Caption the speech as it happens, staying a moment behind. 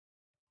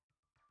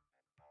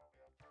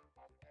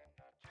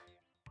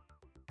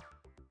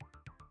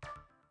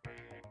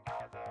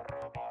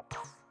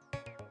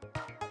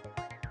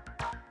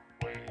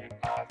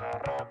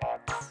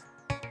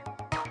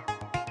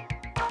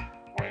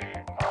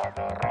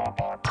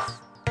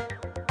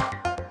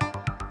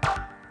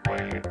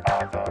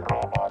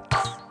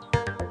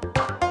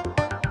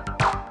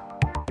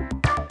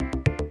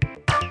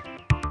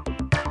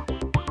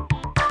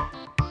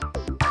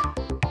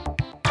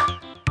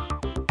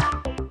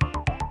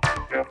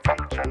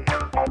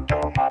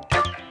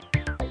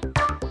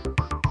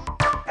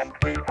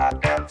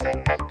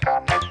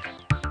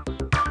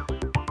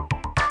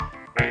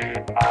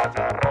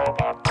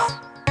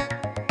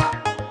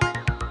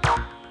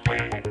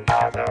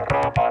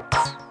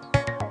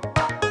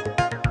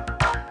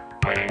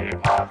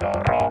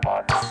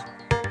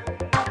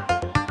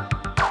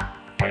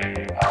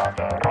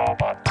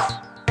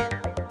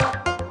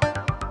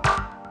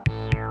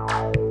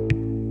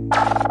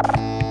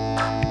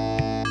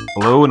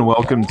Hello and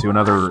welcome to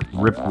another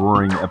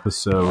rip-roaring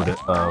episode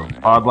of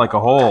Pod Like a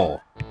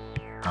Hole.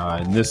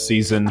 In this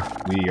season,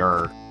 we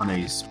are on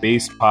a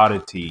space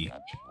oddity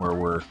where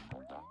we're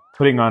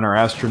putting on our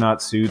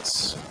astronaut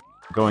suits,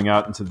 going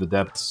out into the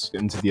depths,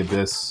 into the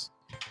abyss,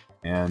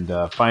 and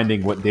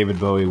finding what David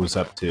Bowie was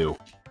up to.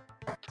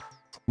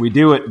 We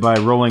do it by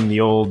rolling the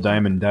old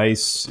diamond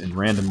dice in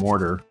random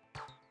order,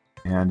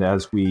 and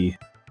as we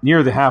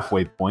near the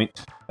halfway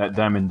point, that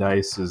diamond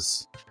dice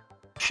is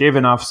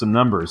shaving off some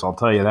numbers, I'll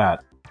tell you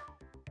that.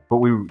 But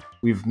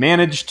we've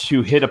managed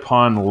to hit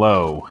upon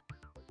Low,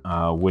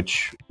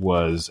 which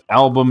was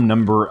album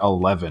number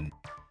 11.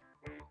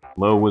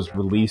 Low was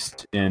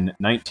released in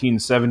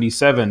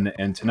 1977,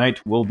 and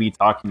tonight we'll be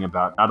talking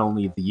about not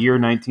only the year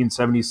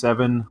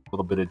 1977, a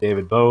little bit of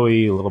David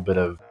Bowie, a little bit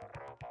of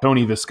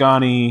Tony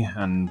Visconti,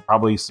 and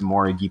probably some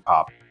more Iggy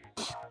Pop.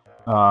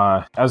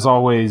 As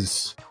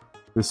always,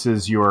 this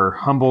is your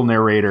humble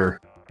narrator,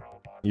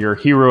 your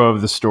hero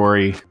of the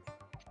story,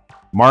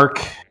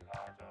 Mark.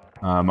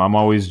 I'm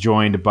always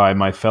joined by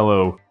my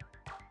fellow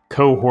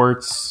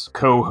cohorts,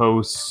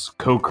 co-hosts,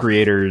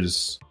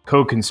 co-creators,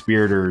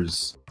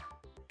 co-conspirators,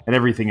 and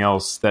everything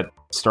else that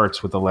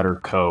starts with the letter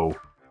Co.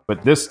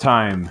 But this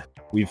time,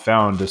 we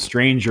found a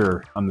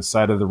stranger on the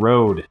side of the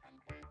road.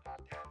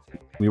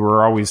 We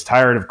were always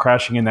tired of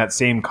crashing in that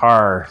same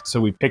car,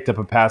 so we picked up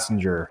a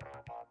passenger,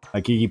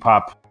 like Iggy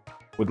Pop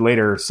would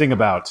later sing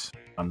about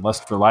on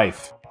Lust for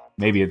Life.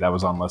 Maybe that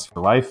was on Lust for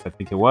Life. I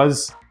think it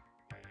was.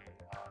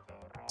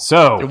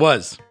 So, it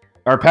was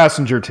our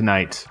passenger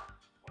tonight.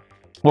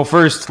 Well,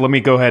 first, let me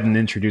go ahead and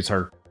introduce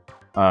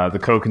the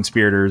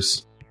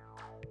co-conspirators.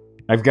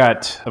 I've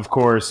got, of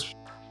course,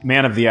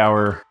 man of the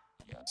hour,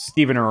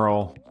 Stephen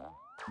Earle.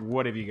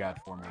 What have you got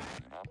for me?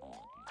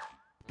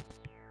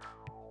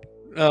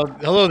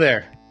 Hello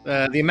there.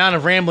 The amount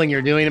of rambling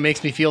you're doing, it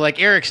makes me feel like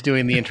Eric's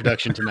doing the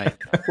introduction tonight.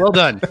 Well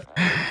done.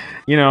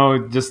 You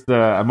know,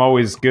 I'm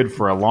always good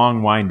for a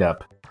long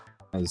wind-up,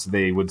 as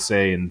they would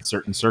say in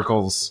certain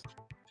circles.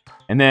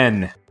 And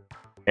then,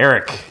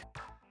 Eric,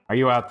 are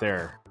you out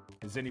there?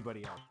 Is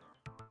anybody out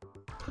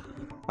there?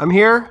 I'm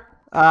here.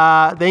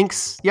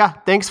 Thanks. Yeah,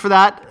 thanks for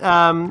that.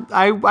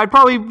 I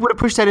probably would have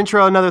pushed that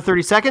intro another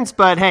 30 seconds,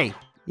 but hey,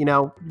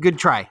 good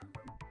try.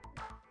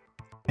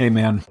 Hey,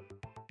 man.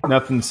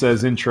 Nothing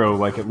says intro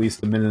like at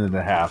least a minute and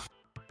a half.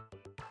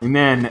 And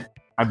then,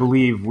 I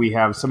believe we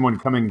have someone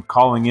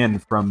calling in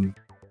from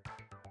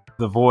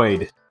the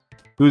void.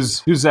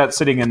 Who's that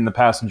sitting in the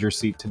passenger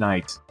seat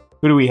tonight?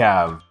 Who do we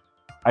have?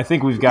 I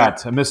think we've got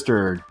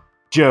Mr.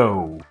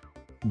 Joey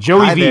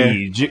Hi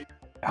V. there.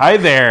 Hi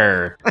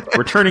there,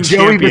 returning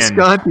Joey champion,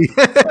 Visconti.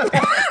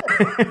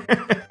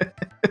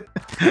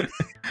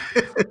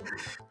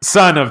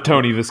 son of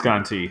Tony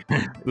Visconti.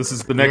 This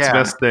is the next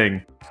best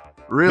thing.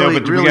 Really,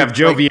 but we have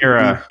Joe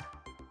Vieira.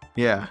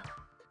 Yeah.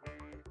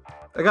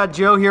 I got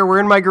Joe here. We're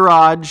in my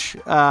garage.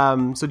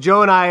 So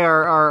Joe and I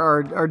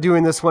are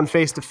doing this one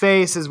face to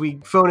face as we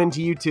phone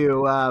into you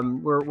two.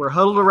 We're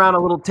huddled around a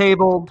little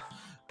table.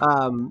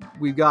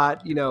 We've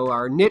got,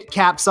 our knit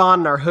caps on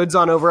and our hoods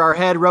on over our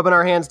head, rubbing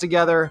our hands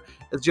together.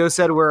 As Joe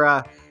said,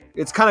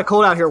 it's kind of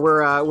cold out here.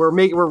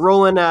 We're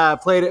rolling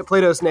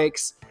Play-Doh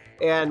snakes,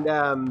 and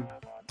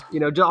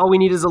all we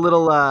need is a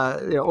little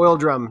oil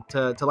drum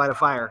to light a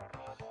fire.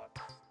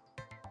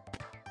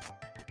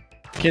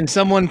 Can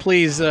someone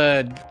please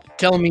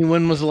tell me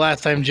when was the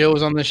last time Joe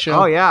was on this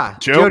show? Oh yeah,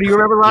 Joe, do you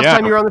remember the last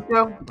time you were on the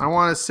show? I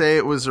want to say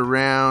it was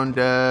around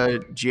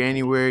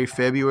January,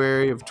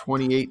 February of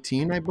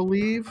 2018, I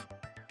believe.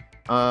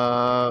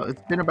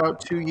 It's been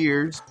about 2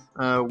 years.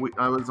 I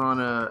was on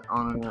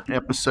an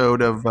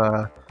episode of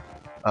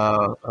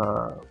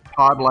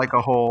Pod Like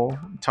a Hole,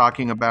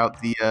 talking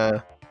about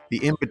the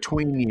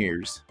in-between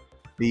years,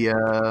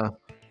 the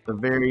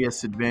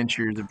various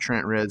adventures of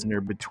Trent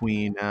Reznor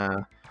between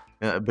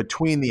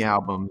the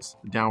albums,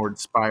 Downward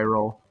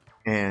Spiral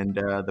and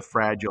The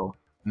Fragile,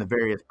 and the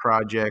various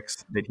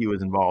projects that he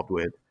was involved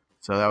with.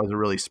 So that was a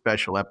really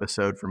special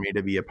episode for me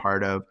to be a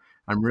part of.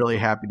 I'm really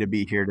happy to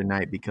be here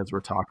tonight because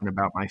we're talking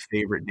about my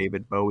favorite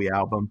David Bowie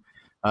album.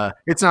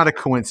 It's not a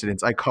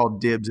coincidence. I called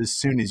dibs as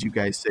soon as you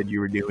guys said you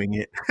were doing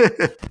it.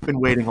 Been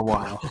waiting a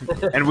while.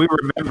 And we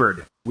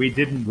remembered. We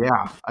didn't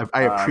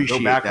I appreciate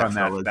go back that,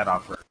 on that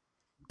offer.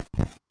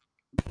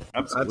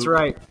 Absolutely. That's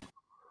right.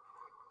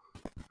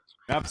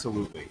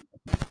 Absolutely.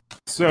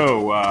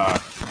 So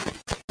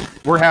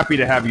we're happy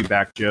to have you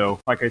back, Joe.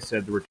 Like I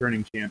said, the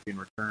returning champion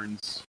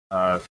returns.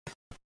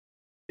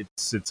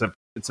 It's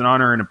an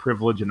honor and a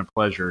privilege and a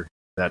pleasure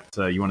that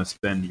you want to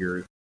spend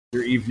your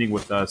evening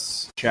with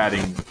us,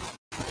 chatting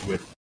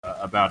with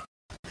about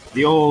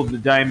the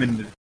old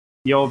Diamond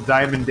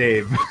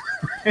Dave.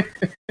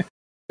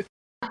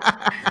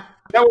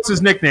 That was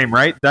his nickname,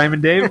 right?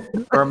 Diamond Dave?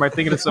 Or am I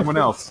thinking of someone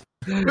else?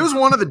 It was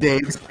one of the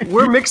Daves.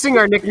 We're mixing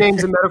our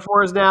nicknames and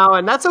metaphors now,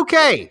 and that's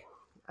okay.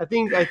 I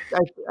think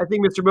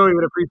Mr. Bowie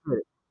would appreciate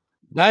it.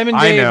 Diamond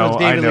Dave was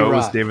David Lee it was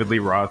Roth. David Lee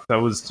Roth.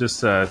 That was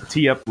just a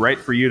tee up right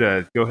for you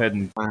to go ahead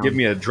and give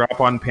me a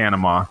drop on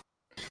Panama.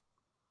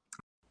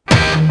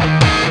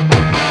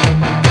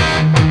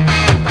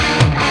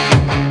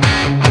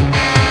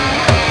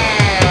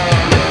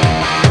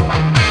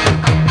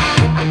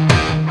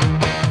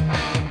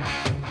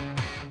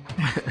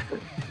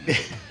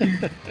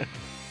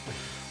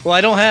 Well,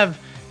 I don't have,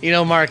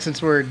 Mark, since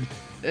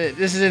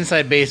this is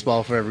inside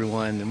baseball for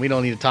everyone, and we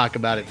don't need to talk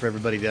about it for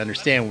everybody to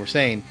understand what we're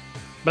saying.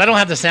 But I don't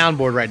have the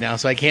soundboard right now,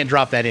 so I can't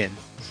drop that in.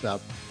 So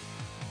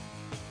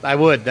I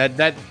would.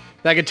 That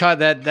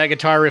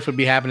guitar riff would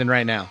be happening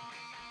right now.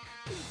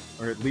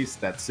 Or at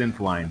least that synth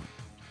line.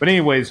 But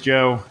anyways,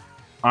 Joe,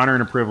 honor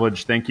and a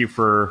privilege. Thank you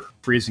for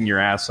freezing your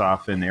ass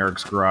off in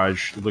Eric's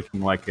garage, looking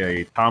like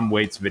a Tom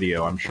Waits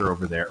video, I'm sure,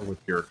 over there with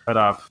your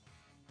cut-off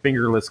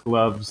fingerless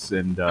gloves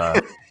and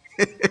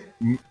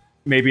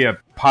maybe a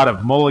pot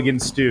of mulligan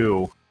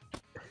stew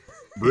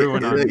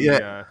brewing on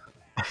the...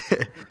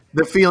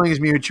 The feeling is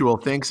mutual.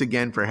 Thanks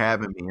again for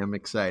having me. I'm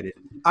excited.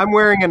 I'm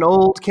wearing an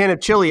old can of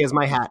chili as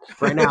my hat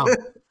right now.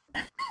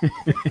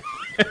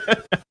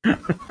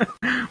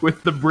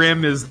 With the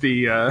brim is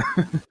the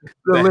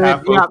lid,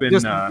 half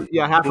open.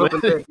 Half open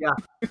lid, yeah.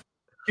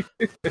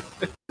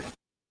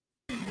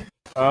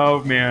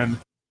 Oh man,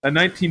 a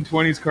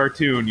 1920s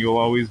cartoon you'll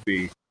always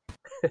be.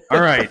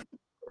 All right,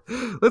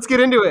 let's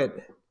get into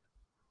it.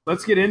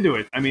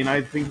 I mean,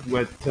 I think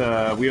what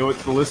we owe it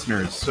to the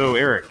listeners. So,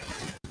 Eric,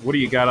 what do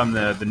you got on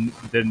the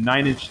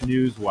 9 Inch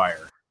News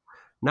Wire?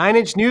 9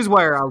 Inch News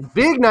Wire, a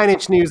big 9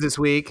 Inch News this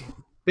week.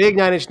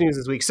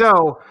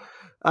 So,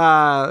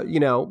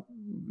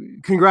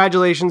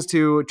 congratulations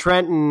to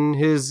Trent and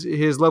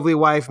his lovely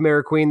wife,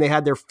 Mary Queen. They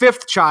had their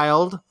 5th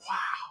child. Wow.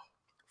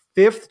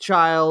 5th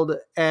child.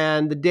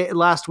 And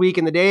last week,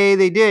 and the day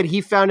they did,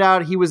 he found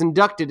out he was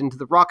inducted into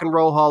the Rock and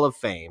Roll Hall of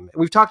Fame. And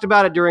we've talked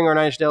about it during our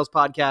 9 Inch Nails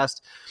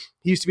podcast.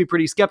 He used to be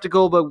pretty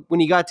skeptical, but when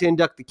he got to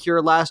induct The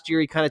Cure last year,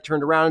 he kind of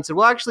turned around and said,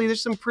 well, actually,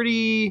 there's some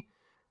pretty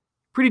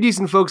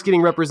decent folks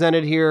getting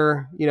represented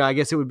here. I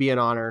guess it would be an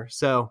honor.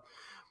 So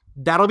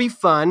that'll be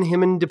fun.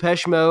 Him and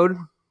Depeche Mode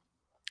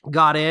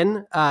got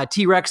in.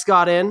 T-Rex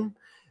got in.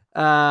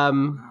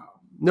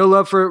 No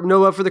love for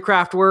the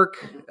Kraftwerk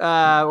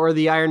or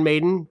the Iron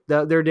Maiden.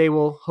 Their day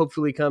will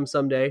hopefully come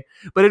someday.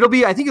 But I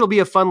think it'll be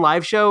a fun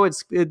live show.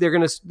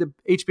 The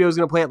HBO is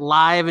gonna play it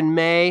live in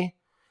May.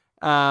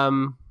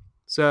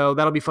 So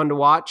that'll be fun to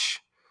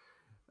watch.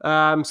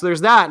 So there's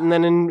that. And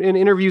then in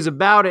interviews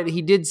about it,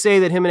 he did say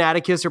that him and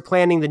Atticus are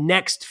planning the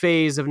next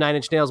phase of 9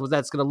 Inch Nails, what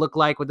that's going to look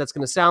like, what that's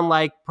going to sound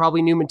like,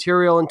 probably new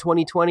material in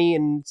 2020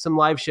 and some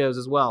live shows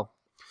as well.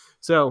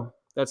 So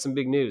that's some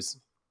big news.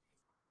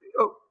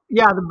 Oh,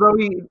 yeah,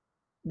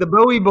 the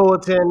Bowie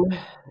Bulletin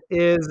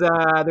is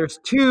there's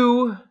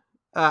 2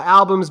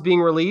 albums being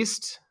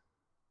released.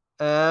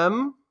 Let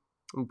me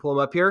pull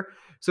them up here.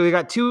 So we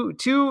got two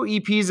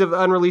EPs of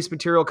unreleased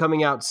material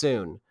coming out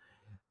soon.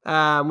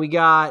 We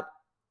got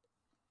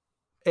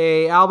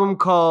a album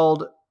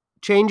called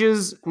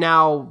Changes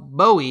Now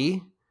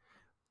Bowie,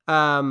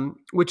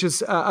 which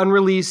is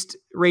unreleased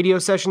radio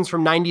sessions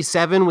from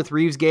 '97 with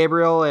Reeves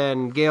Gabriel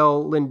and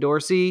Gail Lynn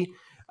Dorsey.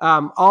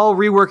 All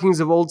reworkings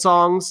of old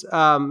songs.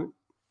 Finally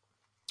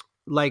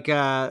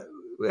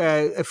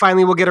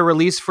we'll get a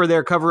release for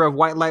their cover of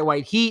White Light,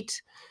 White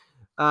Heat.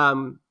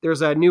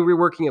 There's a new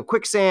reworking of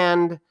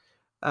Quicksand,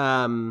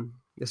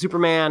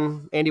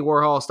 Superman, Andy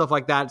Warhol, stuff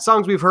like that.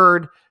 Songs we've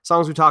heard,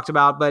 songs we talked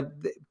about, but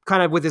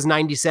kind of with his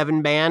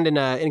 '97 band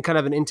in kind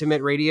of an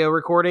intimate radio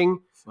recording.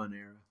 Fun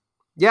era.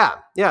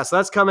 Yeah. So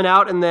that's coming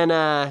out, and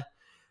then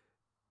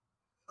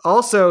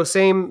also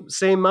same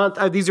month.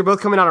 These are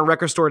both coming out on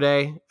Record Store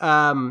Day.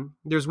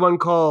 There's one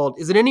called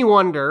 "Is It Any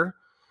Wonder?"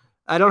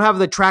 I don't have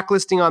the track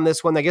listing on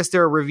this one. I guess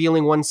they're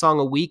revealing one song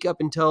a week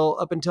up until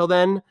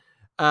then.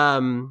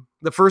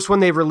 The first one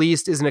they've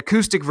released is an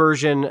acoustic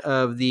version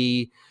of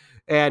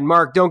and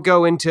Mark, don't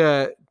go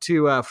into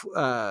a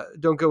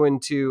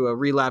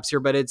relapse here,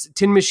 but it's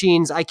Tin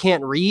Machines, I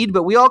Can't Read,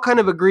 but we all kind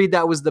of agreed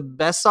that was the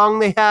best song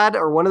they had,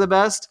 or one of the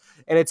best,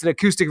 and it's an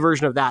acoustic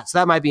version of that, so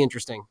that might be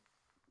interesting.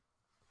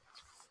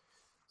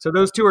 So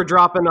those 2 are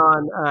dropping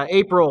on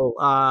April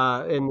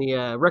in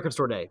the Record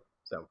Store Day.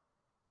 So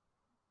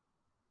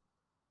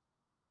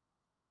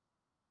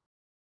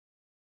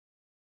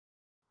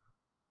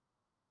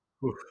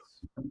oof.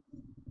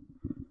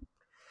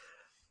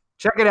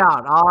 Check it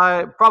out.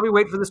 I'll probably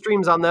wait for the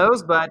streams on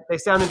those, but they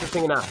sound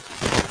interesting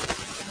enough.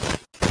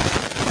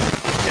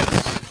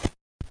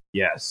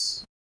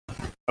 Yes.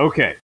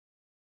 Okay.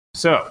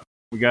 So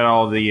we got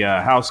all the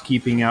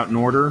housekeeping out in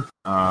order.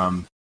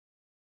 And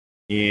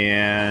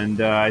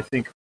I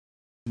think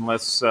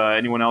unless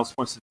anyone else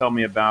wants to tell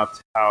me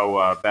about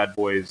how Bad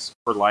Boys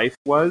for Life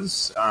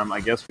was, I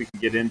guess we can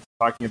get into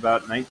talking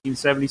about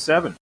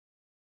 1977.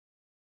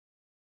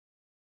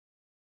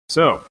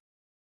 So,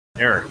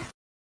 Eric,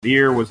 the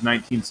year was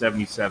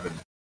 1977.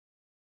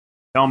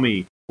 Tell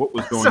me what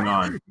was going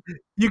on.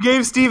 You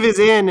gave Steve his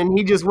in, and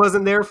he just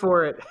wasn't there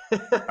for it.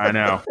 I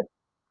know.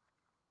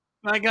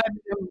 My God,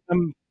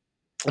 I'm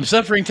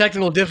suffering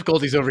technical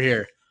difficulties over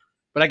here,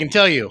 but I can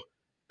tell you,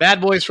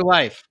 Bad Boys for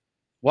Life.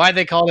 Why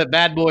they called it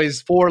Bad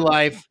Boys for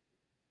Life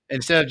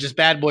instead of just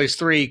Bad Boys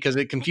 3, because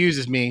it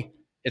confuses me.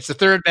 It's the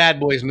third Bad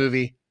Boys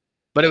movie,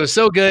 but it was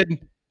so good,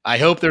 I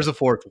hope there's a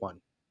fourth one.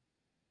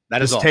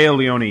 That is Does all. Téa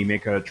Leoni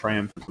make a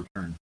triumphant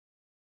return?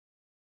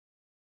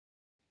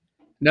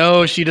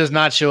 No, she does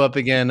not show up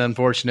again,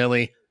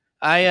 unfortunately.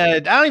 I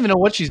don't even know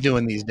what she's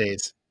doing these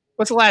days.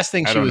 What's the last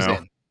thing I she don't was know.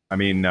 in? I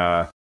mean,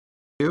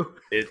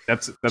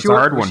 that's a She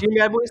hard was one. she in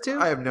Bad Boys too?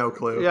 I have no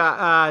clue.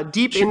 Yeah,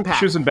 Deep Impact.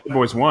 She was in Bad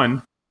Boys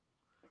 1.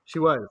 She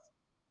was.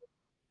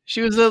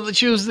 She wasn't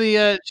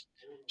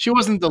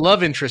the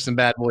love interest in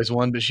Bad Boys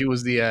 1, but she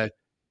was the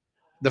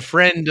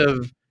friend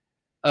of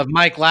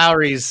Mike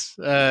Lowry's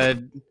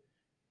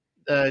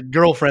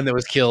girlfriend that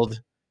was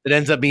killed that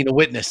ends up being a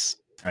witness.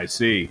 I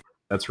see.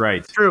 That's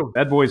right. True.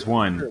 Bad Boys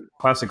 1,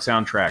 classic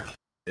soundtrack.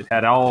 It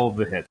had all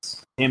the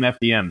hits.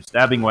 KMFDM,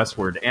 Stabbing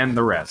Westward, and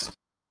the rest.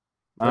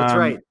 That's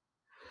right.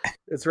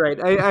 That's right.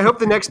 I hope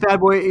the next Bad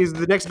Boy is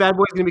going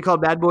to be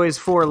called Bad Boys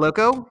 4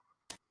 Loco.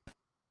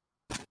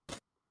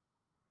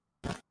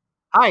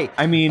 Hi.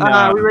 I mean,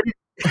 we ready?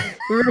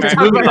 We ready to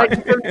talk about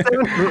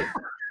 1977?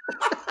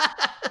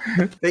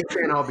 They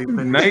can't all be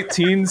finished.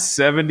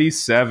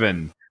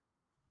 1977.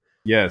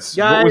 Yes.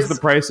 Guys, what was the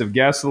price of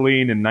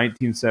gasoline in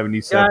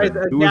 1977?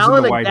 Guys, Who was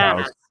in the White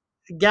House?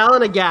 A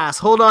gallon of gas.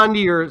 Hold on to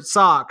your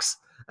socks.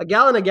 A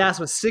gallon of gas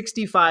was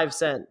 65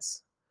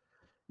 cents.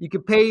 You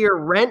could pay your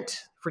rent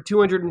for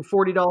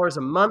 $240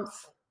 a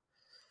month.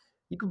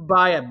 You could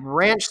buy a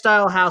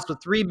ranch-style house with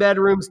 3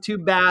 bedrooms, 2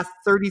 baths,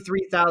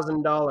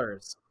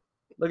 $33,000.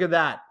 Look at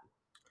that.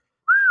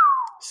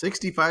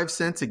 65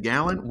 cents a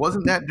gallon?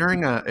 Wasn't that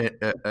during a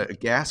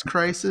gas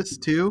crisis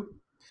too?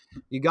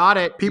 You got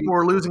it. People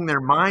were losing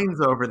their minds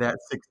over that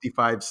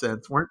 65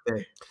 cents, weren't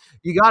they?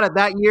 You got it.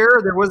 That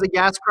year, there was a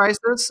gas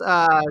crisis.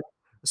 A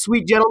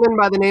sweet gentleman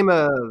by the name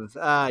of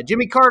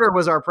Jimmy Carter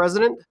was our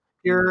president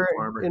here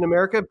in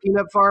America,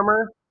 peanut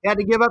farmer. He had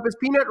to give up his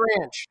peanut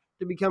ranch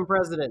to become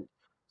president.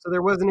 So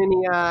there wasn't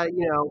any,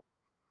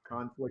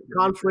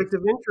 conflict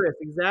of interest.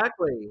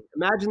 Exactly.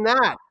 Imagine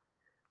that.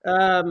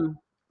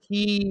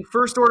 He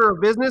first order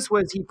of business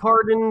was he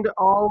pardoned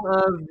all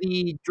of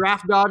the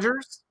draft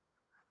dodgers.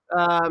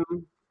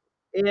 And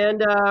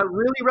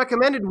really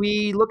recommended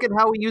we look at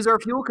how we use our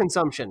fuel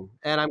consumption.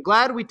 And I'm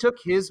glad we took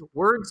his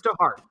words to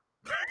heart.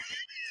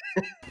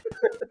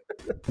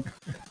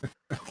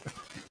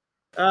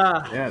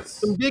 Yes.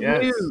 Some big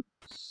news.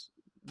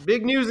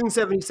 Big news in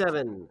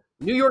 77.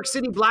 New York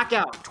City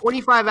blackout.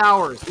 25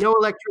 hours. No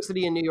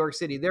electricity in New York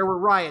City. There were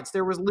riots.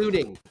 There was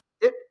looting.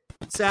 It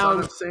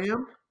sounds Son of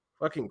Sam?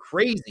 fucking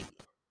crazy.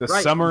 The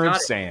Right, Summer you of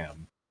got it.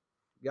 Sam.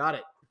 Got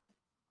it.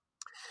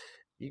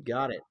 You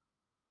got it.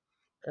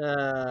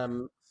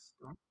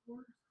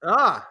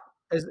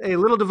 As a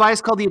little device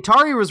called the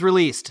Atari was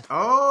released.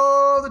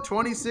 Oh, the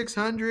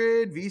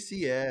 2600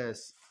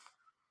 VCS.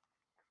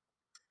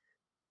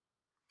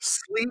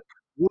 Sleek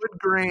wood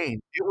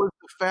grain. It was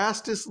the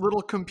fastest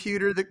little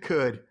computer that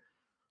could.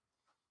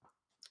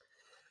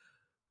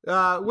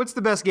 What's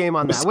the best game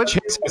on that?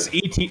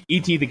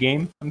 E.T. the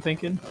game, I'm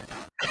thinking.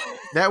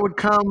 That would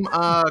come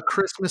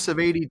Christmas of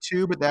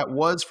 82, but that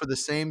was for the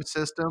same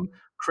system,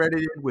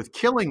 credited with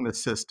killing the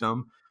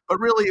system. But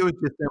really, it was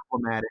just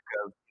emblematic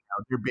of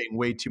there being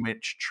way too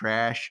much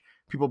trash,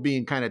 people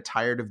being kind of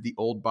tired of the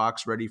old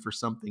box, ready for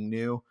something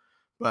new.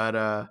 But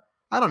I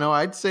don't know.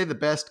 I'd say the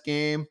best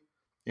game,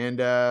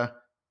 and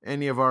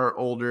any of our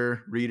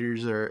older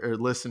readers or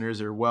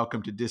listeners are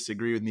welcome to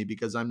disagree with me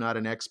because I'm not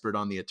an expert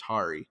on the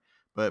Atari.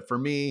 But for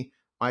me,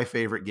 my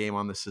favorite game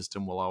on the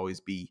system will always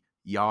be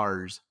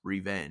Yar's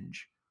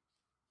Revenge.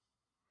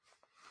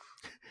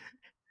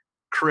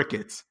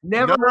 Crickets.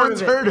 Never no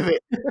one's heard of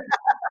it.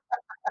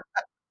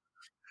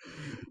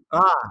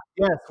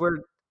 Yes,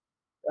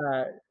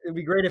 it'd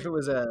be great if it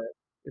was a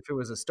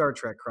Star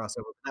Trek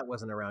crossover. But that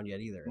wasn't around yet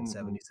either in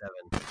 '77.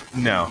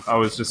 No, I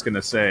was just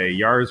gonna say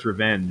Yar's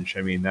Revenge.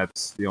 I mean,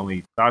 that's the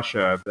only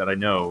Sasha that I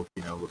know.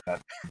 With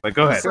that. But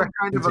go ahead. Some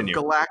kind Continue. of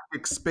a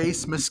galactic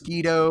space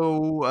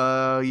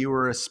mosquito. You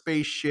were a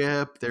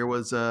spaceship. There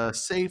was a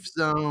safe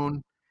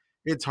zone.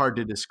 It's hard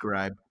to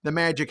describe. The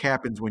magic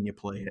happens when you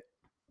play it.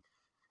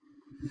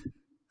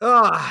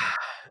 All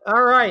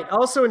right.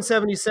 Also in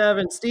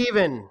 '77,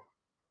 Steven,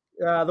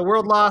 the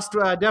world lost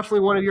definitely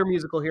one of your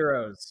musical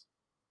heroes.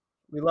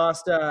 We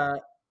lost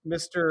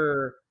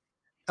Mr.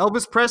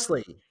 Elvis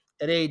Presley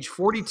at age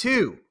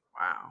 42.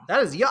 Wow.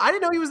 That is young. I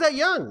didn't know he was that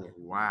young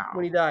Wow.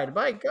 when he died.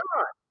 My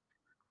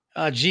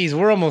God. Geez,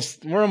 we're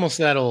almost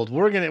that old.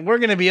 We're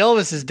gonna be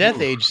Elvis's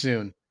death age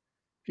soon. A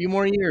few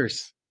more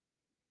years.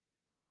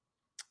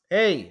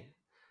 Hey,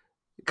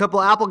 a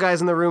couple Apple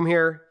guys in the room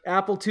here.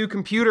 Apple II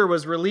computer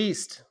was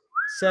released.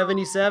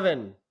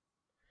 77.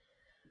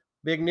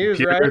 Big news,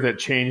 Computer right? that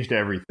changed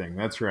everything.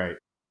 That's right.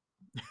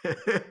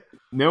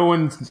 No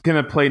one's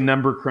gonna play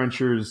Number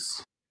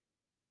Crunchers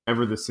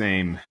ever the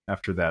same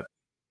after that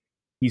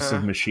piece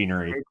of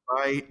machinery.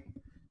 Right.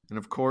 And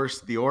of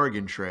course, the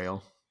Oregon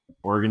Trail.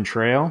 Oregon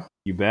Trail,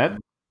 you bet.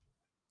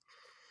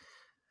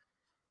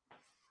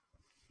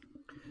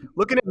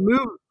 Looking at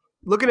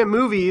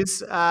movies,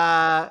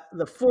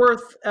 the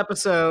fourth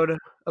episode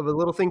of a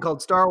little thing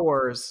called Star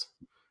Wars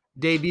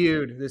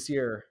debuted this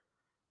year.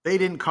 They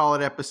didn't call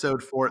it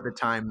episode 4 at the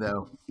time,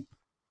 though.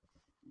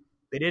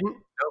 They didn't?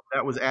 Nope,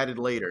 that was added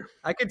later.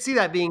 I could see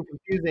that being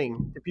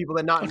confusing to people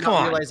that not come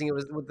on. realizing it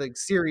was what the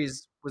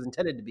series was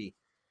intended to be.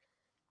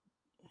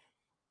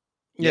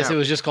 Yes, Yeah. it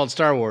was just called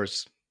Star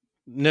Wars.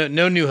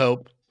 No New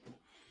Hope.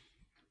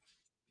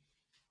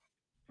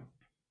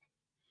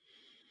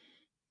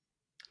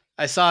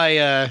 I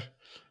saw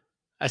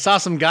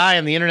some guy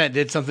on the internet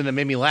did something that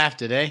made me laugh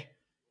today.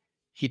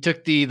 He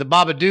took the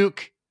Babadook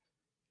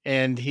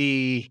and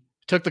he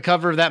took the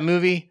cover of that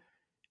movie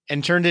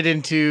and turned it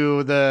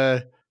into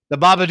the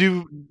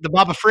Babadook, the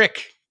Baba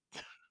Frick.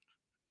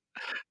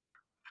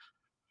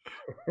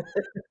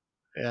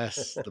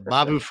 Yes, the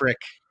Babu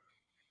Frick.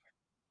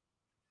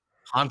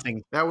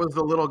 Haunting. That was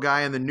the little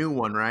guy in the new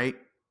one, right?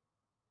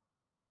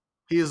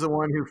 He is the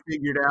one who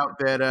figured out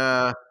that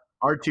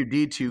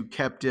R2D2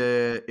 kept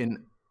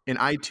an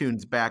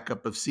iTunes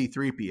backup of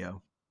C-3PO.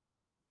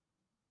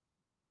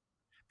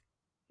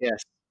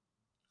 Yes.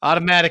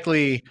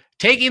 Automatically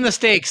taking the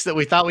stakes that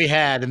we thought we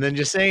had and then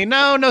just saying,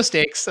 no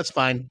stakes. That's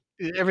fine.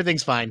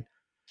 Everything's fine.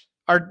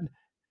 Our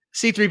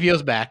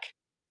C-3PO's back.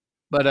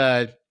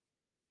 But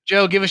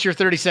Joe, give us your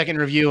 30-second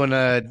review on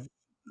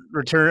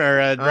Return or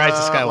Rise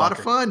of Skywalker. A lot of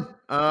fun.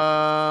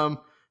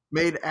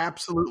 Made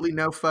absolutely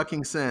no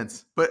fucking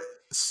sense, but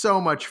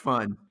so much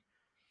fun.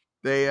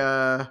 They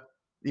the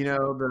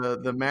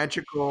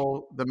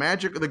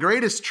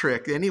greatest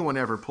trick anyone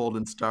ever pulled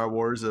in Star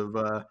Wars of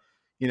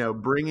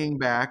bringing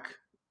back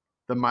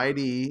the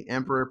mighty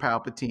Emperor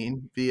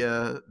Palpatine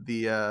via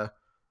the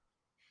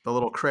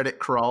little credit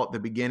crawl at the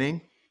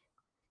beginning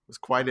was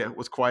quite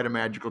a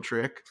magical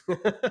trick.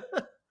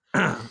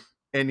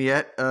 And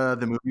yet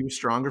the movie was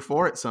stronger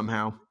for it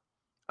somehow.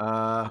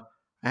 I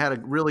had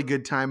a really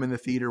good time in the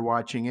theater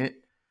watching it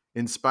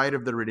in spite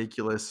of the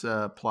ridiculous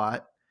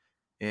plot,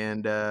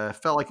 and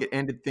felt like it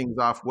ended things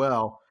off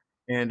well.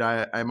 And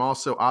I'm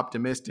also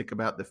optimistic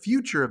about the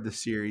future of the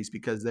series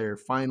because they're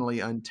finally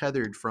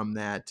untethered from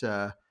that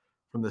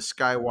from the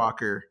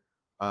Skywalker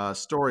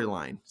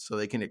storyline, so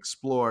they can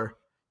explore.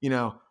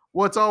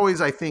 What's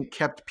always, I think,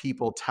 kept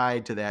people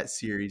tied to that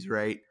series,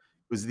 right,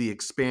 was the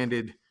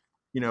expanded,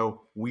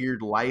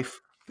 weird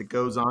life that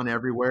goes on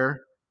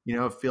everywhere.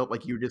 It felt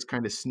like you were just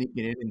kind of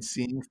sneaking in and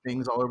seeing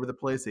things all over the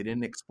place. They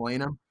didn't explain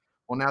them.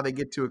 Well, now they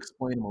get to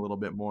explain them a little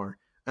bit more.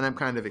 And I'm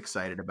kind of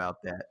excited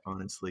about that,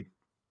 honestly.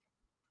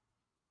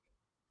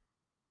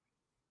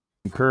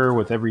 Concur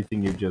with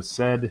everything you just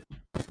said.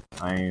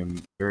 I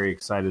am very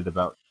excited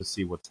to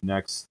see what's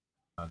next.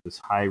 This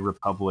High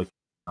Republic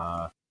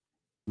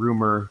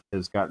rumor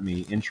has got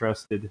me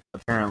interested.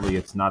 Apparently,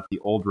 it's not the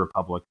Old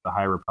Republic. The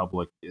High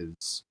Republic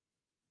is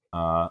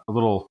a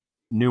little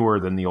newer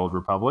than the Old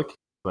Republic,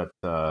 but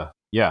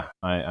yeah,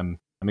 I'm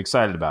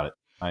excited about it.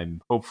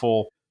 I'm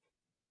hopeful.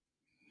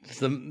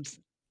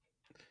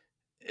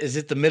 Is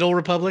it the Middle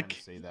Republic?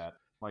 Say that.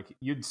 Like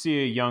you'd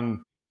see a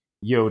young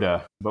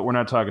Yoda, but we're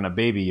not talking a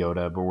baby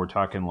Yoda, but we're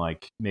talking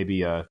like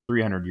maybe a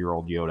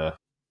 300-year-old Yoda,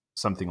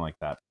 something like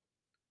that.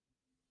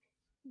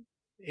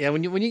 Yeah,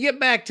 when you get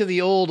back to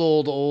the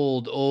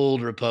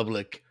old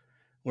Republic,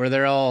 where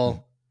they're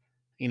all,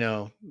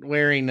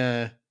 wearing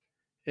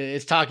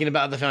it's talking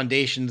about the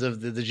foundations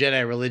of the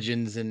Jedi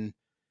religions, and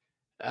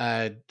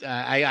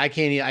I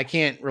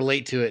can't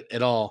relate to it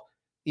at all,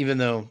 even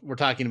though we're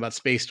talking about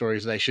space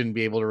stories that I shouldn't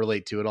be able to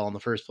relate to at all in the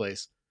first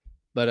place.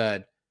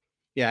 But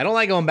yeah, I don't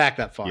like going back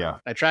that far. Yeah.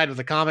 I tried with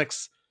the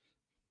comics,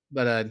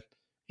 but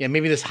yeah,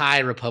 maybe this High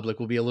Republic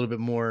will be a little bit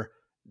more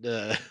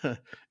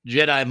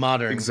Jedi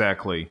modern.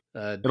 Exactly.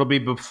 It'll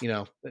be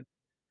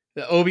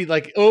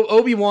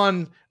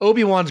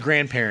Obi-Wan's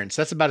grandparents.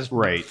 That's about as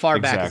far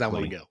back as I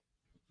want to go.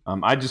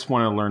 I just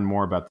want to learn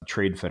more about the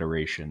Trade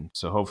Federation,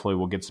 so hopefully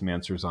we'll get some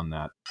answers on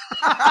that.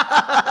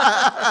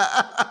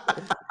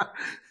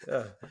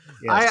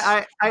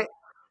 Yes.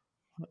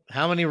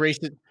 How many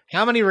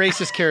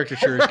racist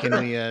caricatures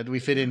can we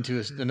fit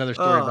into another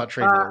story about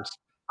trade wars?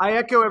 I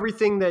echo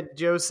everything that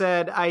Joe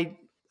said. I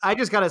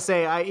just gotta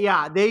say,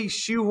 they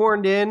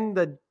shoehorned in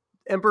the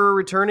Emperor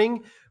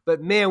returning,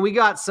 but man, we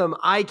got some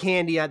eye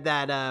candy at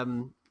that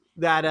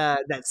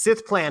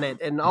Sith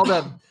planet, and all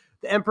the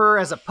Emperor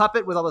as a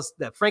puppet with all this,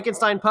 that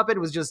Frankenstein puppet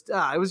was just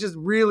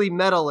really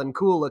metal and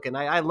cool looking.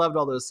 I loved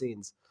all those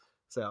scenes.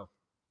 So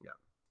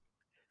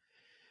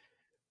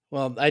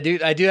Well, I do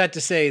have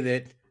to say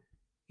that,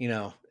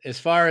 as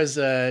far as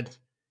the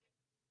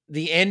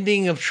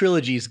ending of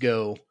trilogies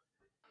go,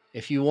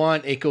 if you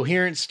want a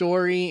coherent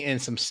story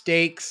and some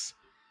stakes,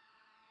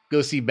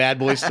 go see Bad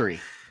Boys 3.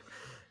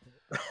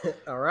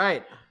 All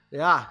right.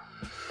 Yeah.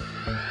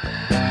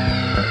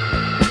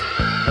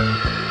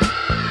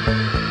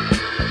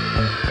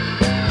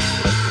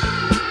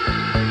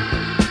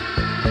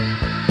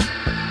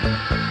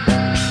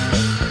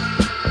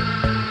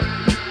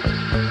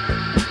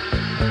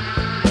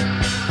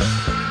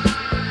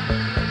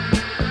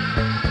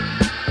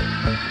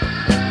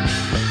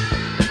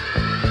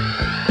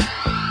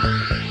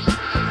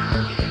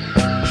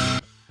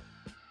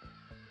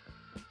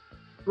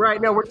 Right.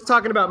 No, we're just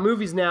talking about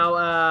movies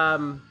now.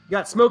 You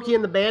got Smokey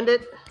and the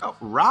Bandit. Oh,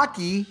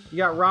 Rocky. You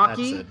got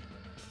Rocky. That's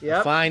a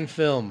Yep. fine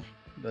film.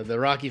 The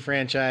Rocky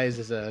franchise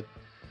is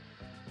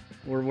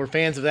we're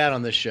fans of that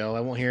on this show. I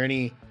won't hear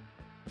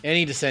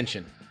any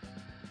dissension.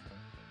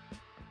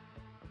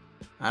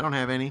 I don't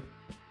have any.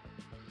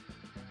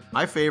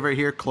 My favorite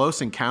here, Close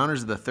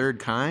Encounters of the Third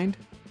Kind.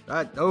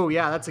 Oh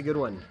yeah, that's a good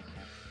one.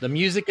 The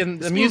music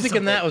in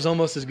something. that was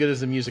almost as good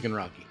as the music in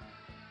Rocky.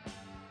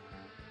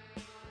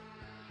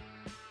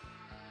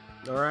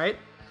 All right.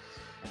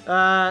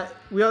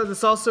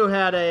 This also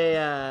had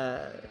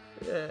a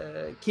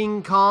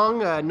King Kong,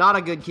 not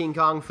a good King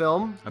Kong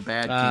film. A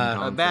bad King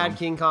Kong A bad film.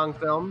 King Kong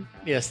film.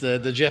 Yes, the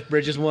Jeff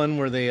Bridges one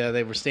where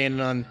they were standing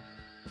on.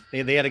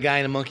 They had a guy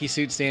in a monkey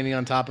suit standing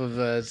on top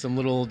of some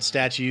little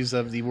statues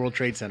of the World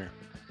Trade Center.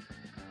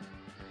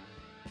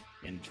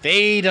 And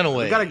fade on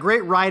away. We got a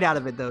great ride out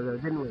of it though,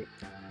 didn't we?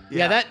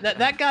 Yeah,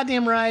 that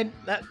goddamn ride.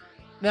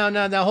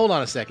 Now hold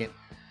on a second.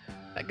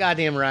 That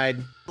goddamn ride.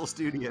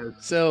 Studios.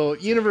 So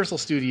Universal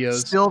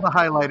Studios. Still the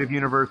highlight of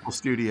Universal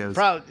Studios.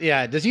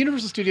 Does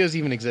Universal Studios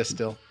even exist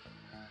still?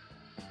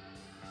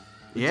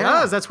 It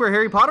does. That's where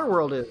Harry Potter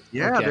World is.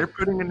 Yeah, Okay. they're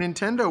putting a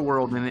Nintendo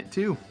World in it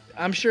too.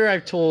 I'm sure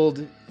I've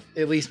told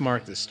at least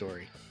Mark this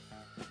story.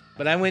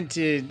 But I went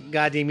to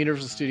goddamn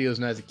Universal Studios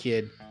when I was a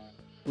kid.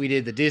 We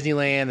did the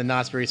Disneyland, the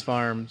Knott's Berry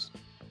Farms,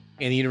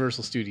 and the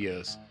Universal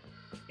Studios.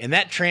 And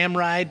that tram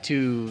ride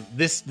to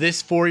this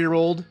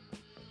 4-year-old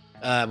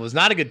was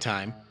not a good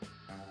time.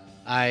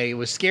 I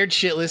was scared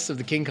shitless of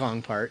the King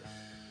Kong part.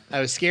 I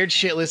was scared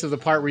shitless of the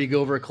part where you go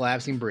over a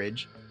collapsing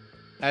bridge.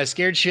 I was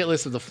scared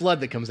shitless of the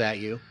flood that comes at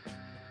you.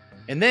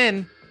 And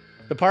then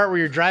the part where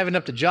you're driving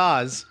up to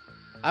Jaws,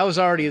 I was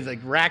already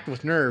racked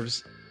with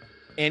nerves.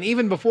 And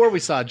even before we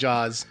saw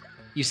Jaws,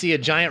 you see a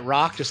giant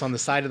rock just on the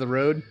side of the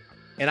road,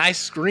 and I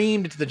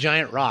screamed to the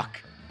giant rock.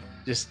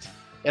 Just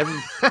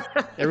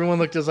everyone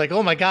looked at us like,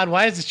 "Oh my God,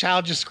 why is this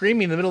child just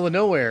screaming in the middle of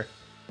nowhere?"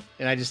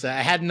 And I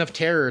had enough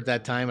terror at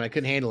that time, and I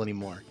couldn't handle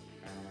anymore.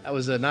 That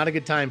was not a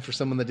good time for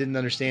someone that didn't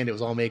understand it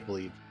was all make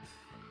believe.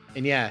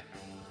 And yeah,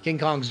 King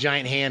Kong's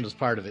giant hand was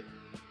part of it.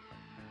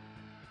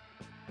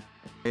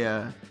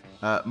 Yeah.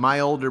 My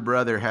older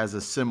brother has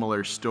a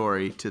similar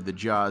story to the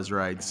Jaws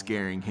ride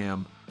scaring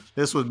him.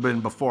 This was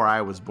been before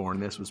I was born.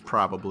 This was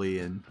probably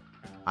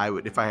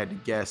if I had to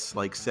guess,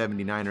 like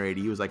 79 or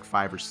 80. He was like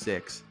 5 or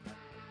 6,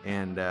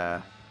 and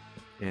yeah,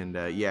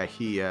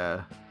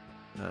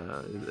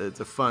 it's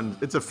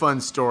a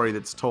fun story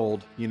that's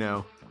told,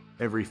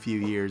 every few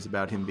years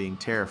about him being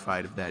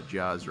terrified of that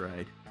Jaws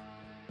ride.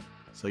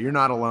 So you're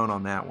not alone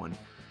on that one.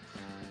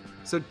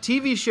 So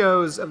TV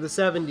shows of the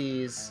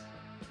 70s,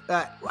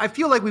 I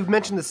feel like we've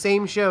mentioned the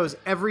same shows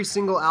every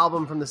single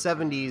album from the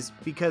 70s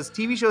because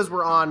TV shows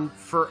were on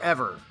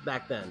forever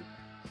back then.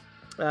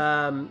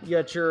 You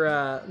got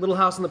your Little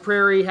House on the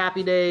Prairie,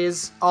 Happy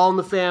Days, All in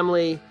the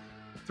Family,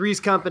 Three's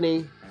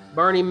Company,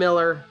 Barney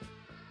Miller,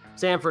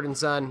 Sanford and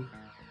Son,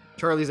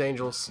 Charlie's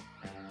Angels.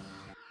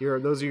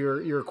 Those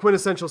are your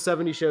quintessential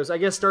 70s shows. I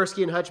guess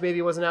Starsky and Hutch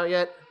maybe wasn't out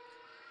yet.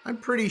 I'm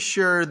pretty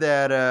sure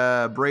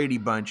that Brady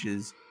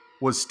Bunches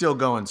was still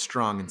going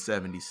strong in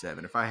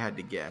 77, if I had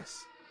to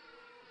guess.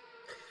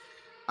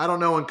 I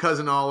don't know when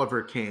Cousin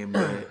Oliver came,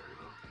 but...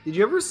 Did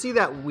you ever see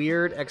that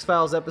weird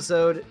X-Files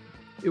episode?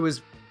 It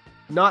was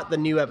not the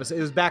new episode.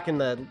 It was back in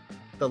the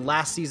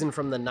last season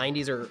from the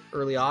 90s or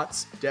early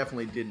aughts.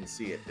 Definitely didn't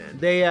see it then.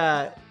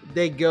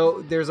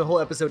 There's a whole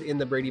episode in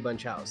the Brady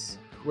Bunch house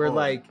where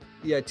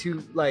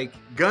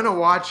Gonna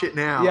watch it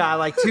now.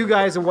 Yeah, two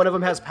guys and one of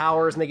them has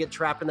powers and they get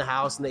trapped in the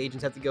house and the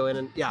agents have to go in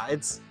and yeah,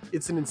 it's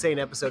an insane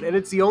episode. And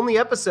it's the only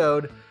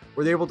episode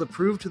where they're able to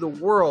prove to the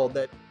world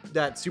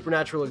that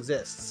supernatural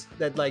exists.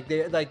 That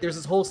there's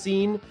this whole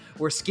scene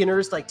where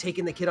Skinner's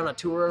taking the kid on a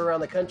tour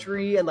around the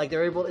country and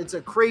it's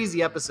a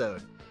crazy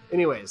episode.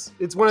 Anyways,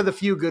 it's one of the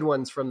few good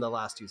ones from the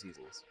last 2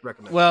 seasons.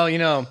 Recommend. Well,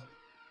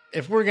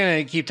 if we're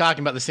going to keep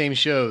talking about the same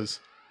shows,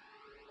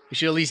 we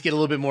should at least get a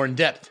little bit more in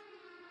depth.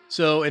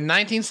 So in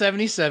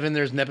 1977,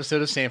 there's an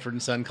episode of Sanford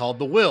and Son called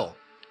The Will.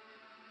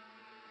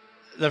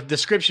 The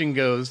description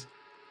goes,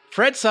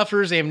 Fred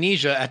suffers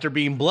amnesia after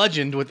being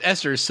bludgeoned with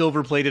Esther's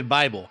silver-plated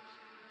Bible.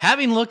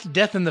 Having looked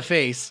death in the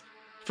face,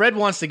 Fred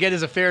wants to get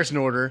his affairs in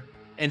order,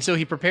 and so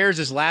he prepares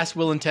his last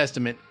will and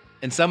testament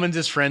and summons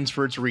his friends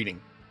for its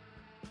reading.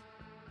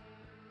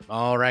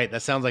 All right,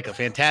 that sounds like a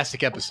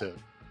fantastic episode.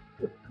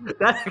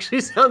 That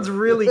actually sounds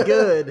really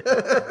good. All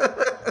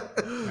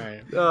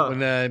right.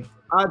 Oh.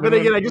 But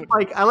again,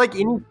 I like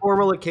any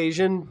formal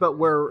occasion, but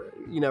where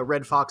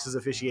Red Fox is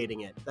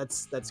officiating it.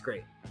 That's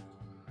great.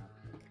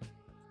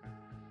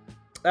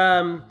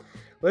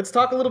 Let's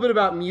talk a little bit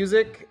about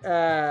music.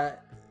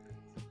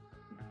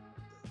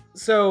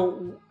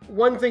 So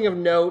one thing of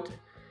note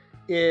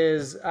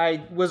is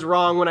I was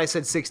wrong when I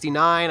said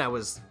 69. I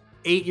was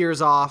 8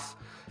 years off.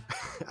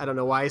 I don't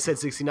know why I said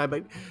 69,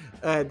 but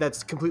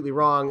that's completely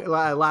wrong.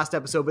 Last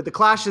episode, but the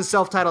Clash's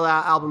self-titled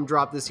album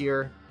dropped this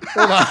year.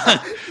 Hold on,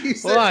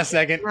 hold on a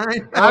second.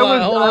 I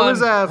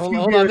was a few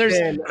hold on. beers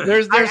in.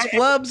 There's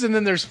flubs and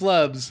then there's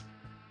flubs,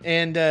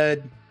 and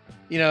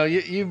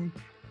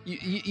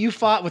you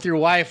fought with your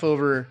wife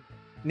over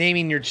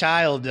naming your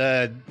child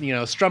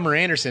Strummer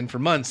Anderson for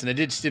months, and it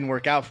just didn't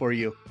work out for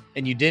you,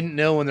 and you didn't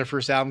know when their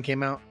first album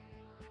came out.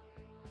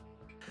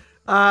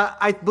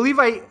 I believe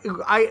I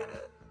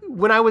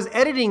when I was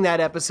editing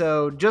that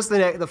episode, just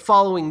the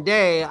following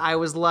day, I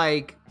was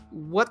like,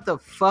 what the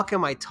fuck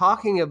am I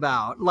talking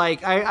about?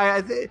 Like,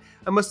 I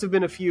must have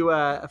been a few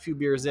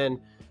beers in.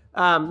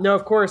 No,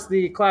 of course,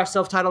 the Clash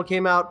self-titled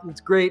came out.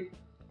 It's great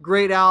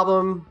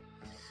album.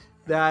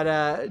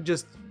 That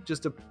just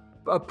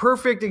a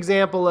perfect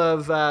example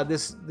of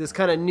this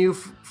kind of new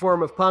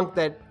form of punk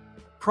that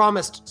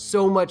promised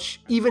so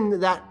much. Even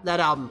that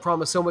album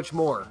promised so much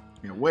more.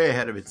 Yeah, way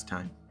ahead of its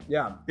time.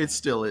 Yeah, it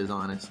still is,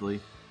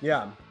 honestly.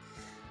 Yeah.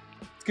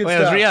 Good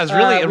stuff. It was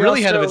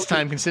really ahead of its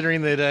time,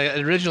 considering that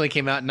it originally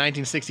came out in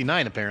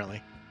 1969,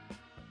 apparently.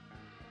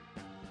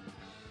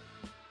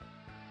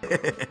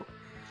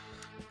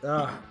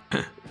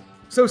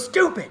 So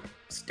stupid.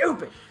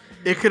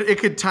 It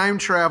could time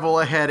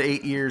travel ahead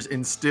 8 years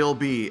and still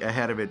be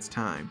ahead of its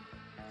time.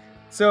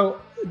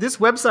 So this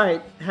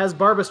website has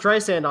Barbra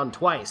Streisand on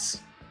twice.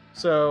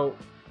 So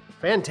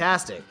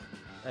fantastic.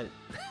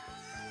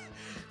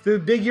 The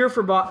big year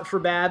for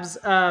Babs.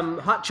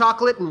 Hot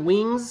Chocolate and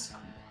Wings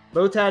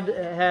both had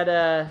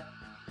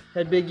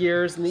big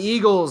years, and the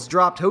Eagles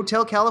dropped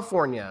Hotel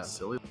California.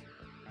 Silly.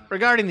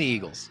 Regarding the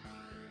Eagles,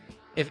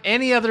 if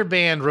any other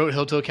band wrote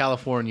Hotel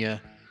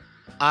California,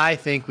 I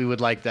think we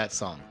would like that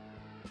song.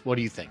 What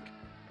do you think?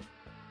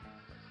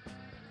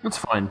 That's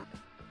fine.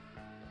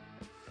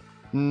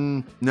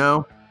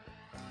 No.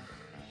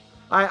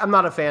 I'm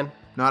not a fan.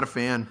 Not a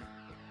fan.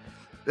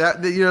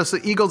 So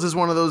Eagles is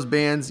one of those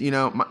bands.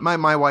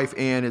 My wife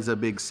Ann is a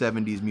big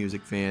 '70s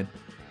music fan,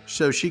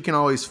 so she can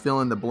always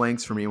fill in the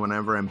blanks for me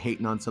whenever I'm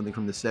hating on something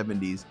from the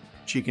 '70s.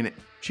 She can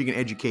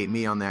educate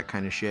me on that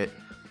kind of shit.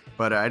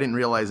 But I didn't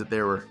realize that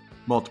there were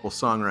multiple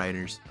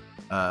songwriters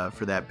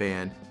for that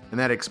band, and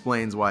that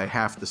explains why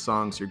half the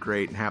songs are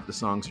great and half the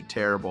songs are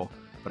terrible.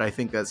 But I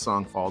think that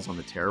song falls on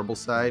the terrible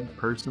side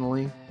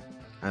personally.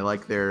 I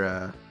like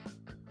their.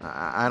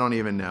 I don't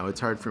even know. It's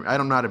hard for me.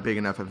 I'm not a big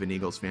enough of an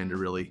Eagles fan to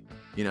really,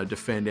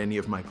 defend any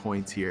of my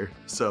points here.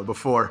 So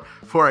before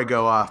I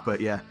go off, but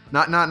yeah,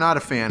 not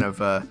a fan of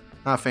that.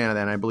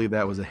 And I believe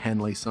that was a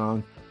Henley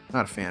song.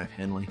 Not a fan of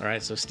Henley. All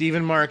right, so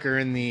Stephen Marker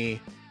in the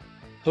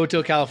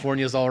Hotel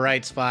California's All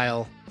Rights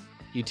file.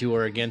 You two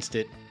are against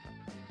it.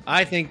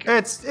 I think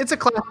it's a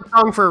classic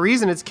song for a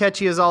reason. It's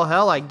catchy as all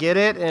hell. I get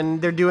it,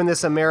 and they're doing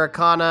this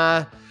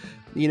Americana,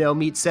 meet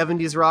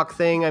 70s rock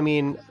thing. I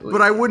mean,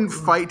 but I wouldn't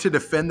fight to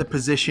defend the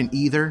position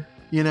either.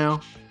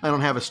 I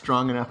don't have a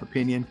strong enough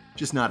opinion.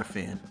 Just not a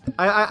fan.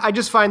 I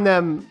just find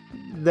them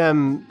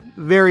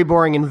very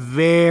boring and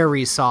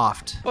very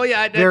soft. Oh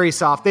yeah, very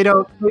soft. They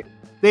don't.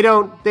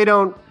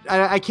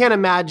 I can't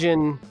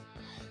imagine.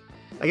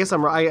 I guess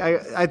I'm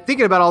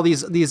thinking about all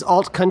these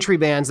alt country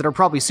bands that are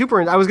probably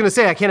super. I was going to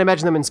say I can't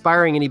imagine them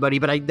inspiring anybody,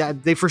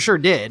 but they for sure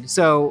did.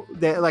 So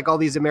like all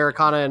these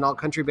Americana and alt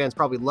country bands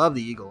probably love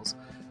the Eagles.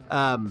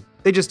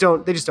 They just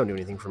don't do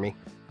anything for me.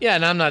 Yeah,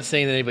 and I'm not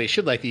saying that anybody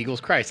should like the Eagles.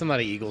 Christ, I'm not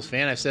an Eagles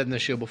fan. I've said in the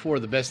show before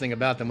the best thing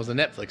about them was the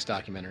Netflix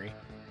documentary.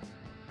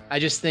 I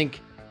just think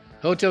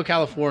Hotel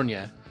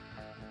California,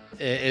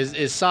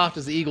 as soft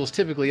as the Eagles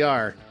typically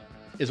are,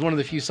 is one of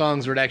the few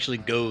songs where it actually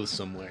goes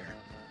somewhere.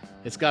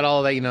 It's got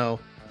all that,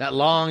 that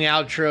long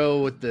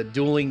outro with the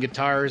dueling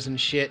guitars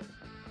and shit.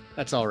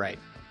 That's all right.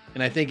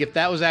 And I think if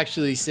that was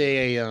actually,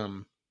 say, a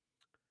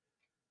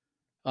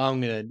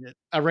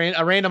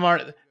random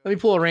art. Let me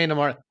pull a random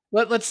art.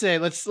 Let's say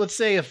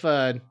if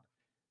Bob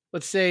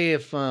Seger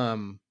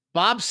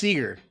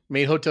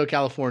made Hotel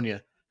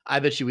California, I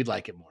bet you we'd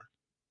like it more.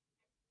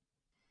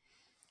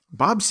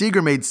 Bob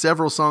Seger made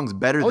several songs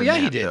better than that. Oh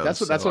yeah, he did. Though, that's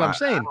what I'm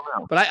saying.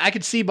 But I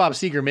could see Bob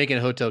Seger making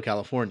a Hotel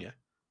California,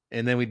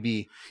 and then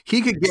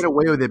he could get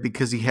away with it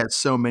because he had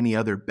so many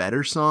other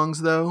better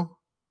songs, though.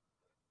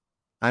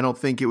 I don't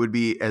think it would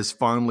be as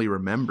fondly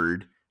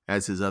remembered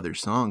as his other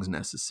songs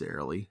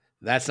necessarily.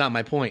 That's not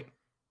my point.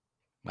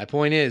 My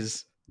point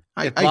is,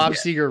 if Bob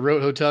Seger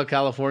wrote Hotel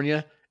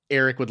California,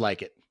 Eric would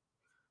like it.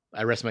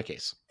 I rest my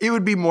case. It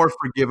would be more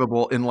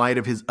forgivable in light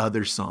of his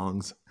other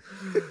songs.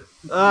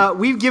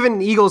 We've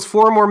given Eagles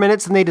 4 more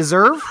minutes than they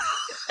deserve.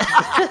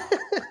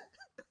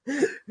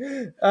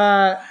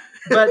 But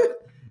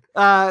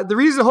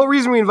The whole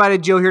reason we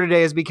invited Joe here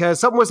today is because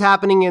something was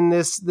happening in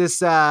this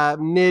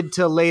mid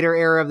to later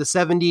era of the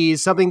 70s,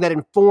 something that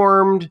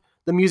informed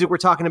the music we're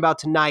talking about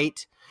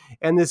tonight.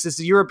 And this is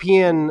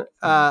European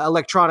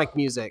electronic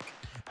music.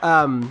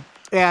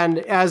 And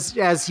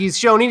as he's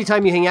shown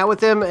anytime you hang out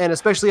with him, and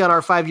especially on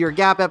our 5-year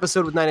Gap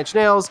episode with Nine Inch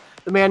Nails,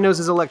 the man knows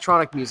his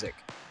electronic music.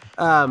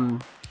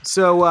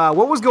 So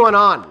what was going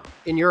on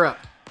in Europe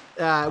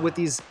with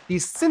these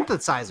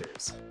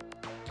synthesizers?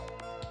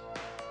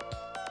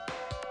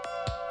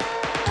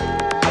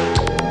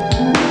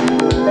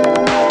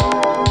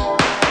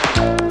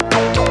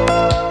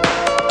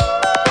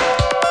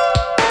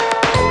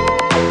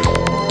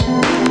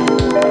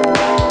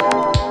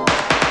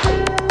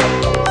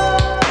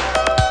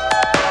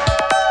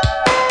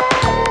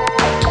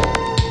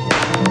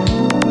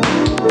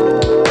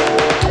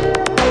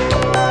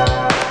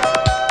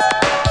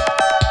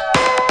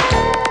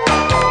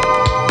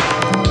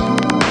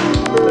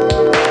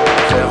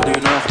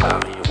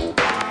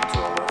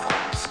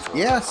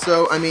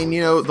 So I mean,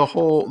 the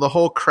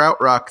whole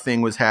krautrock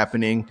thing was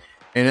happening,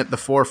 and at the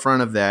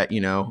forefront of that,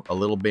 a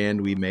little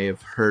band we may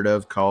have heard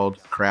of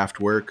called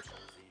Kraftwerk.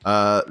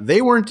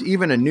 They weren't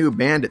even a new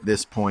band at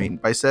this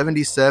point. By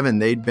 '77,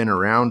 they'd been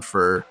around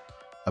for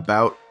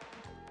about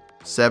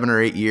 7 or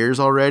 8 years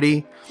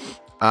already,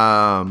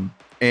 and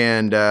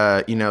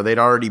they'd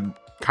already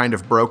kind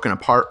of broken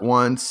apart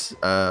once.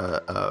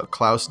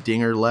 Klaus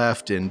Dinger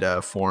left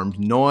and formed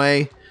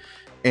Neu.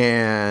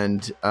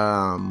 And,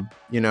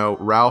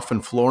 Ralph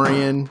and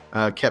Florian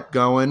kept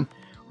going.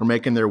 We're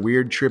making their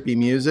weird, trippy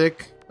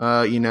music,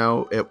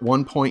 at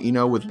one point,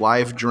 with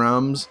live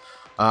drums,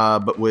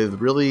 but with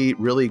really,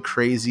 really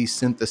crazy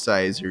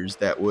synthesizers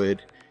that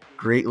would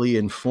greatly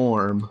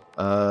inform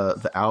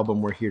the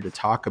album we're here to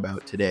talk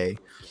about today.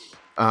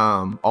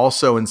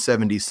 Also in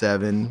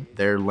 '77,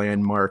 their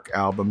landmark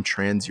album,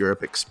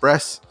 Trans-Europe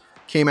Express,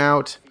 came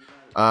out.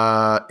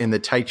 In the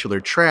titular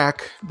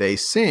track, they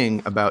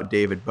sing about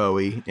David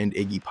Bowie and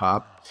Iggy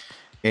Pop,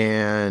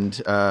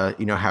 and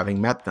having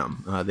met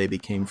them, they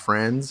became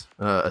friends,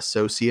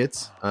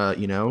 associates.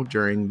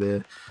 During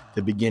the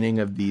beginning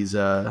of these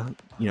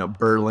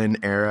Berlin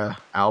era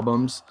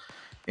albums,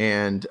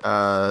 and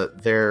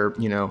they're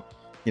in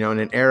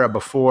an era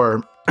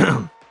before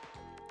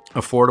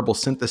affordable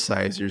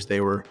synthesizers, they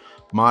were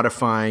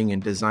modifying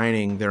and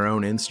designing their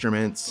own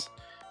instruments.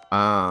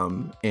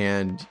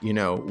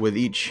 With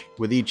each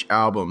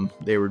album,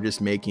 they were just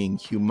making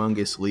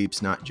humongous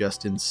leaps, not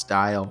just in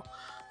style,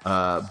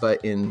 but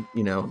in,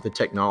 the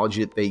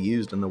technology that they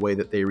used and the way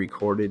that they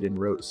recorded and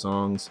wrote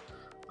songs.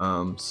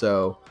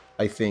 So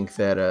I think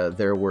that,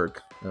 their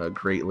work,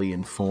 greatly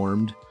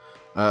informed,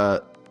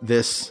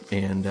 this,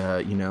 and,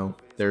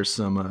 there's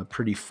some,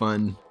 pretty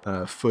fun,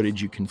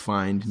 footage you can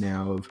find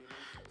now of,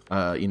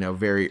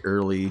 very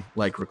early,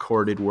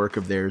 recorded work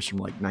of theirs from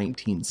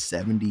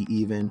 1970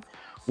 even,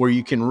 where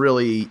you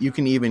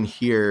can even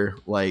hear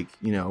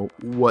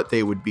what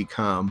they would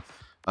become.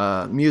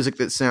 Music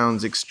that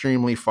sounds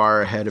extremely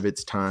far ahead of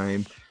its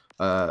time,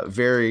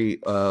 very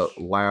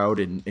loud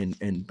and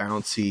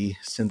bouncy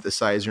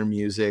synthesizer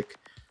music,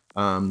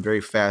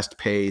 very fast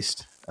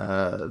paced.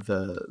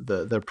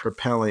 The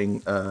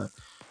propelling,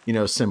 simplistic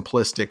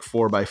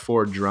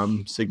 4x4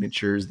 drum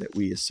signatures that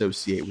we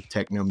associate with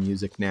techno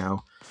music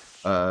now.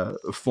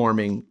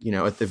 Forming,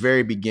 at the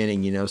very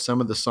beginning,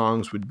 some of the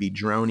songs would be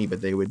drony, but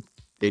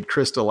they'd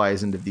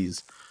crystallize into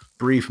these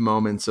brief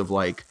moments of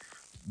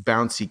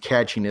bouncy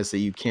catchiness that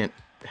you can't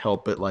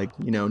help but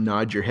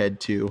nod your head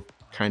to,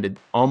 kind of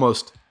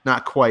almost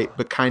not quite,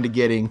 but kind of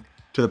getting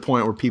to the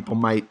point where people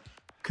might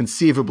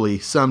conceivably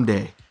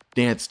someday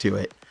dance to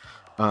it.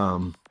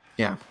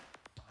 Yeah.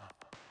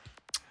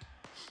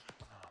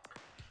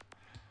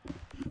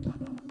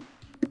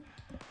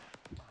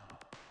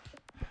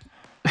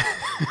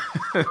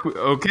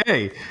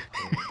 Okay.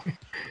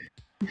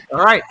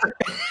 All right.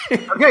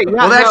 Okay. Yeah,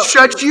 well, that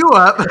shuts you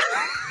up.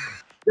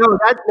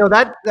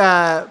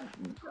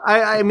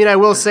 I mean, I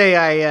will say,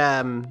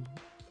 I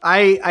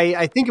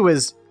think it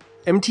was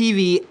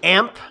MTV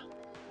Amp.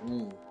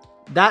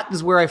 That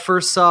is where I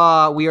first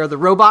saw "We Are the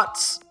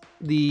Robots,"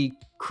 the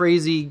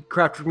crazy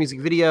Kraftwerk music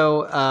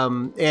video,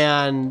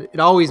 and it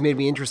always made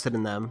me interested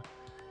in them.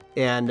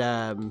 And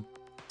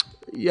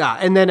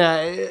and then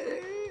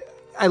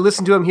I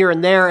listened to him here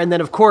and there, and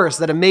then of course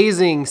that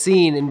amazing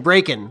scene in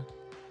Breakin',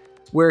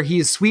 where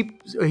he's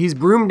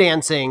broom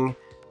dancing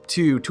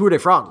to Tour de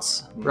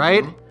France,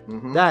 right?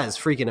 Mm-hmm. That is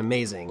freaking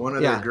amazing. One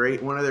of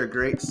their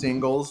great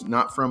singles,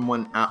 not from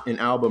an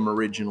album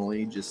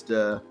originally, just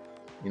a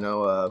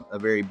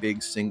very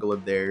big single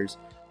of theirs.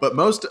 But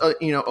most,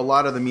 a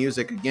lot of the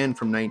music, again,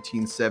 from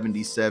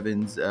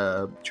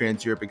 1977's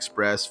Trans-Europe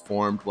Express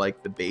formed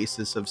the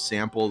basis of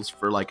samples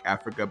for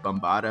Africa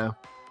Bambaataa,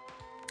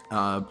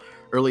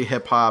 early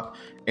hip hop,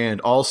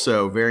 and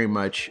also very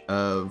much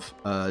of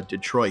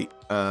Detroit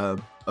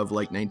of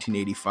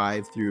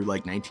 1985 through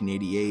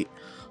 1988.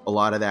 A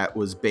lot of that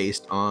was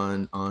based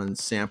on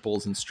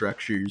samples and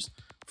structures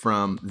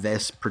from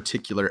this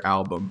particular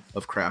album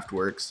of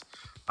Kraftwerk's.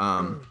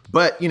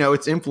 But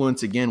its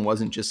influence again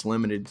wasn't just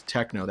limited to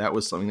techno. That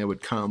was something that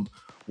would come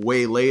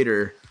way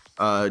later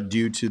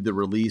due to the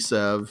release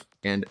of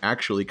and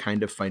actually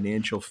kind of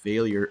financial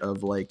failure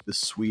of like the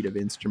suite of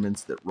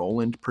instruments that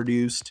Roland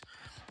produced.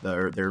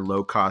 Their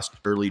low-cost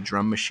early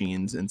drum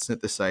machines and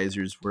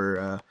synthesizers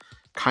were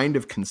kind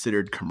of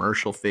considered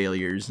commercial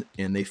failures,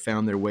 and they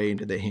found their way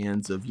into the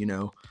hands of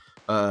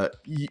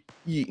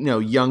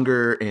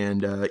younger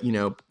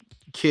and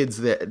kids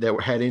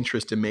that had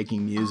interest in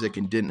making music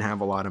and didn't have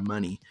a lot of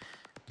money.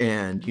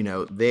 And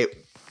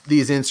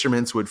these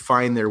instruments would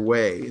find their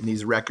way, and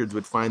these records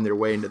would find their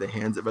way into the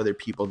hands of other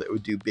people that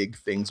would do big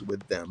things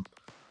with them,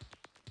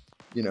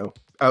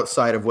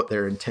 outside of what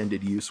their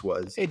intended use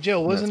was. Hey,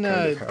 Joe, wasn't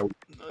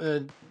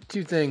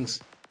two things.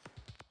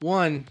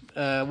 One,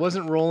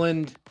 wasn't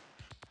Roland,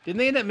 didn't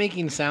they end up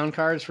making sound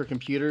cards for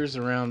computers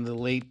around the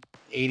late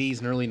 80s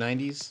and early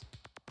 90s?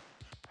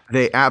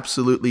 They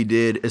absolutely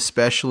did,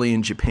 especially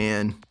in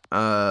Japan.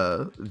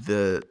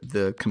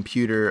 The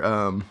computer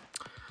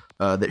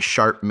that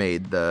Sharp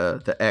made,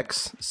 the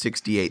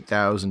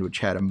X68000, which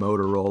had a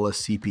Motorola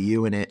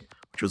CPU in it,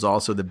 which was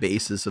also the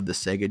basis of the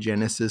Sega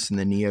Genesis and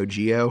the Neo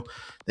Geo.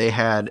 They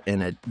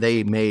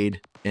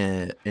made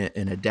an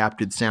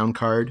adapted sound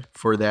card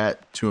for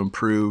that to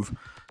improve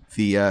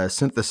the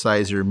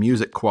synthesizer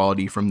music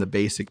quality from the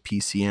basic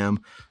PCM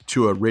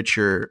to a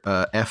richer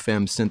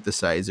FM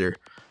synthesizer,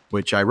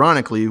 which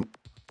ironically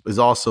was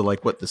also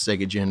like what the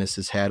Sega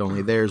Genesis had,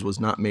 only theirs was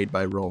not made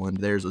by Roland.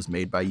 Theirs was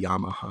made by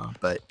Yamaha,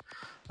 but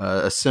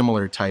a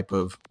similar type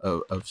of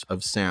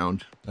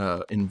sound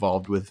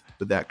involved with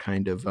that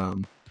kind of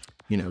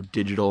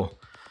digital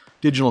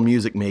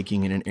music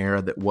making in an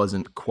era that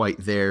wasn't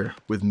quite there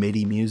with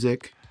MIDI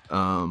music.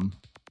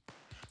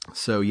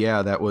 So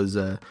yeah, that was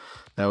a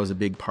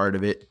big part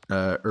of it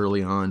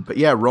early on. But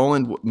yeah,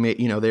 Roland,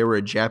 they were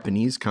a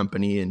Japanese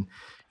company, and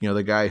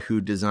the guy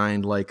who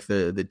designed like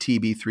the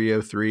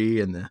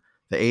TB303 and the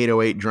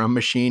 808 drum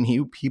machine,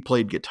 he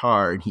played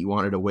guitar, and he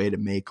wanted a way to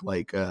make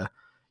like a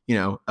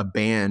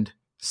band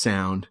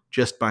sound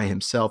just by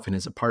himself in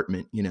his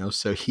apartment,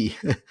 so he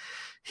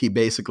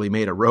basically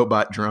made a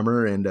robot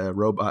drummer and a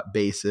robot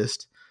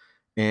bassist,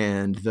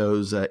 and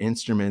those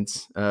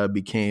instruments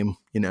became,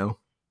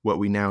 what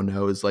we now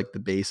know is like the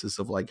basis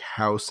of like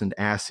house and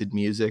acid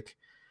music.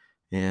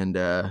 And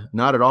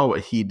not at all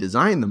what he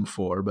designed them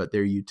for, but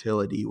their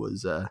utility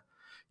was,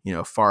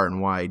 far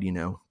and wide,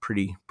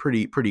 pretty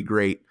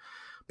great.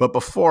 But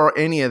before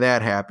any of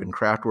that happened,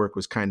 Kraftwerk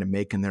was kind of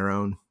making their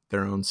own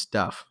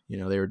stuff. They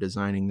were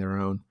designing their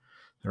own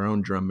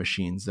drum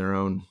machines, their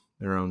own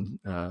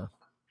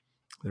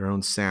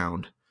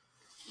sound.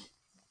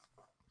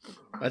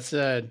 That's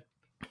that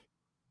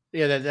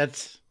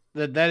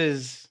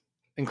is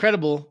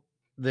incredible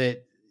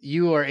that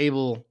you are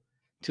able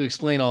to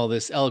explain all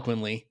this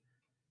eloquently.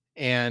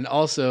 And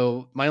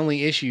also, my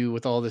only issue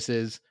with all this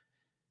is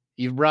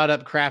you've brought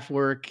up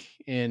Kraftwerk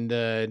and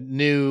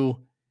New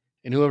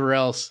and whoever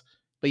else,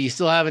 but you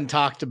still haven't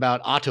talked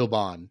about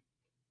Autobahn.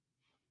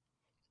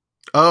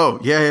 Oh,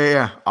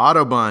 yeah.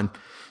 Autobahn.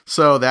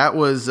 So that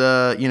was,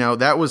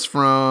 that was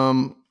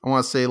from, I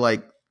want to say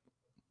like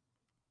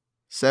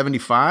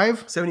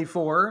 75?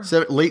 74?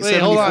 Late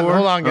 74?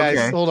 Hold on, guys.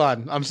 Okay. Hold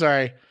on. I'm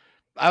sorry.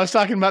 I was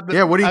talking about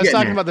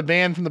the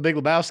band from The Big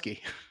Lebowski.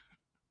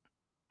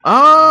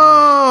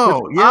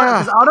 Oh,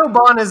 yeah. Because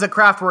Autobahn is a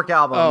Kraftwerk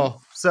album.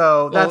 Oh.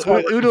 So that's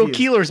what Udo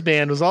Kieler's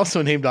band was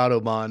also named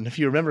Autobahn, if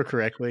you remember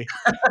correctly.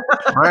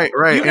 Right.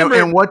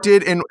 And what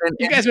did and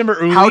you guys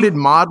remember Uli? How did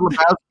Maud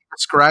Lebowski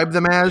describe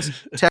them as?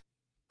 Tech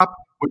Pop,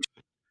 which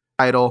is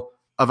the title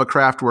of a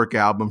Kraftwerk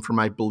album from,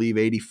 I believe,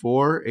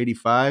 84,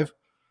 85.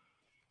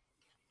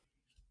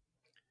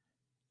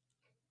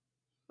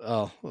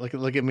 Oh,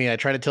 look at me. I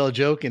tried to tell a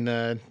joke, and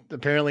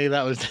apparently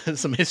that was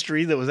some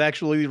history that was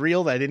actually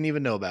real that I didn't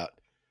even know about.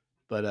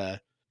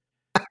 But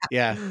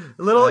yeah.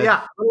 a little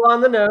on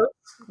the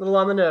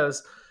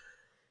nose.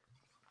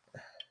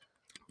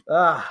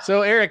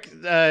 So Eric,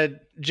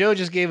 Joe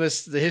just gave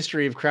us the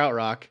history of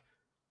krautrock.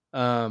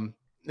 And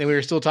we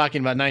were still talking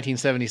about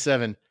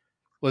 1977.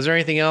 Was there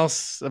anything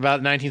else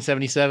about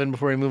 1977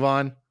 before we move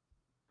on?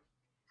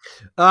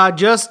 I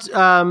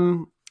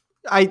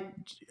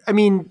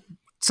mean,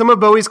 some of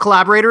Bowie's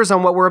collaborators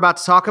on what we're about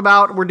to talk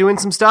about, we're doing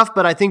some stuff,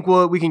 but I think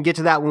we can get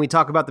to that when we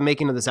talk about the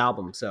making of this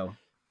album. So,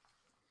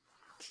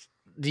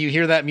 do you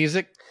hear that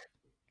music?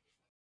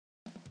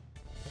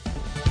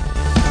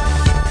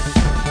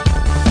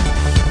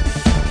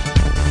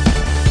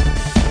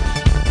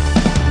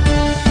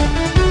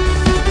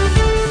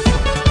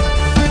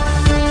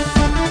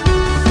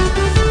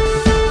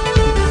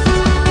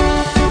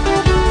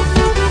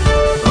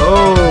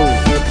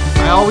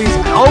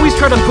 I always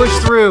try to push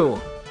through.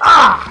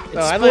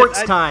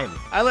 It's time.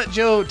 I let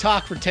Joe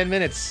talk for 10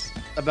 minutes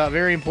about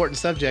very important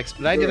subjects,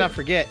 but I did not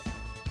forget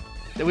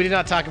that we did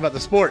not talk about the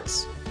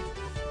sports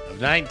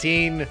of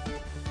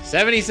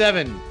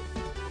 1977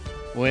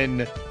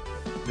 when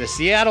the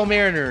Seattle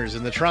Mariners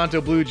and the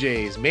Toronto Blue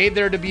Jays made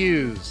their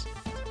debuts,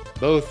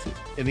 both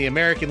in the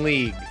American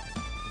League.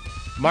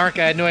 Mark,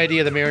 I had no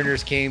idea the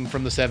Mariners came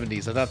from the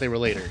 70s. I thought they were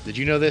later. Did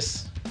you know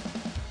this?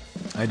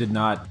 I did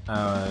not.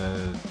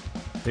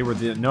 They were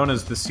known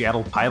as the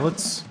Seattle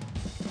Pilots.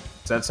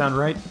 Does that sound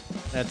right?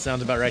 That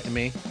sounds about right to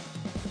me.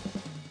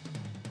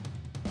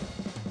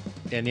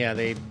 And yeah,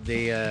 they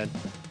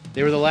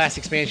were the last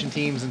expansion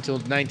teams until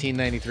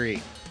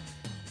 1993.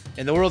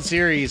 And the World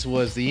Series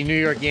was the New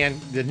York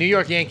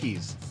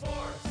Yankees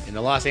and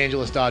the Los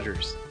Angeles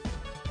Dodgers.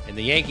 And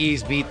the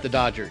Yankees beat the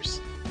Dodgers.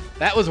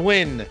 That was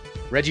when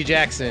Reggie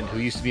Jackson, who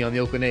used to be on the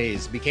Oakland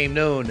A's, became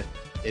known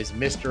as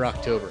Mr.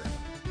 October,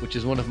 which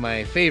is one of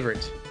my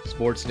favorite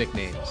sports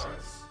nicknames.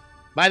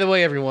 By the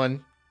way,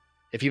 everyone,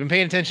 if you've been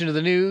paying attention to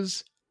the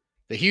news,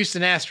 the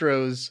Houston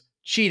Astros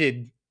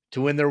cheated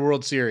to win their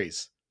World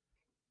Series.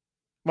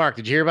 Mark,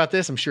 did you hear about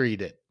this? I'm sure you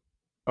did.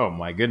 Oh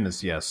my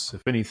goodness, yes.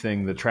 If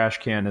anything, the trash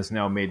can has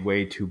now made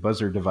way to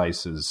buzzer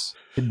devices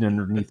hidden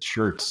underneath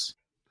shirts.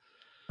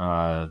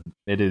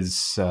 It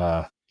is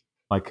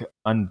like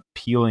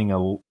unpeeling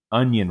an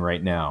onion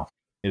right now.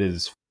 It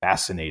is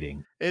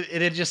fascinating.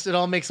 It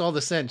all makes all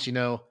the sense, you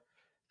know.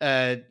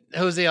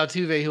 Jose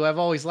Altuve, who I've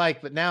always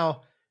liked, but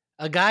now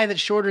a guy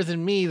that's shorter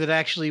than me that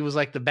actually was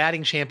like the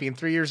batting champion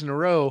 3 years in a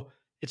row,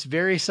 it's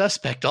very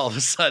suspect all of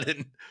a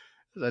sudden.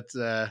 That's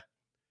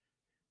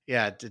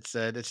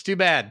it's too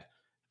bad.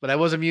 But I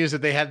was amused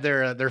that they had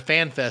their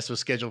fan fest was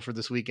scheduled for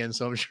this weekend,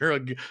 so I'm sure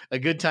a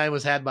good time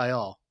was had by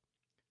all.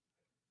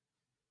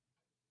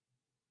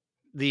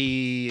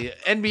 The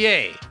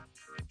NBA,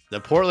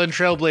 the Portland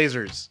Trail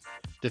Blazers,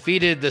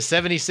 defeated the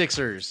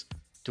 76ers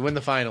to win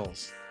the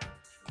finals.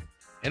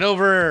 And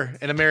over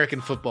in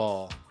American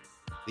football,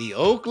 the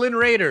Oakland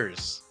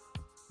Raiders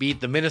beat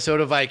the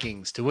Minnesota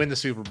Vikings to win the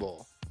Super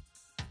Bowl.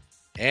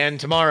 And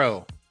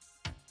tomorrow,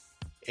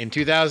 in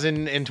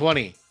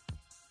 2020,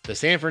 the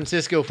San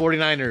Francisco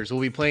 49ers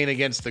will be playing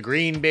against the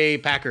Green Bay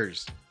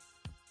Packers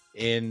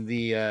in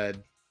the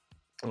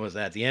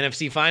the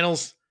NFC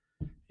Finals.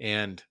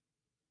 And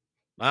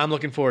I'm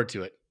looking forward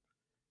to it.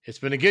 It's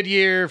been a good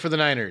year for the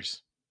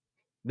Niners.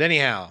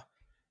 Anyhow,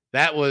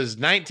 that was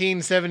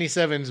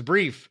 1977's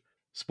brief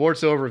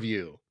sports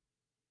overview.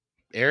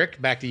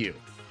 Eric, back to you.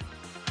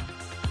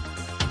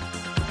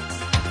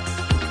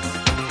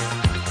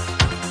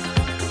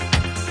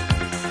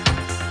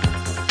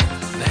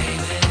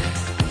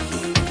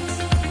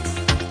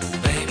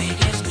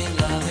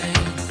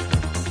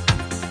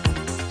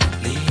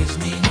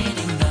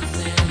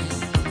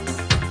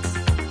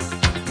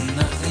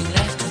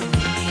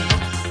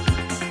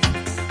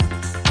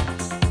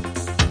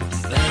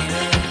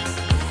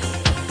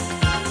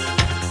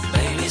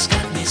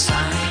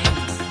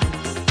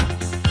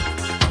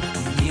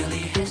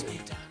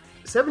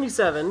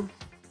 '77,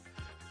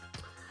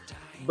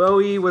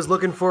 Bowie was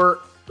looking for.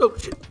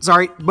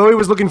 Bowie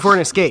was looking for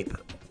an escape.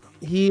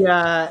 He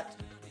had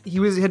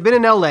been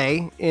in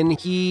L.A. and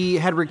he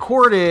had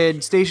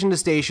recorded Station to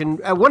Station,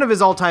 one of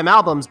his all-time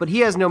albums, but he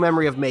has no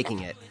memory of making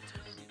it.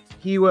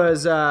 He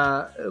was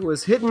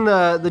hitting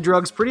the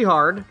drugs pretty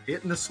hard,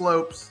 Hitting the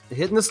slopes.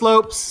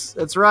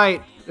 That's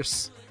right.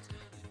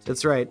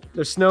 That's right.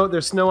 There's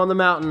snow on the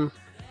mountain,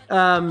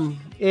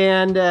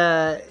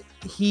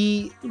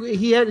 He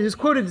was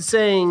quoted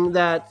saying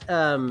that,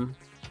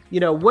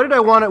 what did I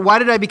want? Why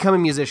did I become a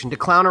musician? To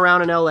clown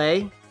around in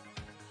LA?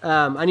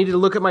 I needed to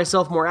look at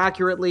myself more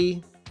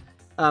accurately.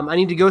 I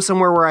need to go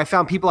somewhere where I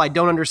found people I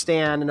don't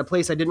understand and a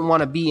place I didn't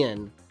want to be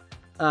in.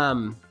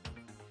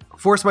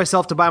 Force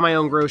myself to buy my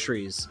own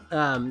groceries.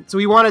 So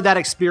he wanted that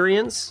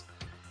experience.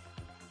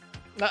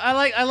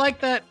 I like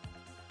that.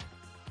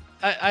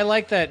 I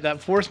like that. That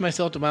force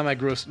myself to buy my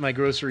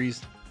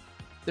groceries.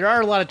 There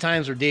are a lot of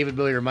times where David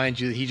Bowie reminds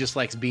you that he just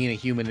likes being a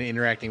human and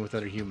interacting with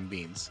other human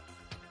beings.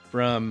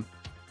 From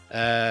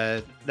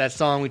that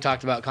song we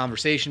talked about,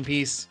 Conversation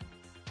Piece,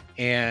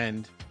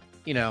 and,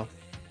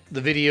 the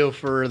video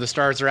for The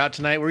Stars Are Out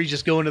Tonight, where he's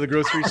just going to the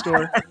grocery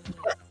store.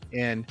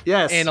 And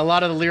a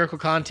lot of the lyrical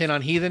content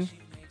on Heathen,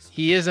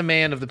 he is a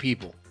man of the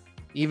people.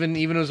 Even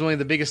as one of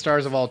the biggest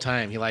stars of all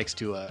time, he likes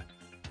to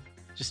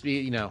just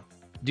be,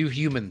 do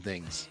human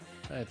things.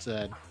 That's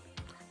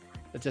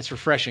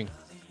refreshing.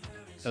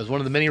 That was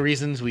one of the many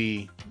reasons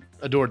we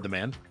adored the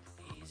man.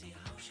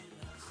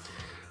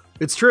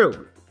 It's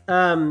true.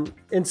 And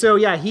so,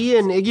 he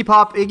and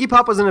Iggy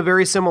Pop was in a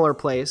very similar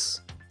place.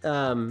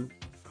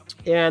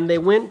 And they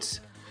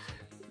went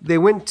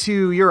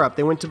to Europe.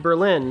 They went to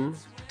Berlin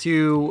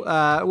to,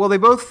 they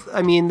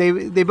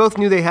both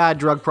knew they had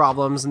drug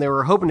problems and they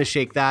were hoping to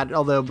shake that,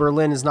 although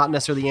Berlin is not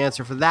necessarily the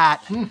answer for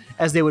that,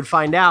 as they would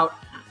find out.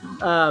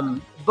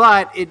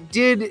 But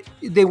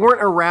they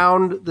weren't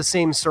around the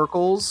same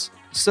circles.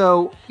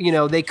 So,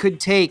 they could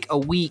take a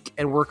week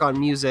and work on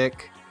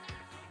music,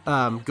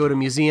 go to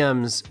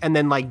museums, and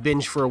then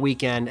binge for a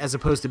weekend as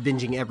opposed to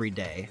binging every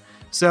day.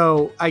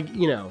 So,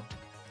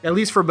 at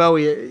least for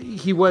Bowie,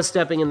 he was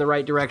stepping in the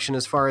right direction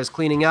as far as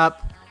cleaning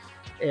up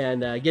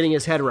and getting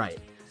his head right.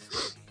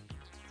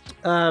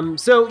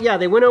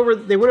 They went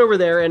over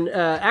there, and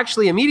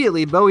actually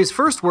immediately Bowie's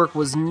first work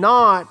was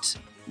not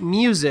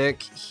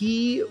music.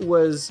 He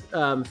was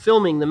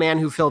filming The Man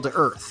Who Fell to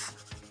Earth.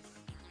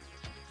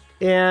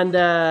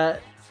 And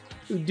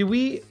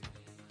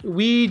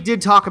we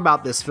did talk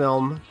about this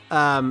film in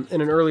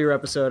an earlier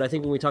episode. I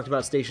think when we talked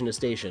about Station to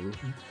Station,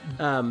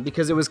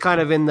 because it was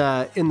kind of in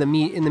the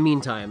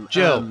meantime.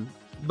 Joe,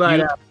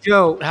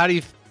 Joe, how do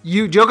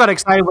you? Joe got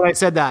excited when I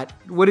said that.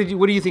 What do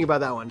you think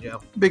about that one,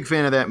 Joe? Big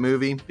fan of that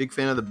movie. Big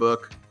fan of the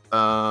book.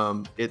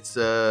 It's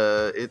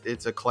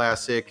a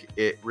classic.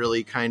 It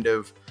really kind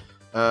of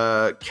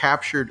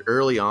captured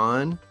early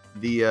on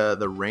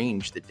the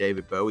range that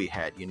David Bowie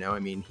had. I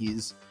mean,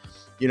 he's,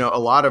 a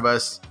lot of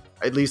us,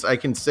 at least I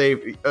can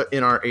say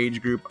in our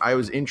age group, I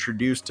was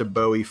introduced to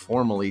Bowie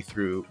formally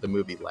through the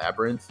movie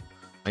Labyrinth.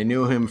 I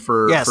knew him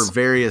for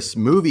various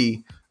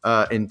movie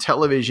and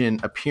television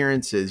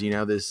appearances.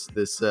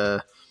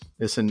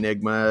 This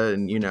enigma,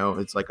 and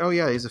it's like, oh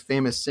yeah, he's a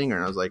famous singer,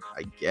 and I was like,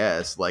 I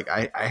guess, like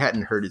I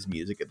hadn't heard his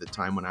music at the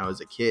time when I was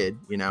a kid,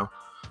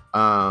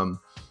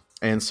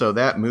 and so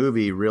that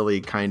movie really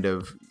kind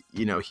of,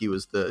 he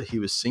was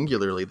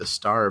singularly the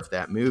star of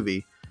that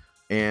movie,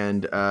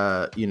 and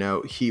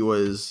he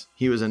was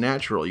a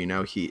natural.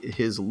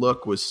 His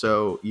look was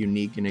so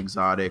unique and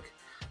exotic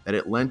that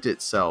it lent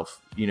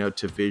itself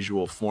to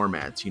visual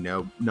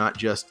formats, not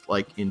just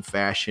like in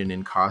fashion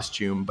and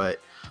costume,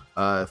 but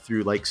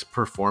through like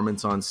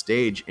performance on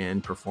stage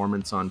and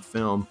performance on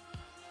film.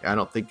 I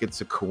don't think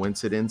it's a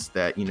coincidence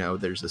that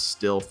there's a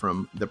still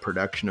from the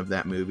production of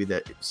that movie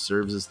that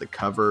serves as the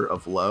cover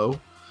of Low.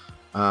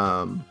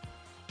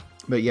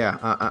 But yeah,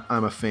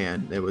 I'm a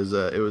fan. It was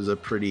a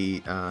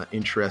pretty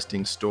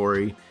interesting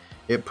story.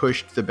 It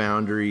pushed the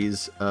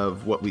boundaries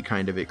of what we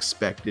kind of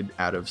expected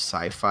out of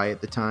sci-fi at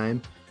the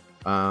time,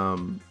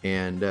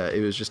 and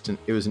it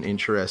was an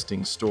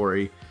interesting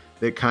story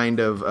that kind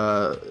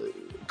of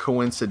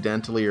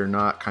coincidentally or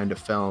not kind of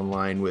fell in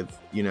line with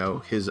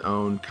his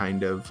own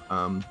kind of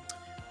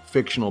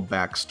fictional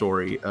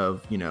backstory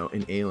of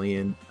an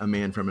alien, a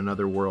man from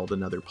another world,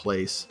 another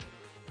place,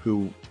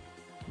 who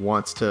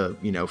wants to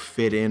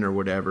fit in or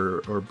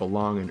whatever, or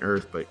belong on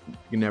Earth, but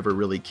you never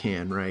really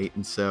can, right?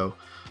 And so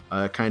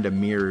kind of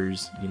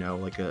mirrors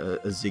like a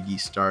Ziggy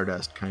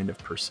Stardust kind of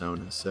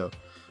persona. So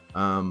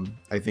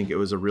I think it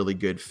was a really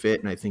good fit,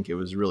 and I think it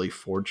was really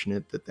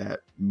fortunate that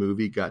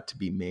movie got to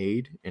be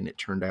made, and it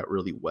turned out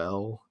really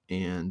well.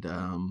 And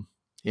I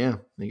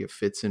think it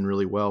fits in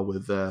really well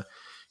with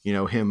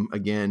him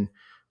again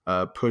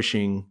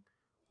pushing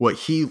what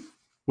he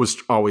was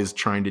always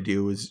trying to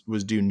do,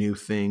 was do new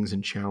things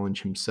and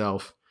challenge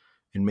himself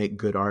and make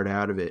good art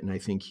out of it. And I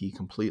think he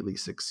completely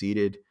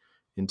succeeded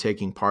in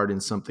taking part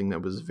in something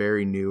that was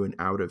very new and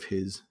out of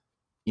his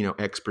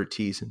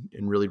expertise,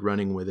 and really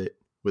running with it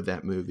with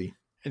that movie.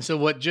 And so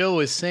what Joe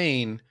is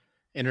saying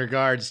in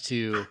regards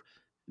to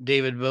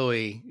David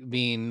Bowie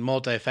being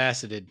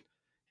multifaceted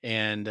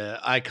and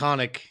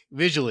iconic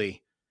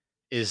visually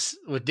is,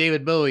 with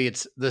David Bowie,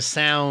 it's the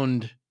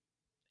sound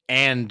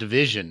and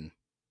vision.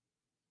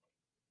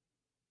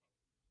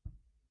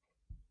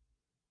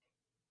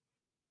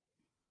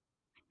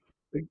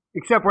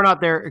 Except we're not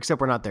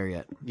there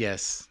yet.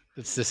 Yes,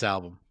 it's this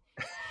album.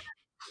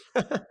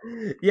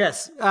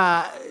 Yes.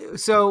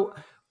 So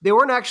they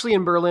weren't actually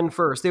in Berlin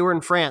first. They were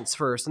in France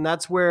first. And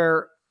that's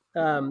where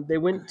they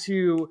went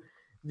to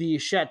the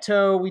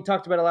Chateau. We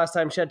talked about it last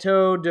time.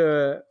 Chateau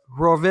de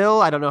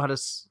Roville. I don't know how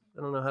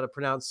to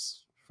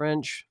pronounce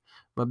French.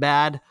 My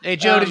bad. Hey,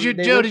 Joe, did you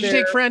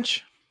take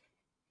French?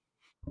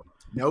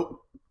 Nope.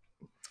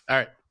 All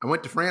right. I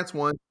went to France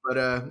once, but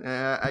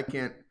I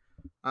can't.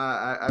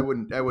 I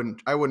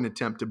wouldn't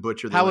attempt to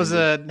butcher the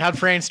language. How'd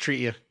France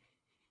treat you? It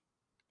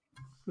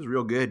was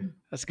real good.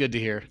 That's good to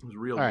hear. It was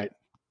real All good. right.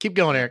 Keep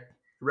going, Eric.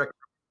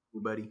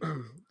 Buddy.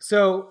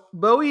 So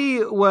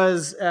Bowie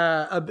was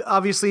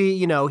obviously,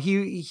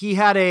 he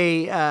had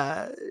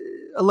a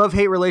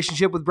love-hate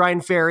relationship with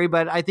Brian Ferry,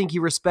 but I think he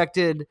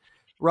respected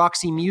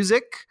Roxy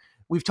Music.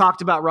 We've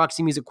talked about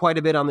Roxy Music quite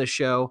a bit on this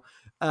show,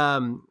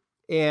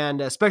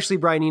 and especially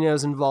Brian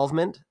Eno's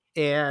involvement.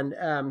 And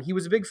he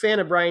was a big fan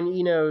of Brian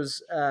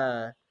Eno's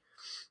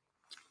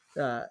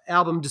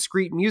album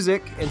Discreet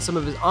Music and some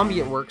of his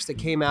ambient works that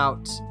came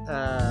out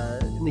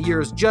in the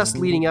years just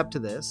leading up to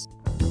this.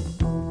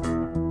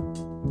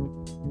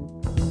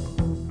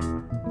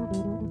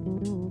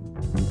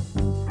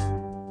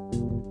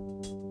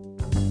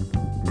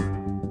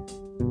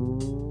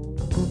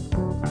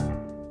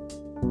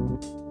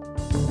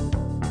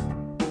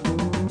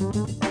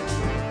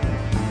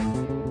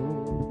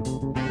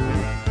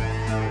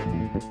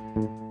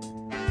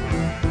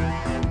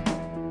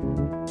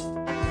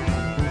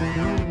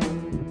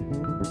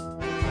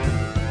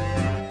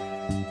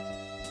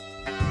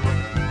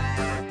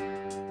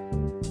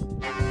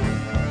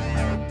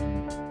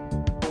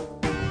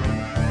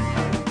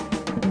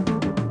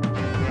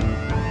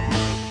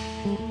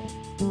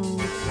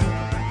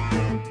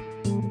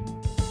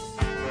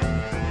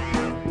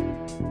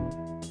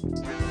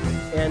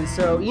 And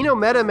so Eno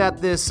met him at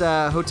this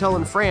hotel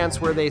in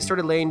France where they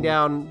started laying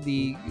down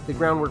the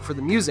groundwork for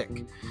the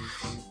music.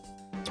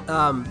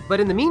 But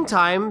in the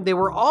meantime, they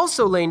were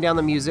also laying down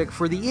the music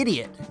for The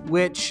Idiot,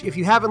 which, if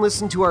you haven't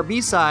listened to our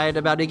B-side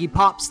about Iggy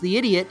Pop's The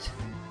Idiot,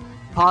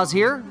 pause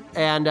here,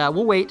 and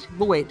we'll wait.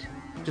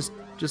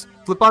 Just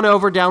flip on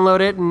over, download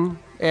it,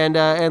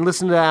 and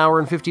listen to an hour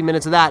and 50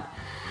 minutes of that.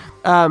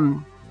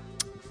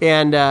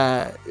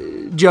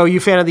 Joe, you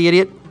a fan of The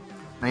Idiot?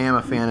 I am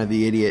a fan of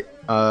The Idiot.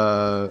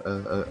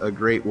 A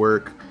great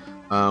work.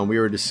 We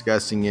were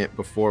discussing it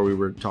before we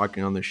were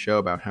talking on the show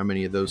about how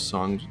many of those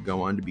songs would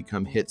go on to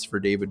become hits for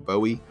David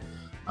Bowie.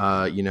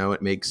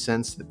 It makes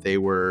sense that they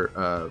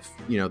were,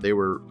 they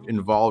were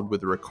involved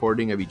with the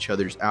recording of each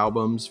other's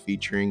albums,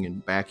 featuring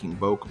and backing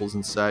vocals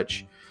and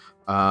such.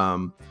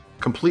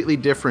 Completely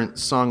different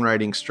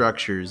songwriting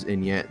structures,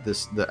 and yet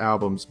the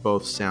albums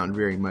both sound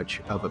very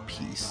much of a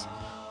piece.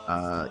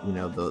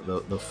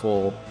 The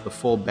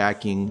full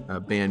backing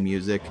band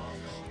music.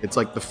 It's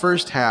like the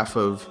first half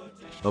of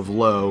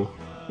Low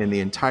and the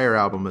entire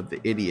album of The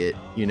Idiot.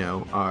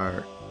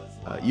 Are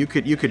you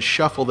could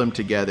shuffle them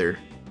together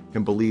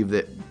and believe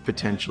that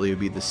potentially it would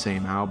be the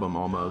same album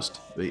almost.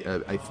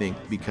 I think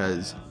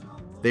because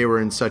they were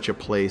in such a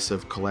place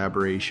of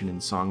collaboration and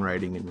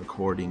songwriting and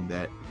recording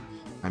that,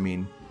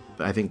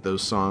 I think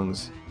those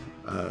songs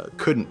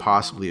couldn't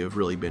possibly have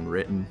really been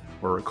written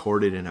or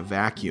recorded in a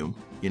vacuum.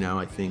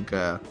 I think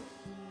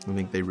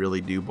they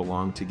really do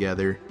belong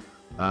together.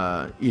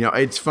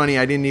 It's funny,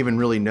 I didn't even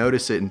really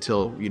notice it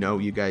until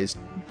you guys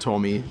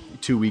told me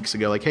 2 weeks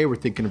ago, like, hey, we're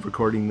thinking of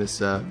recording this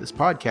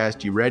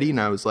podcast. You ready?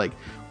 And I was like,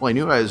 well, I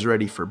knew I was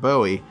ready for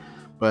Bowie,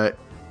 but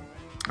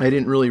I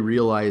didn't really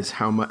realize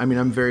how much.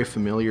 I'm very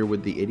familiar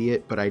with The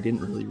Idiot, but I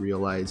didn't really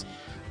realize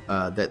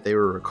that they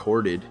were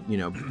recorded,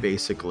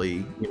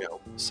 basically,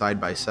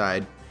 side by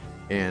side,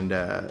 and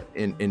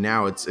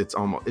now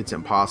it's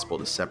impossible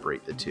to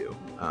separate the two.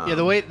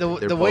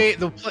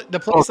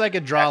 The place I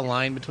could draw a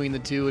line between the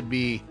two would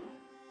be,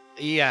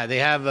 they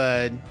have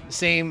a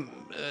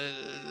same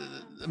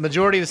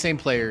majority of the same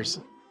players,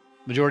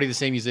 majority of the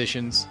same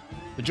musicians,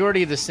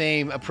 majority of the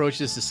same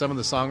approaches to some of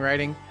the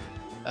songwriting.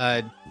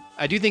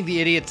 I do think The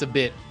Idiot's a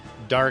bit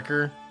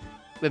darker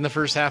than the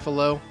first half of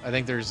Low. I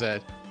think there's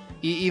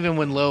even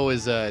when Low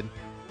is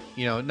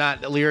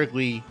not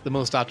lyrically the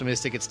most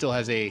optimistic, it still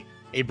has a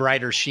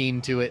brighter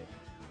sheen to it.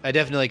 I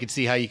definitely could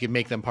see how you could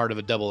make them part of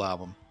a double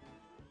album.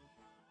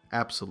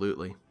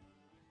 Absolutely.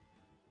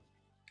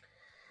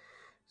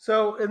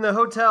 So in the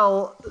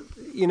hotel,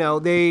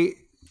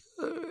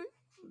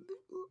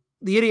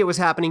 The Idiot was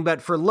happening,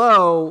 but for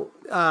Low,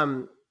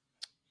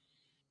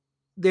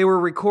 they were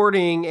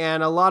recording,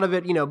 and a lot of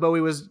it,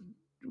 Bowie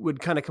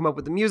would kind of come up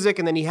with the music,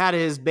 and then he had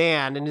his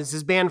band, and it's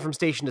his band from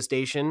station to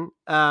station.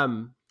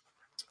 And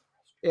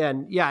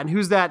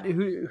who's that?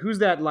 Who's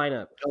that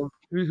lineup?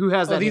 Who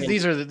has that?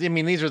 These are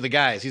the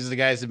guys. These are the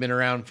guys that've been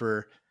around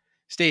for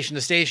station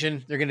to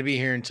station. They're going to be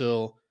here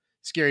until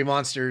Scary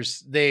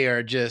Monsters. They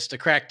are just a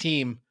crack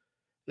team,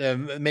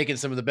 making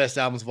some of the best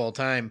albums of all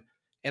time.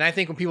 And I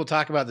think when people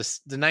talk about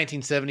the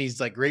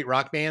 1970s, like great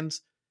rock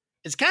bands,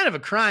 it's kind of a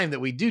crime that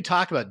we do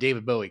talk about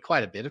David Bowie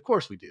quite a bit. Of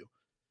course we do.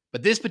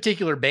 But this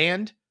particular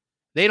band,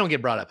 they don't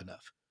get brought up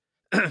enough.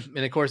 And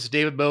of course, it's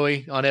David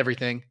Bowie on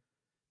everything.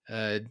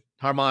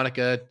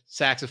 Harmonica,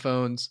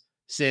 saxophones,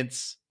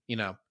 synths, You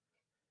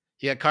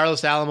got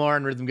Carlos Alomar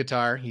on rhythm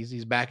guitar.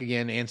 He's back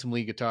again, and some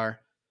lead guitar.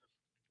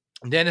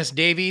 Dennis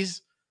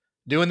Davies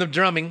doing the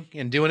drumming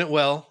and doing it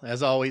well,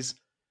 as always.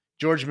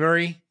 George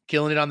Murray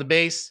killing it on the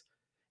bass.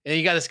 And then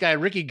you got this guy,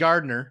 Ricky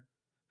Gardner,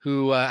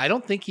 who I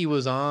don't think he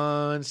was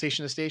on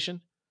Station to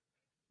Station,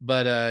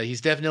 but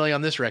he's definitely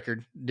on this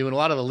record, doing a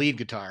lot of the lead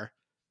guitar.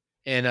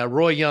 And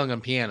Roy Young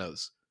on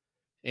pianos.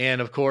 And,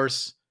 of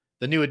course,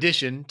 the new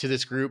addition to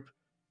this group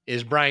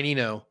is Brian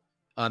Eno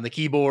on the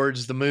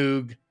keyboards, the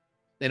Moog,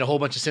 and a whole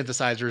bunch of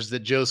synthesizers that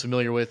Joe's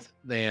familiar with,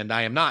 and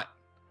I am not.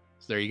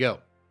 So there you go.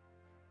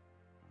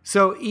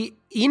 So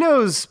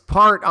Eno's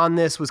part on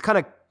this was kind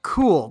of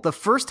cool. The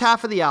first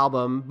half of the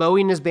album,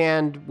 Bowie and his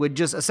band would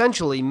just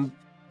essentially,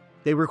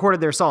 they recorded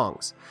their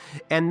songs.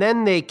 And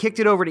then they kicked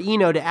it over to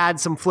Eno to add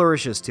some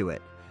flourishes to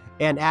it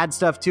and add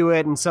stuff to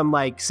it and some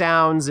like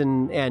sounds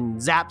and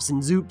zaps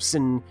and zoops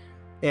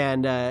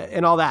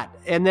and all that.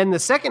 And then the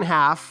second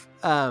half,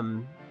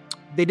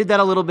 they did that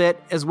a little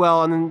bit as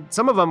well. And then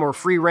some of them were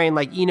free reign,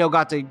 like Eno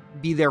got to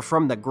be there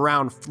from the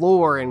ground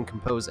floor and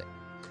composing.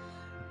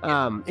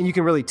 And you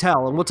can really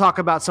tell. And we'll talk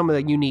about some of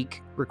the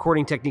unique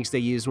recording techniques they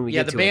used when we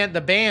get to it.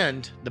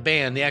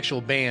 The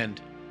actual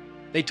band,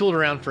 they tooled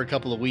around for a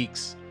couple of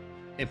weeks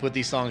and put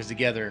these songs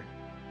together.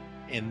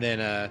 And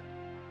then,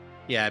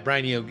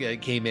 Brian Eno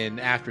came in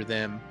after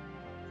them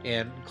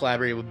and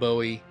collaborated with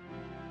Bowie.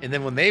 And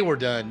then when they were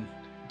done,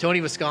 Tony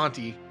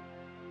Visconti,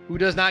 who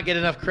does not get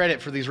enough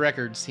credit for these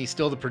records, he's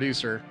still the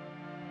producer.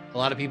 A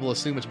lot of people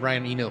assume it's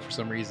Brian Eno for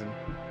some reason.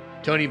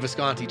 Tony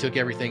Visconti took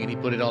everything and he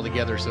put it all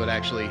together so it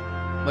actually,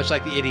 much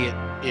like The Idiot,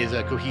 is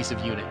a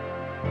cohesive unit.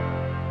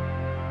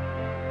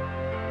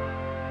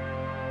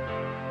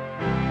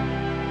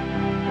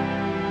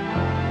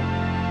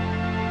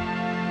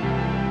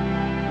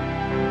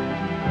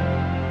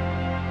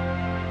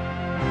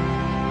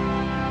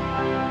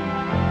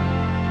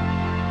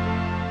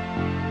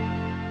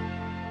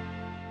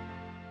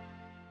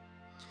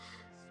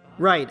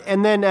 Right,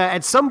 and then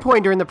at some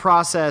point during the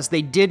process,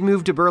 they did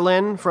move to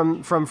Berlin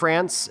from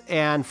France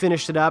and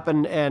finished it up,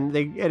 and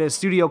they at a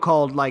studio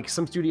called like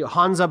some studio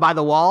Hansa by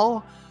the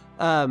Wall,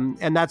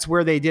 and that's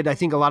where they did I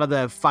think a lot of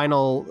the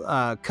final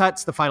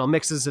cuts, the final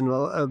mixes, and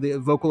the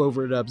vocal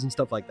overdubs and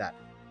stuff like that.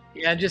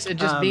 Yeah, and just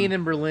being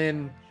in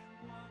Berlin,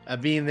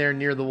 being there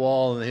near the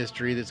wall and the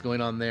history that's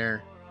going on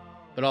there,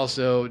 but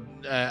also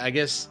I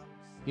guess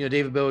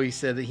David Bowie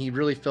said that he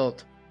really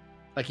felt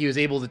like he was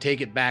able to take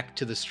it back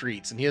to the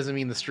streets. And he doesn't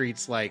mean the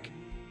streets like,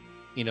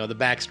 the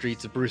back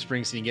streets of Bruce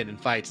Springsteen getting in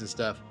fights and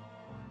stuff,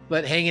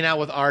 but hanging out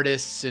with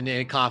artists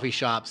and coffee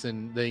shops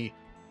and the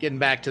getting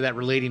back to that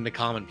relating to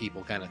common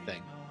people kind of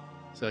thing.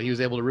 So he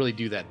was able to really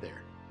do that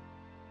there.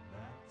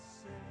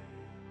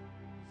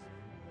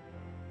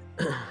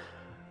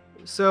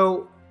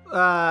 So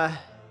I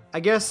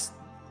guess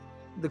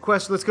the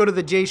question, let's go to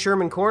the Jay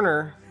Sherman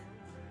corner.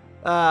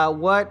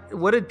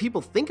 What did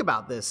people think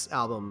about this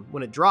album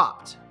when it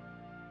dropped?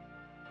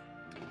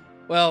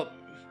 Well,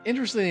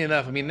 interestingly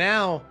enough, I mean,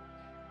 now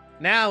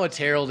it's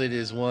heralded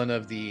as one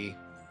of the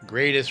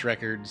greatest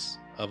records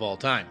of all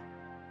time.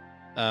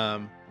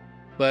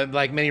 But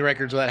like many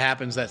records, when that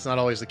happens, that's not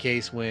always the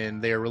case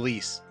when they are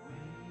released.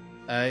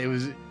 It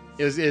was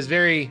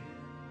very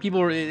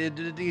people were it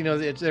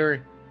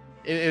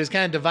was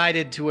kind of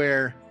divided to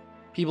where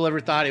people ever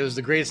thought it was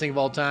the greatest thing of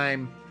all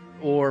time,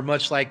 or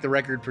much like the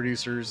record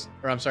producers,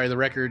 the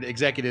record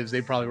executives,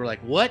 they probably were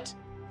like, "What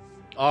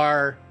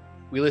are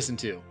we listening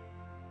to?"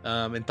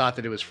 And thought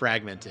that it was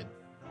fragmented.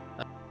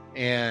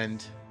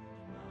 And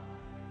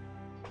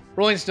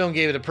Rolling Stone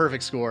gave it a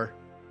perfect score,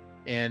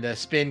 and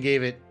Spin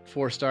gave it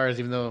 4 stars,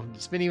 even though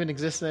did Spin even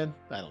exist then?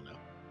 I don't know.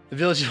 The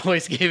Village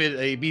Voice gave it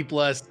a B+.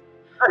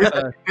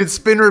 Did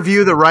Spin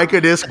review the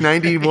Ryko Disc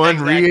 91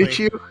 Exactly.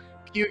 reissue?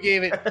 Q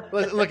gave it.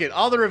 Look at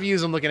all the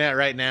reviews I'm looking at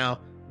right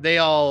now. They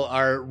all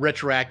are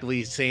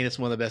retroactively saying it's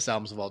one of the best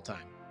albums of all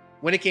time.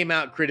 When it came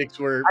out, critics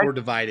were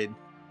divided,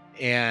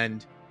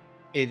 and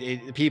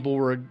people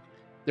were.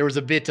 There was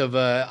a bit of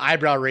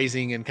eyebrow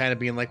raising and kind of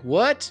being like,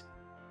 "What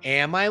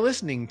am I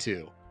listening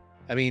to?"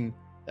 I mean,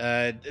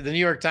 the New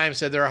York Times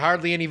said there are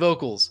hardly any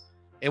vocals,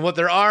 and what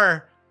there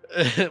are,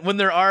 when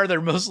there are, they're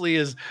mostly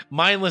is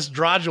mindless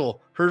drodgel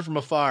heard from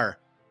afar,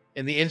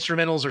 and the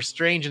instrumentals are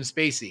strange and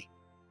spacey.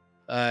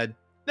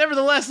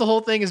 Nevertheless, the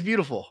whole thing is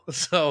beautiful.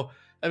 So,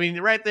 I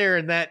mean, right there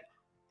in that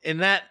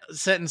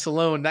sentence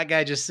alone, that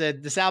guy just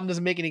said this album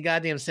doesn't make any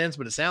goddamn sense,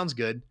 but it sounds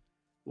good,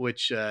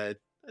 which I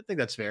think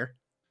that's fair.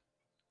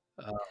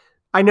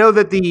 I know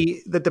that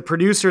the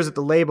producers at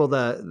the label,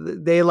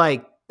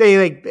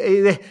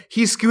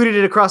 he scooted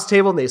it across the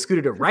table and they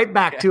scooted it right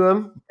back to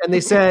him. And they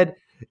said,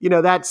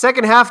 that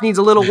second half needs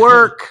a little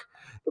work.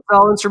 It's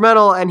all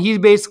instrumental. And he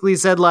basically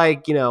said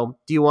do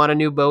you want a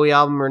new Bowie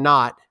album or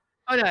not?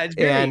 Oh no, it's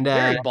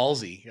very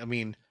ballsy. I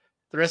mean,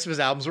 the rest of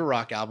his albums were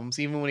rock albums.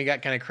 Even when he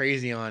got kind of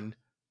crazy on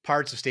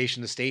parts of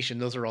Station to Station,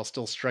 those are all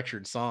still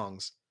structured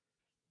songs.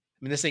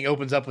 I mean, this thing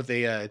opens up with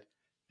an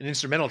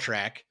instrumental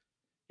track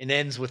and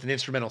ends with an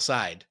instrumental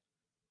side.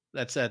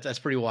 That's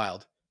pretty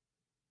wild.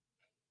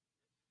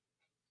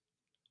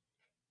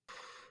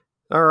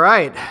 All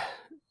right.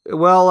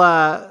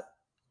 Well,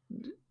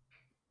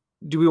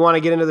 do we want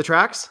to get into the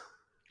tracks?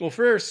 Well,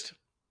 first,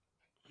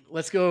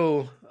 let's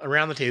go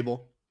around the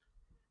table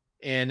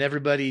and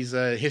everybody's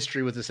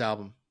history with this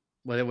album.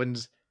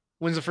 When's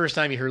the first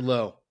time you heard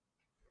Low?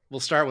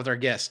 We'll start with our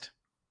guest.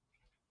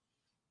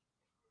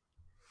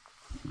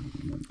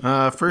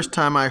 First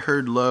time I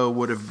heard Low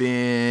would have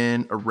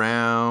been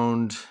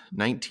around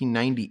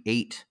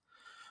 1998.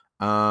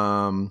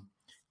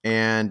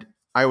 And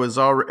I was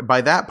already,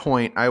 by that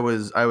point, I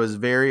was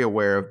very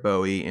aware of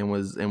Bowie and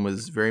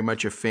was very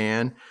much a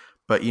fan,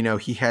 but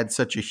he had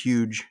such a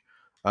huge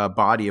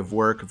body of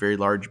work, a very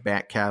large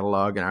back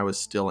catalog, and I was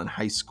still in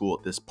high school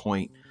at this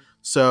point.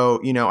 So,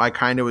 I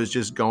kind of was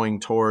just going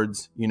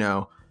towards,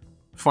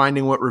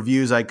 finding what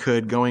reviews I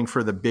could, going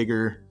for the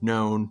bigger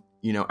known,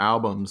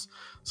 albums.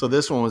 So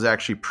this one was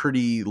actually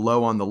pretty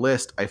low on the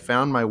list. I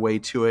found my way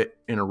to it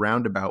in a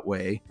roundabout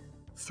way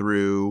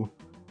through,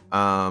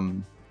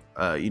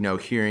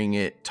 hearing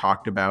it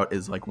talked about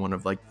as like one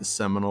of like the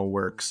seminal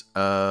works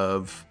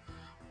of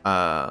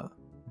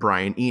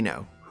Brian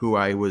Eno, who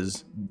I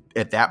was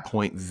at that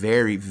point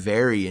very,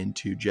 very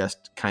into,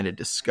 just kind of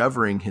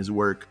discovering his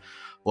work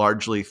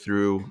largely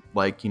through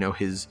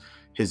his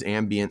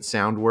ambient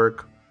sound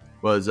work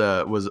was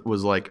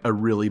like a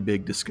really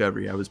big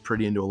discovery. I was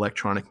pretty into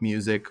electronic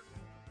music.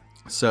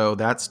 So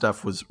that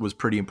stuff was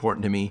pretty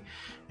important to me,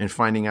 and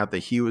finding out that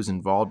he was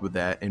involved with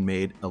that and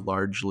made a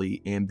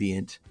largely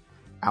ambient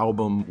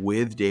album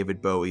with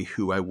David Bowie,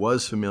 who I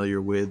was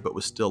familiar with but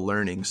was still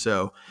learning.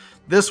 So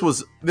this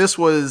was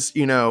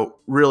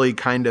really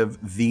kind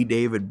of the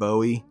David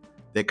Bowie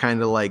that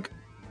kind of like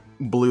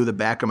blew the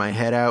back of my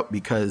head out,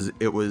 because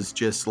it was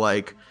just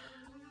like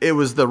it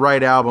was the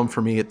right album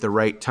for me at the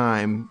right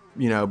time,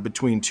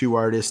 between two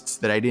artists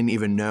that I didn't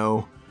even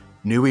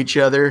knew each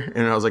other.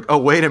 And I was like, oh,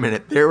 wait a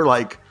minute. They were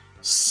like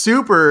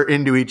super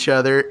into each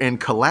other and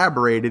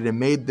collaborated and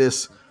made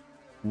this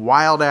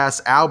wild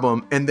ass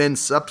album, and then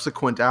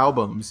subsequent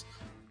albums.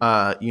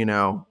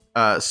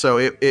 So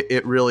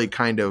it really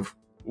kind of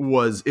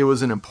was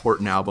an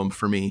important album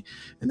for me,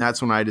 and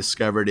that's when I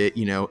discovered it.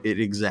 At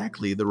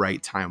exactly the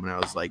right time when I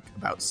was like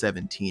about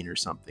 17 or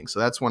something. So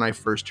that's when I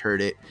first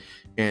heard it,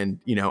 and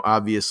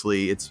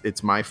obviously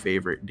it's my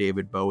favorite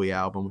David Bowie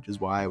album, which is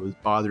why I was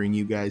bothering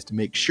you guys to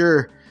make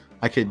sure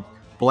I could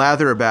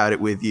blather about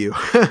it with you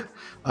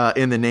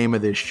in the name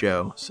of this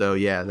show. So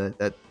yeah,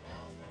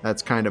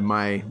 that's kind of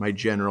my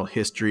general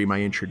history, my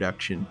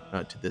introduction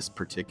to this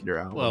particular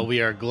album. Well,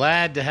 we are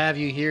glad to have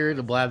you here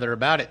to blather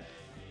about it.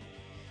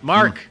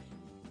 Mark,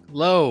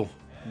 Lowe,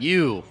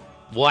 you,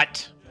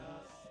 what?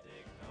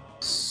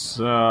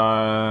 So,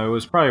 I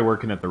was probably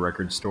working at the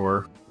record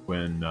store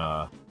when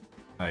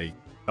I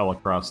fell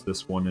across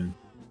this one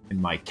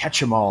in my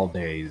catch-em-all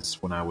days,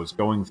 when I was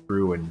going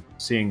through and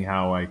seeing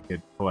how I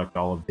could collect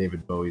all of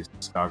David Bowie's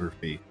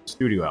discography,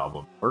 studio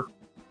album work.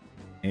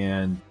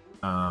 And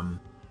I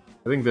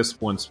think this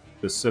one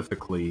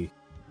specifically,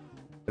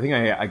 I think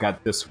I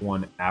got this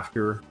one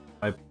after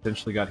I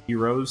potentially got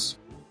Heroes.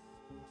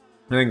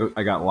 I think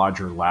I got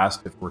Lodger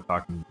last if we're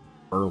talking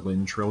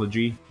Berlin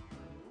trilogy.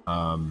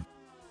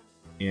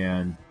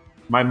 And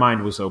my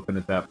mind was open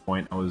at that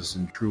point. I was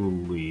in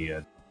truly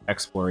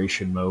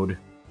exploration mode,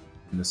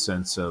 in the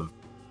sense of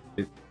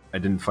I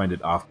didn't find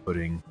it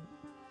off-putting.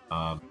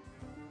 That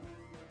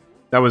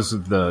was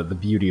the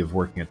beauty of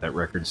working at that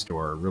record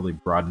store. It really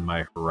broadened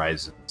my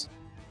horizons.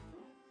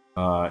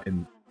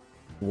 And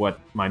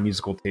what my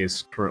musical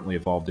taste currently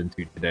evolved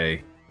into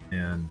today.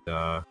 And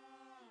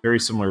very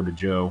similar to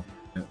Joe,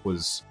 it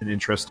was an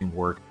interesting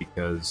work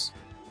because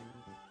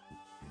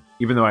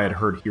even though I had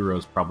heard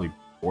Heroes probably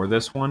before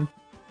this one,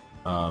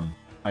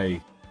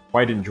 I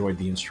quite enjoyed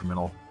the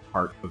instrumental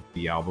part of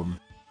the album.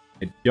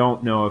 I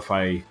don't know if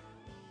I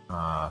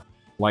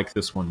like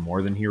this one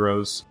more than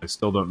Heroes. I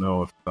still don't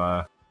know if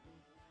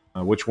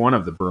which one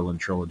of the Berlin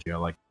trilogy I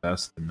like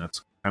best, and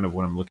that's kind of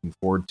what I'm looking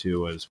forward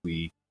to as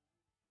we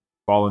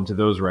fall into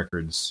those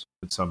records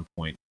at some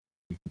point.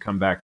 We can come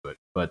back to it,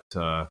 but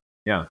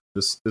yeah,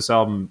 this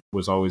album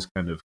was always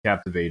kind of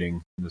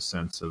captivating in the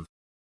sense of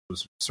it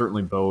was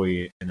certainly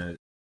Bowie in a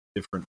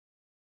different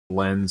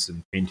lens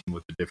and painting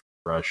with a different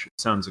brush. It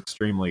sounds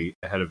extremely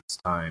ahead of its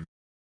time.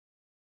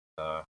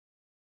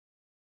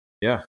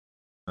 Yeah,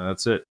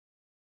 that's it.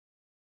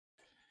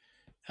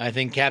 I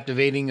think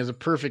captivating is a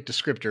perfect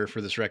descriptor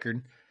for this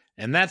record,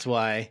 and that's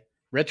why,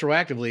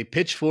 retroactively,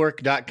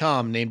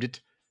 Pitchfork.com named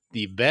it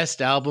the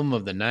best album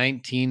of the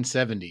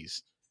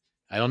 1970s.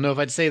 I don't know if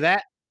I'd say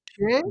that,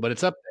 but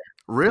it's up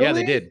there. Really? Yeah,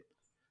 they did.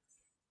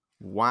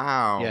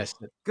 Wow. Yes.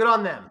 Good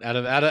on them. Out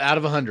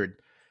of 100.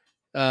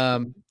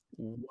 Wow.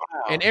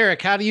 And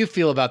Eric, how do you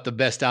feel about the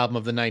best album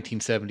of the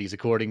 1970s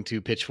according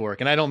to Pitchfork?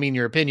 And I don't mean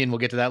your opinion. We'll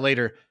get to that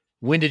later.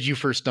 When did you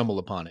first stumble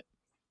upon it?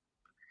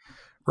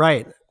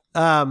 Right.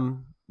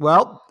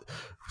 Well,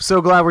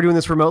 so glad we're doing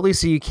this remotely,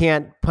 so you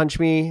can't punch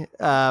me.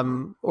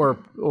 But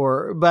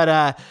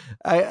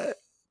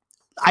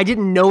I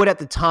didn't know it at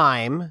the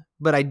time,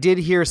 but I did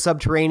hear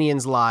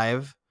Subterraneans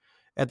live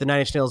at the Nine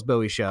Inch Nails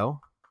Bowie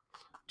show.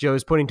 Joe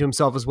is pointing to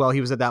himself as well.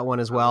 He was at that one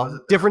as well.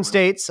 Different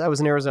states. I was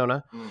in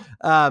Arizona.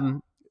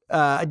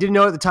 I didn't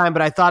know at the time,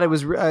 but I thought it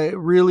was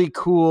really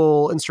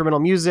cool instrumental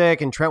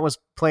music, and Trent was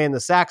playing the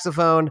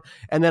saxophone.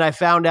 And then I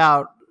found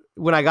out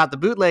when I got the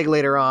bootleg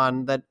later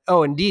on that,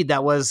 oh, indeed,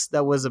 that was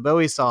a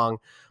Bowie song.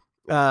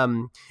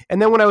 And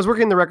then when I was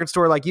working in the record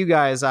store like you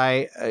guys,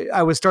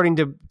 I was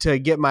starting to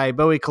get my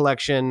Bowie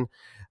collection.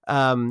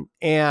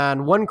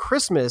 And one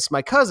Christmas,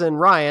 my cousin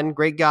Ryan,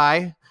 great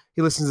guy,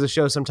 he listens to the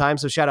show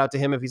sometimes, so shout out to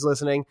him if he's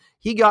listening.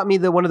 He got me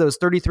one of those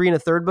 33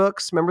 1/3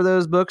 books. Remember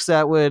those books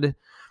that would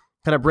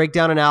kind of break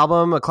down an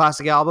album, a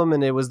classic album,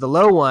 and it was the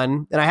Low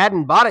one, and I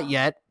hadn't bought it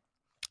yet,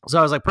 so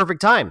I was like, perfect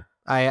time.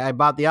 I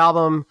bought the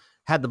album,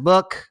 had the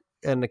book,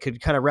 and I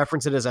could kind of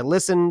reference it as I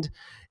listened,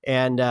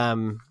 and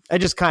I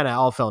just kind of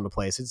all fell into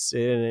place. It's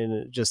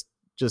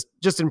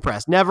just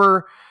impressed.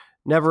 Never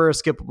a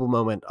skippable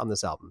moment on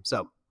this album.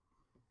 So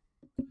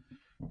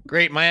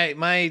great.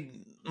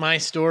 My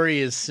story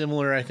is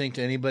similar, I think,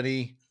 to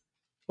anybody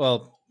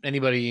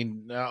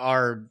in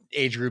our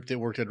age group that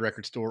worked at a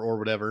record store or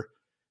whatever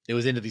that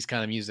was into these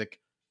kind of music.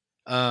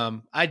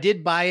 I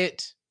did buy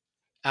it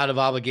out of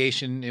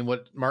obligation in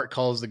what Mark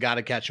calls the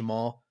gotta catch 'em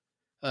all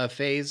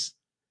phase.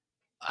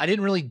 I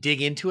didn't really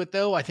dig into it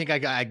though. I think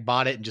I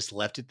bought it and just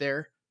left it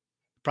there.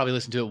 Probably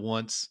listened to it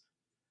once.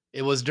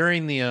 It was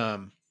during the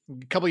a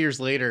couple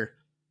years later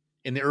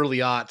in the early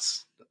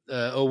aughts,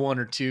 01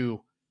 or 2,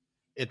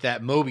 at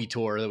that Moby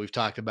tour that we've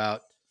talked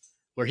about,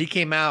 where he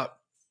came out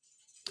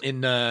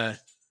and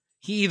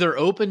he either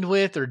opened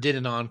with or did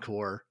an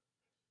encore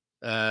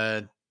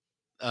of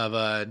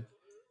a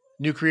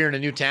New Career in a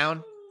New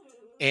Town.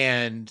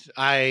 And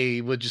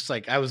I would just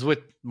I was with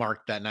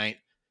Mark that night,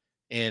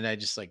 and I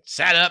just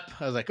sat up.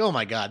 I was like, oh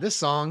my God, this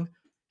song,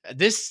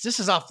 this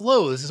is off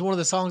Low. This is one of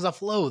the songs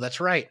off Low. That's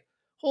right.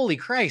 Holy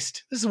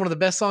Christ. This is one of the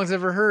best songs I've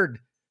ever heard.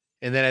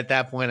 And then at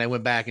that point I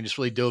went back and just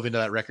really dove into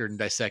that record and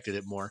dissected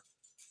it more.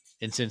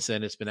 And since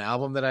then, it's been an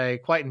album that I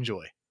quite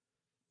enjoy.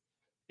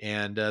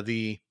 And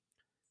the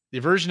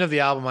version of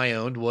the album I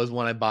owned was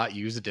one I bought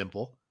used at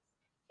Dimple.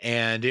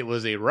 And it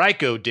was a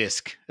Ryko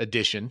disc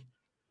edition.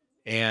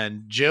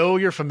 And Joe,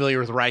 you're familiar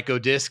with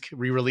Ryko disc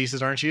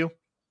re-releases, aren't you?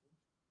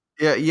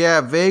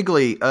 Yeah,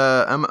 vaguely.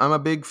 I'm a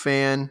big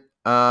fan.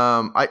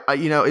 I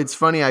it's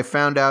funny. I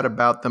found out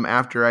about them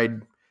after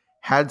I'd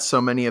had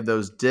so many of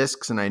those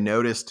discs, and I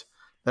noticed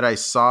that I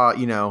saw,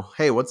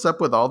 hey, what's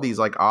up with all these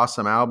like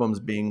awesome albums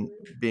being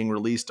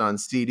released on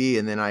CD?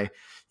 And then I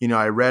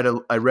read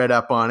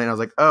up on it. And I was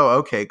like, oh,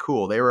 okay,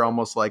 cool. They were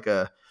almost like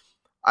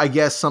I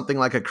guess something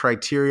like a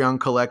Criterion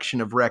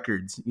collection of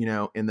records,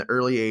 in the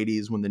early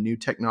 80s when the new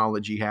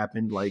technology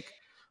happened, like,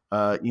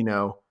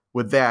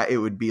 with that, it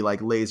would be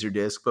like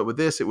Laserdisc. But with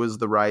this, it was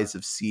the rise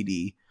of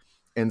CD.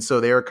 And so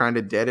they were kind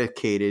of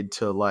dedicated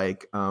to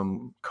like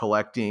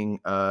collecting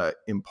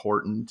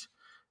important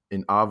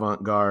and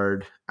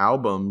avant-garde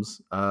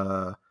albums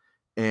and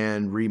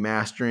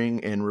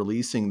remastering and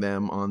releasing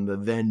them on the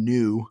then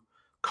new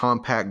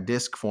compact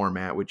disc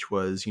format, which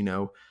was,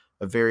 a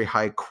very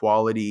high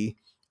quality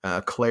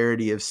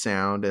clarity of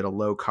sound at a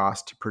low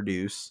cost to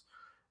produce.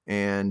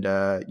 And,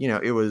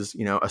 it was,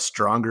 a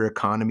stronger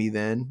economy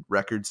then.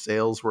 Record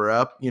sales were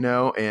up,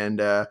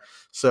 and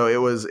so it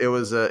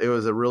was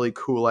a really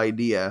cool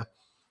idea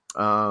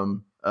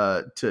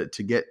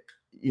to get,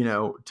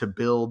 to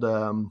build,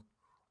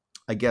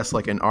 I guess,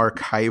 like an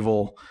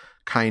archival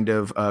kind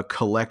of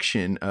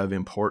collection of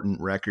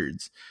important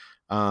records.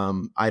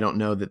 I don't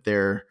know that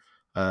they're,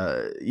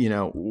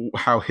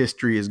 how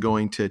history is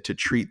going to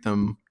treat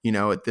them,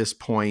 at this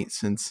point,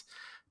 since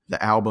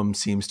the album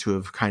seems to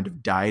have kind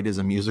of died as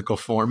a musical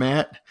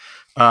format.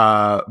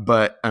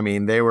 But I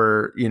mean, they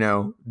were,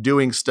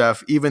 doing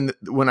stuff even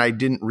when I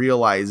didn't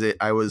realize it.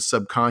 I was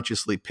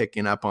subconsciously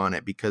picking up on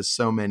it because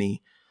so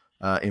many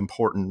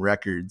important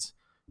records,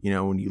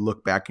 when you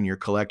look back in your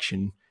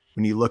collection,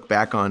 when you look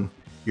back on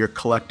your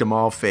collect 'em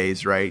all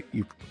phase, right?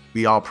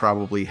 We all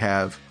probably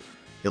have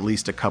at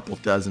least a couple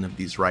dozen of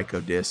these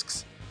Ryko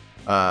discs,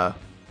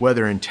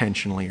 whether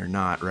intentionally or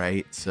not,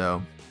 right?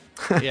 So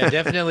yeah,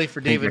 definitely for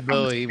David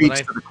Bowie.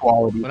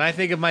 When I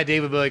think of my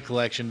David Bowie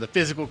collection, the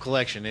physical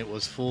collection, it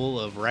was full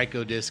of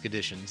Ryko disc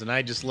editions, and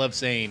I just love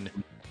saying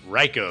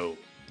Ryko.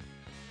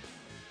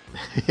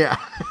 Yeah.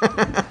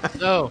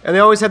 And they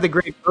always had the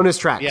great bonus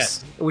tracks,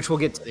 yes, which we'll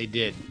get to. They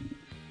did.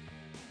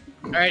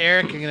 All right,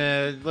 Eric, I'm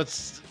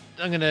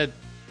gonna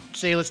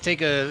say let's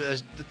take a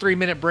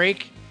 3-minute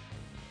break.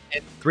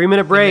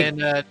 3-minute break,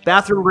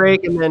 bathroom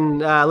break, and then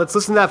let's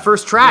listen to that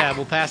first track. Yeah,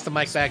 we'll pass the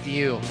mic back to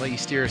you. Let you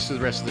steer us through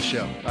the rest of the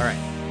show. All right.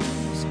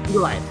 Speed of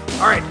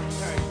Life. All right.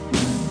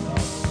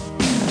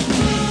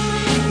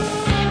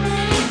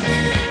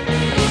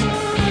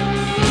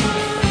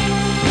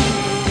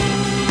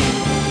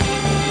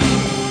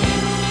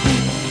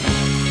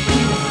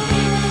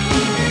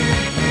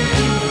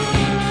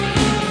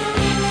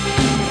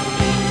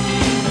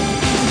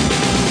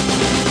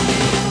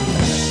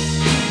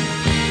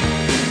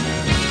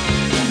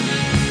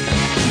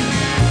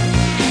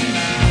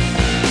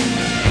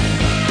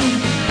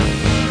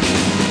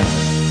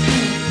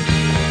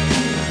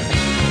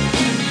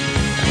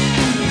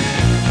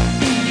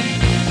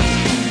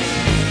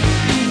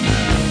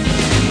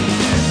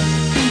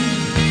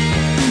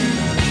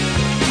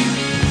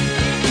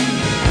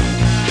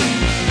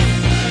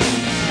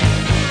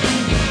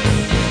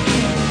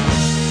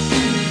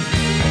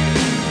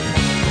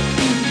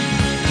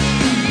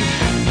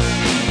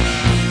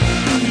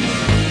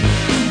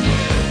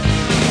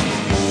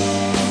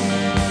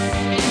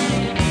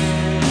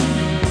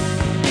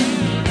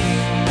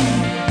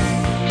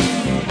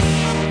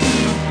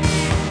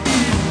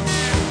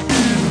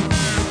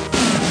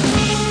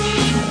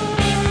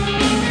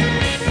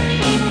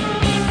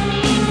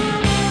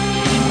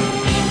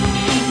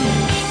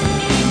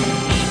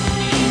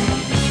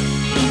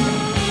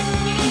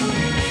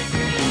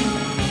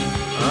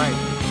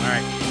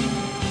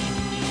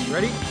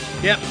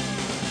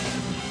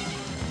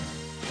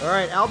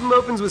 Album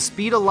opens with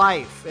Speed of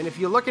Life, and if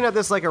you're looking at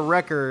this like a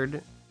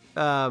record,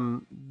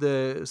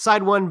 the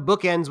side one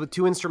bookends with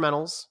 2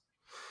 instrumentals,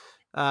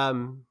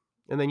 and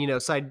then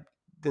side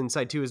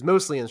 2 is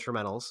mostly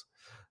instrumentals,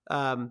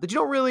 but you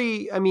don't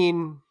really. I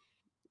mean,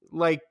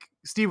 like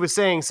Steve was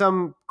saying,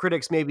 some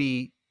critics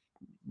maybe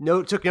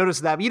took notice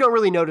of that, but you don't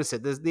really notice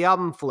it. The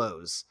album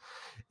flows,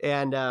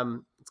 and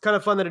it's kind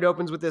of fun that it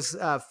opens with this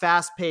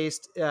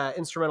fast-paced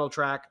instrumental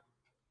track.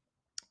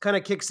 Kind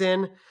of kicks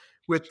in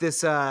with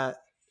this.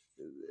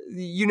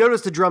 You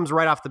notice the drums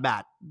right off the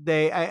bat.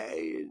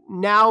 They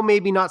now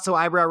maybe not so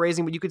eyebrow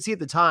raising, but you could see at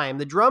the time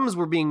the drums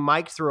were being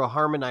mic'd through a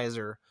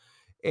harmonizer,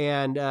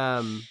 and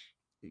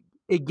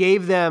it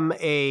gave them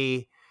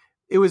it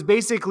was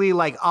basically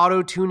like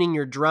auto tuning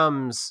your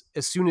drums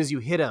as soon as you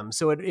hit them.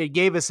 So it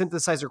gave a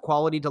synthesizer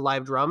quality to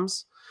live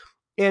drums.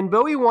 And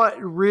Bowie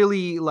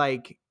really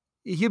like,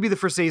 he'll be the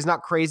first to say he's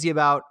not crazy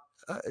about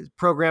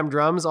programmed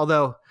drums,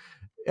 although,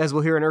 as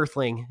we'll hear in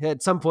Earthling,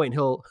 at some point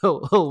he'll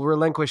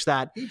relinquish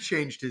that. He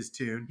changed his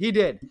tune. He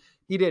did.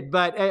 He did.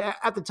 But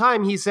at the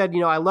time, he said,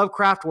 I love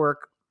Kraftwerk,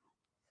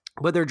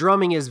 but their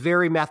drumming is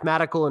very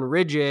mathematical and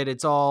rigid.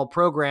 It's all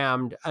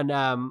programmed. And,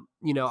 I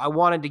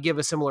wanted to give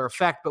a similar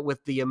effect, but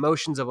with the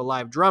emotions of a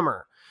live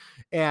drummer.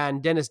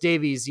 And Dennis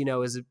Davies,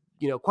 is,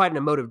 quite an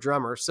emotive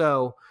drummer.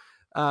 So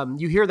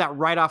you hear that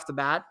right off the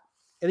bat.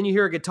 And then you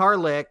hear a guitar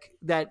lick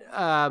that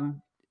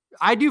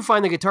I do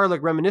find the guitar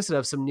lick reminiscent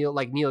of some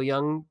Neil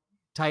Young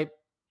type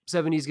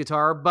 70s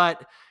guitar,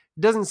 but it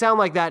doesn't sound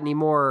like that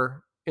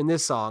anymore in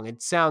this song.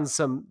 It sounds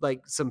some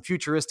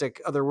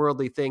futuristic,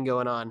 otherworldly thing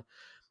going on.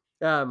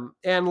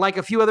 And like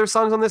a few other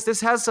songs on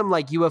this has some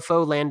like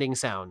UFO landing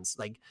sounds,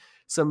 like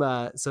some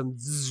zzz,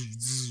 zzz,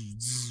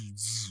 zzz,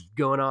 zzz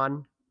going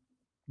on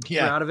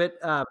out of it.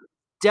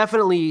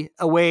 Definitely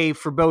a way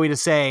for Bowie to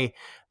say,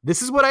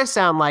 this is what I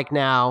sound like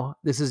now.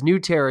 This is new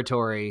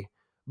territory.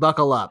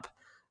 Buckle up.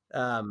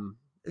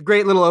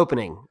 Great little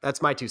opening.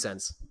 That's my 2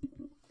 cents.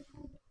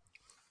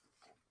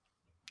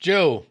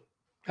 Joe,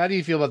 how do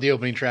you feel about the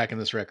opening track in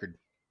this record?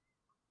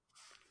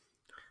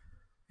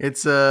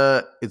 It's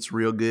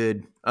real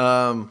good.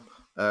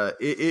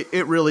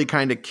 It really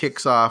kind of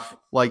kicks off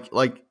I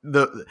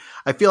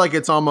feel like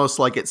it's almost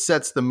like it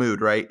sets the mood,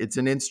 right? It's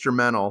an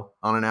instrumental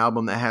on an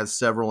album that has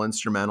several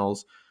instrumentals,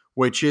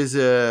 which is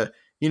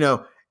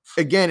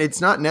again,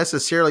 it's not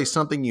necessarily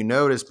something you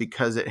notice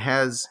because it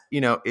has,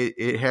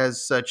 it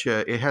has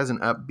an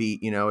upbeat,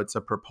 it's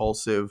a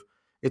propulsive,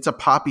 it's a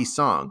poppy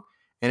song,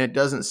 and it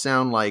doesn't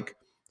sound like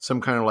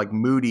some kind of like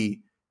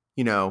moody,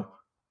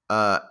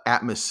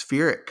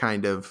 atmospheric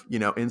kind of,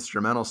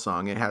 instrumental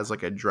song. It has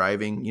like a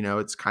driving,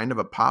 it's kind of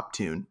a pop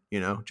tune,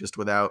 just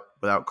without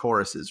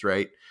choruses.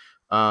 Right.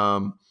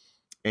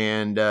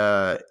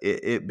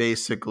 It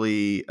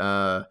basically,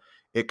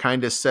 it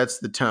kind of sets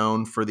the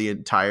tone for the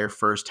entire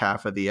first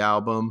half of the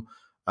album.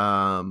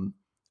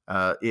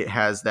 It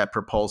has that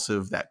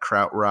propulsive, that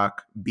krautrock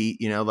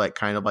beat, like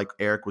kind of like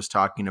Eric was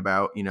talking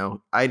about.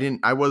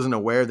 I wasn't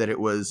aware that it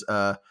was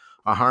a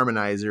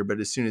harmonizer, but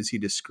as soon as he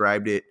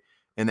described it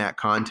in that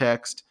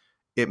context,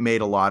 it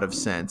made a lot of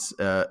sense.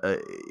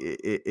 It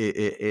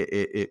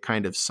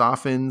kind of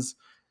softens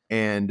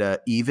and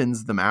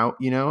evens them out.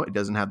 It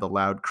doesn't have the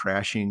loud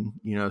crashing,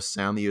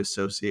 sound that you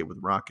associate with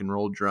rock and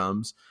roll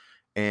drums.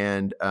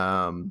 And,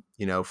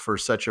 for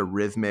such a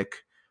rhythmic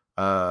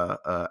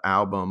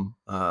album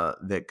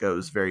that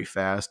goes very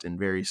fast and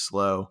very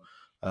slow,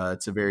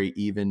 it's a very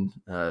even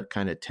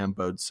kind of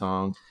tempoed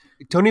song.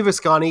 Tony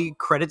Visconti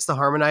credits the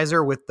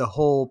harmonizer with the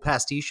whole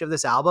pastiche of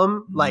this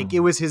album. Like it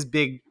was his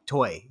big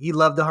toy. He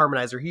loved the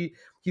harmonizer.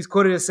 He's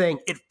quoted as saying,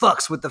 "It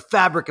fucks with the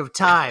fabric of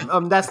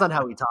time." That's not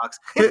how he talks.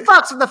 It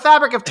fucks with the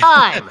fabric of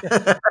time.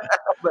 But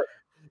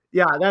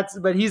yeah,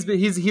 but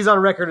he's on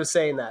record as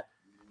saying that.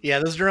 Yeah,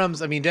 those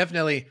drums. I mean,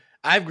 definitely.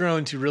 I've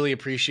grown to really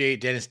appreciate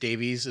Dennis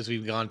Davies as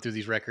we've gone through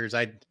these records.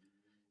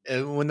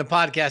 When the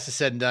podcast is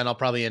said and done, I'll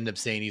probably end up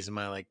saying he's in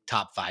my like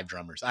top 5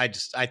 drummers. I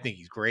think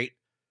he's great.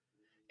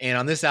 And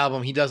on this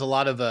album, he does a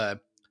lot of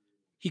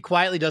he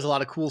quietly does a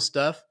lot of cool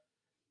stuff,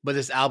 but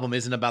this album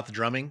isn't about the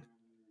drumming.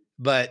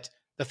 But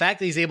the fact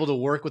that he's able to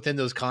work within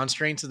those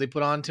constraints that they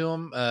put onto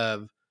him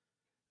of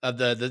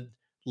the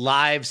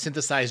live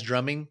synthesized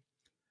drumming,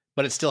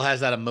 but it still has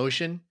that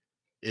emotion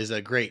is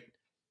a great.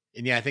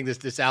 And yeah, I think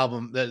this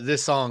album,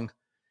 this song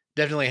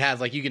definitely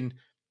has, like, you can,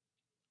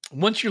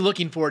 once you're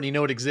looking for it and you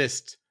know it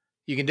exists,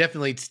 you can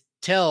definitely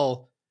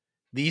tell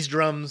these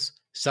drums,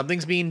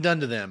 something's being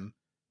done to them,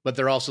 but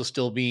they're also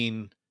still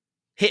being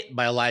hit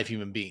by a live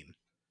human being.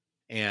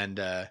 And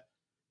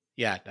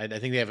yeah, I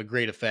think they have a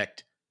great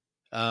effect.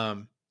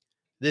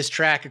 This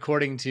track,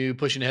 according to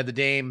Pushing Ahead the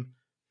Dame,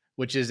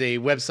 which is a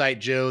website,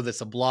 Joe,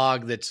 that's a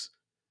blog that's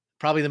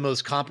probably the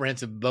most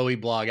comprehensive Bowie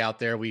blog out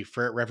there. We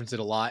reference it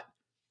a lot.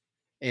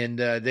 And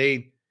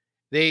they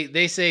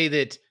say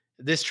that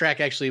this track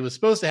actually was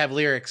supposed to have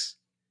lyrics,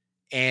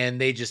 and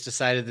they just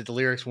decided that the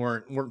lyrics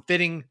weren't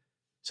fitting,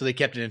 so they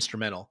kept it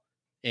instrumental.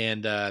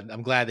 And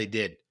I'm glad they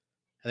did.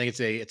 I think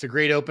it's a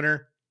great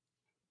opener.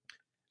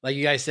 Like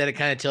you guys said, it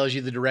kind of tells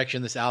you the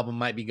direction this album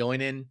might be going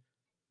in.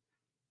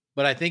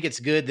 But I think it's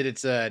good that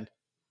it's an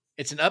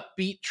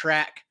upbeat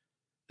track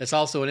that's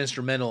also an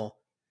instrumental,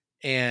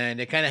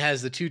 and it kind of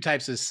has the 2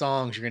 types of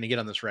songs you're going to get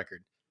on this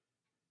record.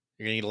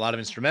 You're going to get a lot of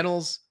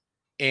instrumentals,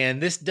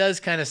 and this does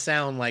kind of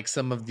sound like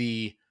some of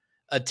the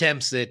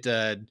attempts at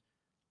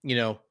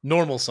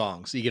normal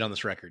songs you get on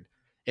this record.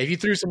 If you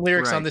threw some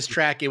lyrics on this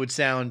track, it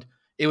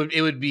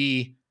would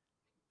be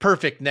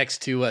perfect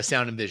next to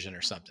Sound and Vision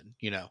or something,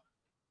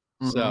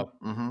 Mm-hmm. So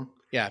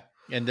yeah.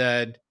 And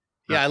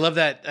I love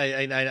that.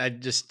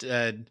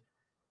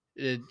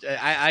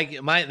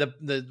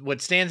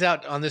 What stands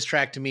out on this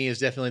track to me is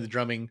definitely the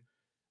drumming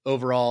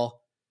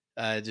overall.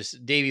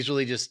 Just Davies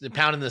really just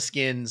pounding the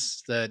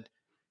skins, and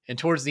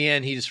towards the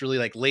end he just really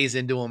like lays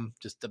into them,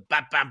 just the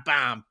bam bam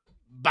bam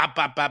bam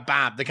bam bam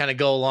bam. They kind of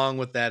go along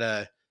with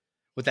that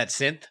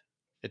synth.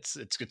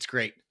 It's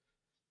great.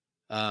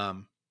 I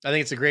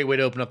think it's a great way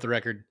to open up the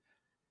record.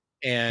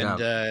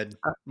 And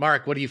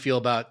Mark, what do you feel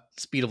about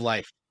Speed of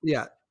Life?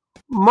 Yeah.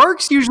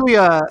 Mark's usually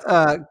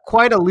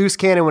quite a loose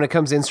cannon when it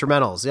comes to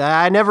instrumentals.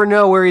 I never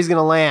know where he's going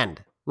to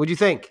land. What'd you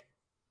think?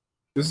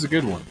 This is a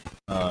good one.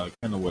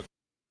 Kind of what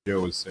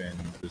Joe was saying.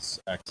 This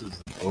acts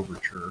as an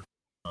overture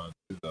to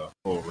the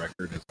whole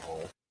record as a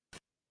whole.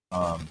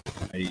 Um,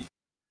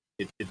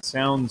 it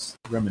sounds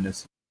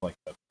reminiscent of like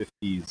a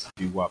 50s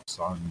doo-wop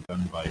song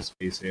done by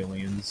Space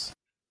Aliens.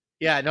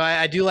 Yeah, no,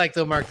 I do like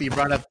though, Mark, that you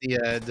brought up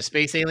the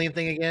space alien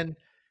thing again,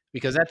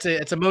 because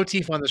it's a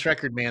motif on this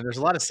record, man. There's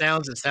a lot of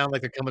sounds that sound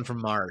like they're coming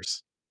from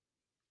Mars.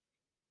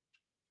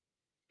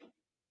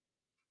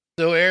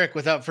 So, Eric,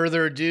 without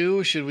further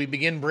ado, should we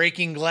begin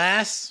breaking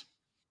glass?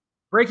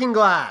 Breaking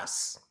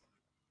Glass.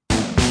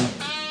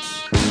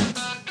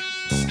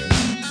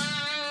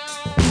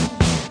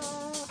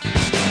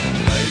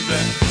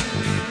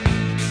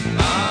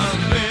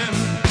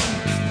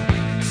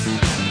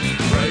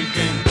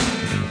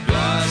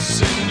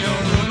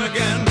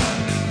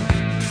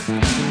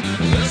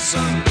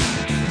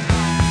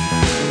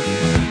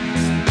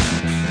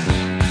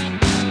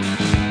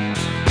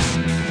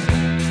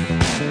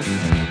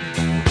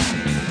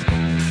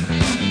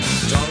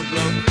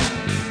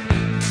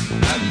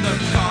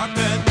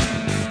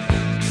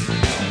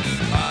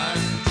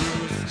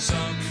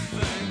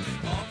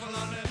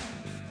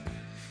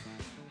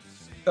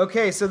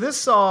 Okay, so this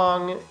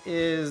song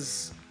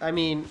is, I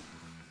mean,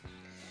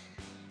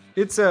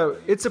 it's a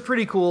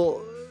pretty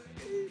cool.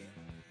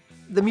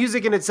 The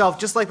music in itself,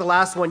 just like the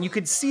last one, you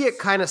could see it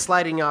kind of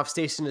sliding off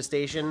station to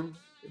station,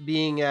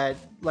 being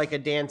like a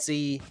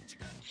dancey,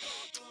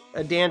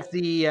 kind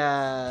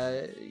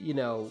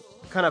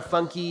of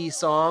funky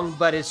song,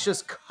 but it's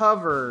just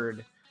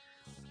covered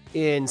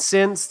in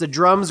synths. The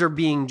drums are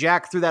being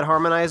jacked through that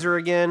harmonizer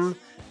again.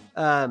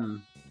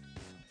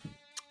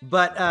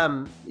 But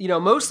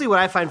mostly what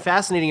I find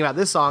fascinating about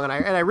this song, and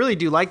I really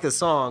do like this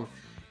song,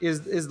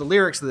 is the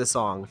lyrics of this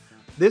song.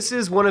 This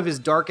is one of his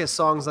darkest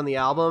songs on the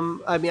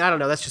album. I mean, I don't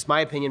know, that's just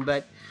my opinion,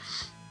 but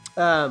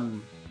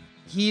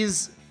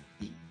he's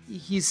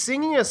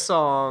singing a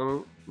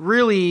song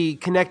really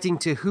connecting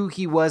to who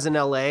he was in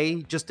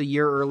LA just a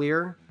year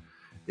earlier.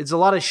 It's a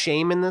lot of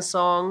shame in this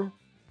song.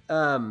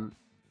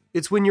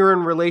 It's when you're in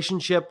a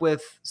relationship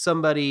with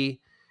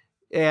somebody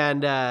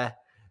and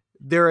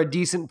they're a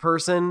decent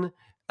person,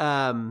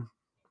 and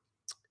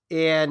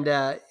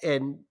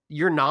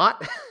you're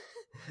not,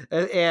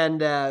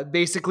 and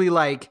basically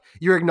like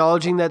you're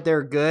acknowledging that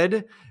they're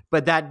good,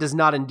 but that does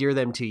not endear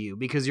them to you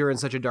because you're in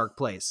such a dark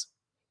place.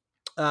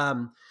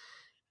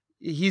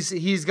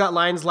 He's got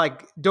lines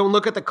like, "Don't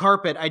look at the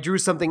carpet. I drew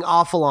something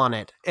awful on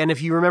it." And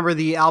if you remember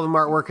the album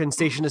artwork in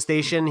Station to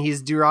Station,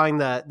 he's drawing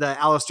the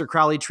Aleister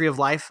Crowley Tree of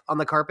Life on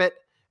the carpet,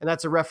 and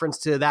that's a reference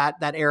to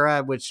that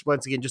era, which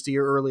once again just a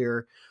year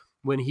earlier,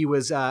 when he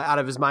was out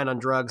of his mind on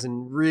drugs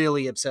and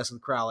really obsessed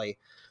with Crowley.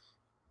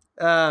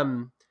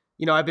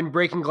 I've been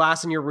breaking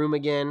glass in your room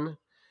again.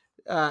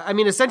 I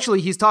mean, essentially,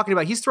 he's talking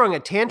about he's throwing a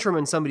tantrum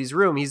in somebody's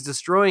room. He's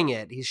destroying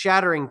it. He's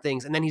shattering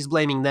things, and then he's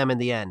blaming them in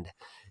the end.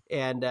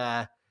 And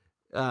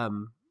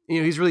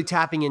he's really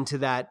tapping into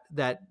that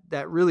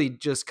really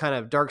just kind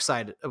of dark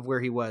side of where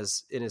he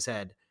was in his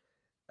head.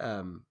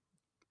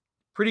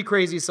 Pretty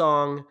crazy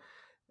song.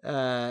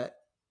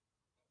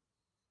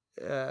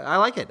 I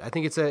like it. I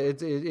think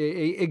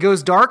it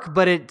goes dark,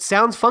 but it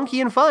sounds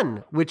funky and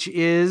fun, which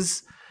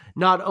is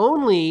not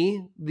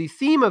only the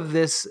theme of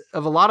a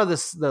lot of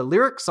the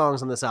lyric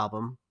songs on this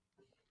album,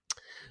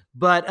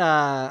 but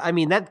a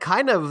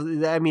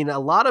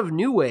lot of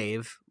new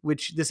wave,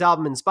 which this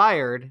album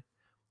inspired.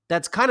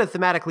 That's kind of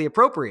thematically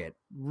appropriate.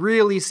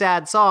 Really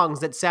sad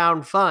songs that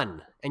sound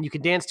fun and you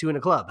can dance to in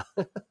a club.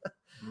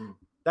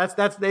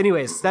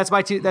 Anyways, that's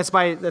my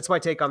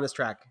take on this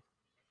track.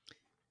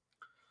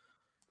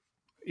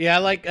 Yeah, I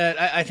like.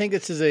 I think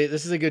this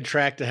is a good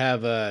track to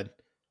have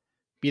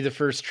be the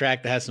first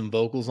track that has some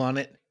vocals on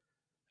it.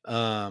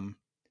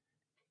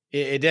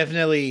 It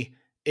definitely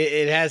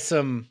it has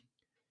some.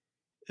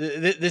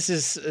 This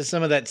is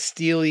some of that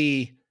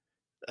steely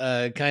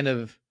kind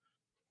of.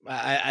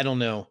 I don't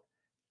know.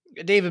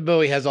 David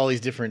Bowie has all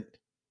these different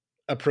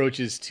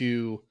approaches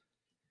to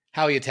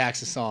how he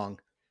attacks a song,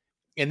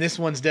 and this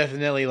one's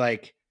definitely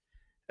like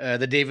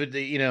the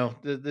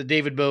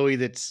David Bowie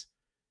that's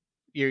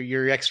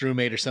your ex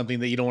roommate or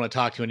something that you don't want to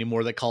talk to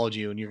anymore that called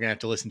you and you're gonna have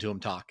to listen to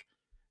him talk.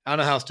 I don't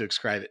know how else to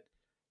describe it,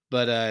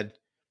 but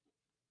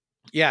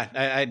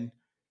yeah,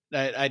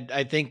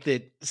 I think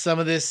that some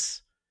of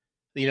this,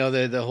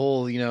 the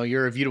whole,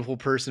 you're a beautiful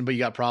person but you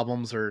got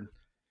problems, or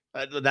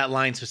that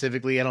line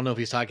specifically. I don't know if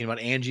he's talking about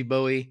Angie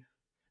Bowie,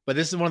 but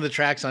this is one of the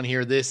tracks on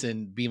here. This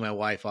and Be My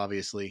Wife,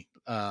 obviously,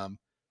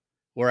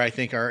 where I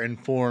think are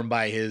informed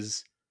by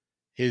his.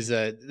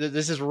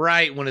 This is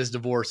right when his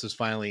divorce was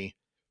finally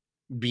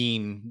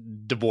being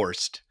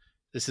divorced.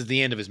 This is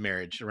the end of his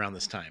marriage around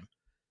this time.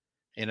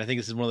 And I think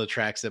this is one of the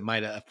tracks that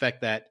might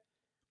affect that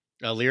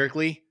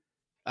lyrically.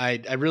 I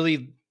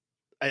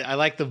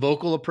like the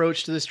vocal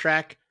approach to this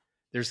track.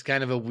 There's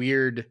kind of a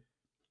weird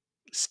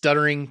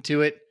stuttering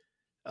to it.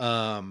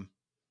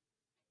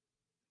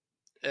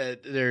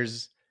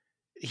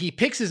 he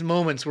picks his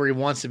moments where he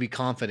wants to be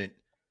confident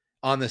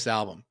on this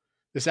album.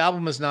 This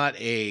album is not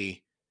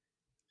a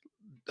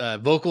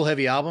vocal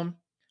heavy album.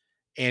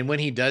 And when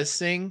he does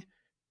sing,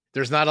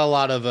 there's not a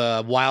lot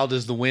of wild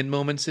as the wind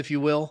moments, if you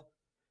will.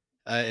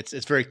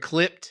 It's very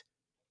clipped,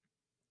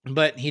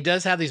 but he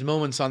does have these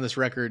moments on this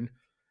record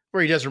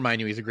where he does remind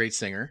you he's a great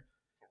singer.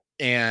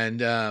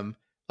 And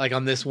like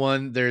on this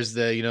one, there's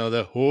the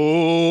the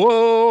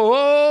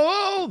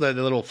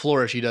the little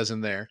flourish he does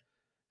in there.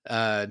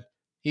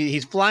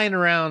 He's flying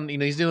around,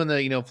 he's doing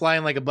the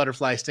flying like a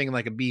butterfly, stinging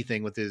like a bee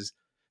thing with his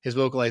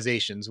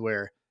vocalizations,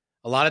 where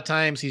a lot of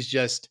times he's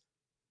just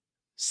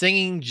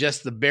singing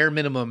just the bare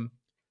minimum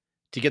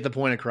to get the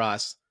point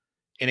across,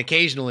 and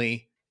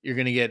occasionally you're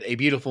going to get a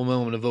beautiful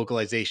moment of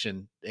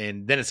vocalization,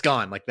 and then it's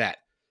gone like that.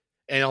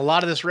 And a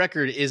lot of this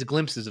record is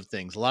glimpses of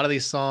things. A lot of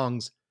these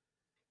songs,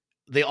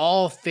 they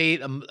all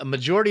fade. A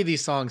majority of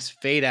these songs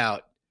fade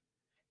out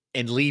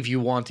and leave you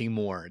wanting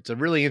more. It's a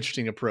really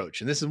interesting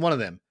approach, and this is one of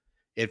them.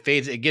 It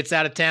fades. It gets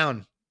out of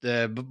town.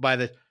 By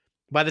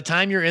the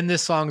time you're in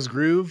this song's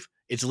groove,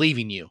 it's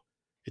leaving you.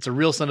 It's a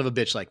real son of a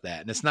bitch like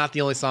that, and it's not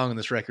the only song on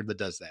this record that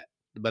does that.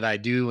 But I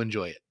do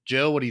enjoy it.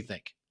 Joe, what do you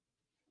think?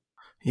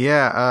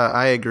 Yeah,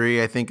 I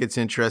agree. I think it's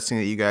interesting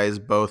that you guys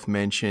both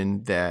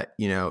mentioned that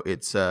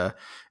it's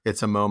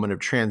a moment of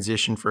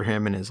transition for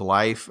him in his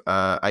life.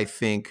 I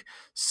think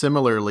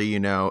similarly,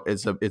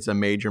 it's a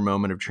major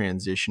moment of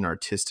transition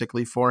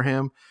artistically for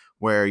him,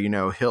 where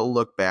he'll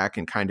look back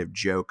and kind of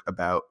joke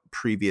about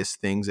previous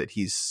things that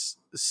he's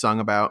sung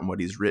about and what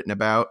he's written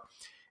about,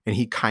 and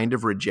he kind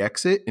of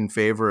rejects it in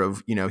favor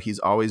of, he's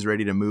always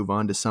ready to move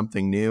on to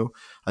something new.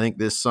 I think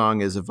this song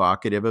is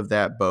evocative of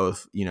that,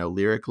 both,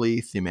 lyrically,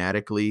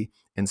 thematically,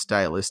 and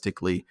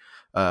stylistically.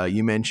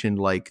 You mentioned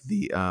like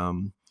the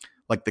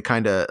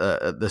kind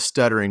of the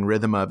stuttering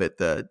rhythm of it,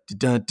 the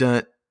dun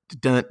dun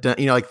dun dun,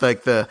 like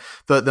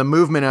the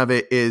movement of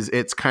it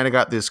it's kind of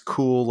got this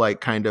cool, like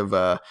kind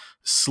of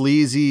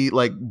sleazy,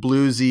 like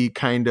bluesy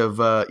kind of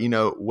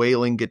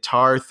wailing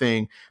guitar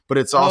thing, but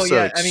it's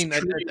also I mean,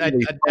 I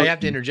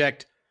have to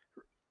interject.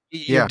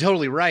 You're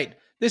totally right.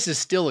 This is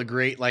still a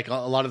great, like a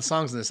lot of the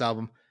songs in this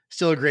album,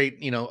 still a great,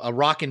 a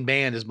rockin'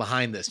 band is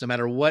behind this. No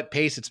matter what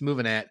pace it's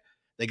moving at,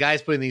 the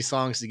guys putting these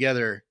songs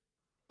together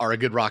are a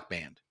good rock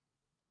band.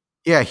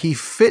 Yeah, he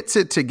fits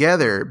it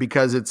together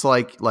because it's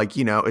like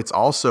it's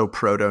also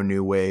proto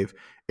new wave.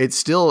 It's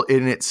still,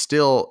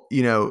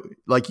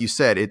 like you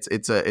said,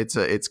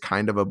 it's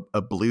kind of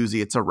a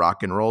bluesy, it's a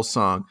rock and roll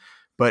song,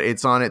 but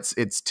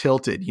it's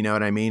tilted. You know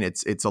what I mean?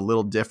 It's a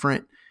little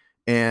different,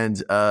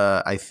 and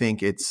I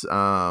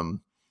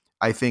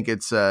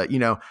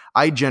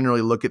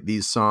generally look at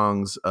these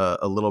songs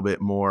a little bit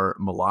more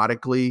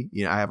melodically.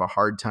 I have a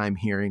hard time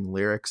hearing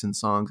lyrics in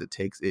songs.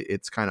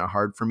 It's kind of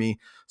hard for me.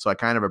 So I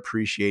kind of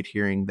appreciate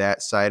hearing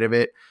that side of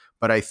it.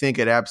 But I think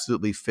it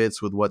absolutely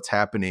fits with what's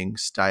happening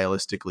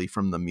stylistically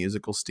from the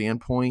musical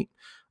standpoint.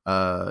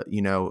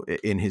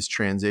 In his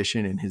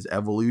transition and his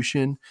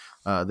evolution,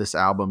 this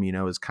album,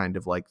 is kind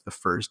of like the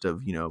first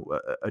of,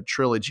 a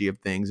trilogy of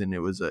things. And it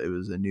was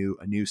a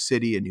new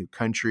city, a new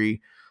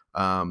country,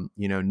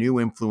 new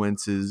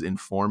influences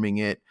informing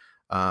it,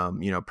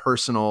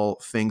 personal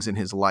things in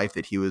his life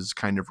that he was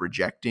kind of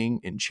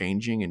rejecting and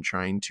changing and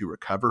trying to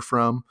recover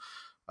from.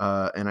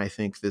 And I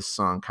think this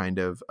song kind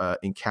of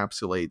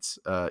encapsulates,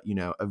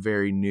 a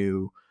very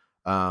new,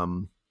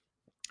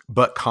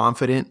 but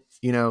confident,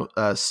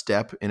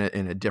 step in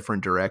a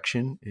different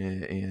direction.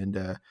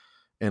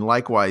 And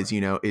likewise,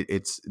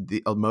 it's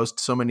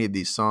so many of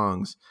these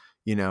songs,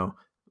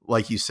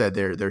 like you said,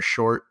 they're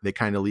short. They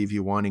kind of leave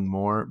you wanting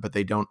more, but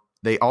they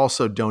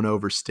also don't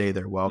overstay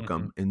their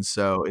welcome. Mm-hmm. And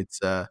so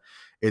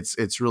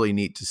it's really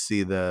neat to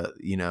see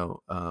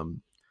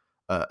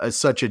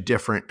such a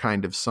different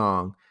kind of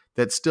song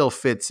that still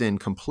fits in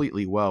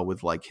completely well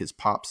with like his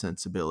pop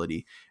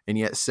sensibility, and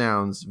yet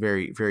sounds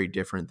very, very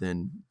different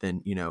than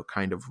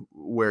kind of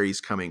where he's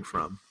coming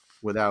from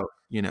without,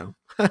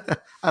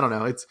 I don't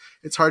know.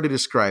 It's hard to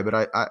describe,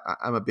 but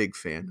I'm a big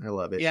fan. I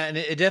love it. Yeah. And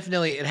it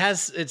definitely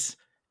has a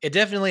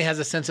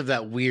sense of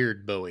that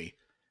weird Bowie.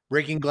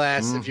 Breaking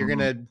Glass. Mm-hmm. If you're going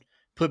to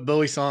put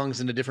Bowie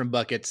songs into different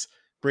buckets,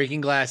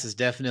 Breaking Glass is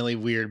definitely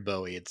weird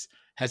Bowie. It's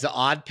has an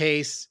odd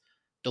pace.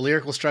 The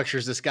lyrical structure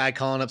is this guy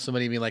calling up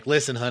somebody and being like,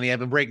 "Listen, honey, I've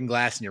been breaking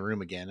glass in your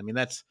room again." I mean,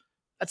 that's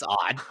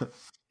odd.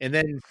 And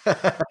then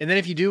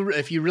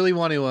if you really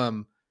want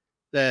to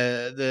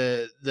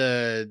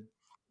the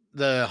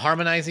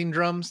harmonizing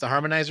drums, the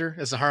harmonizer,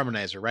 it's a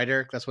harmonizer, right,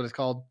 Eric? That's what it's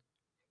called.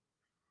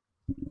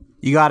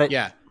 You got it.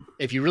 Yeah.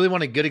 If you really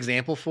want a good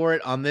example for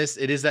it on this,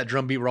 it is that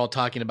drum beat we're all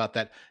talking about,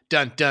 that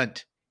dun dun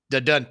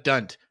dun dun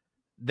dun.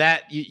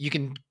 That you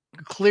can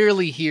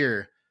clearly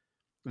hear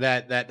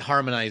that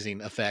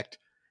harmonizing effect.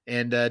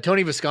 And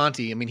Tony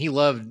Visconti, I mean, he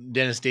loved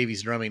Dennis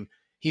Davies' drumming.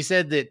 He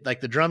said that like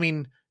the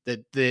drumming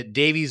that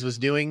Davies was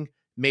doing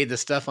made the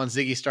stuff on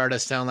Ziggy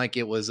Stardust sound like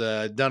it was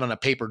done on a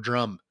paper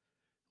drum,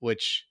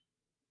 which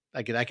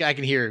I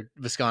can hear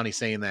Visconti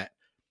saying that.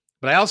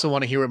 But I also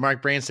want to hear what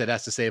Mark Branstad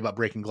has to say about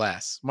Breaking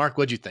Glass. Mark,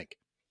 what'd you think?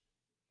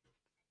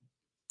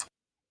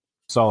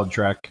 Solid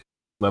track.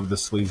 Love the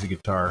sleazy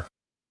guitar.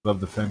 Love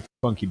the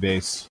funky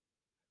bass.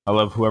 I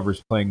love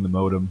whoever's playing the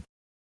modem.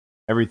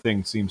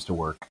 Everything seems to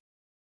work.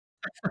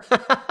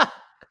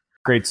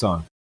 Great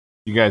song.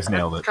 You guys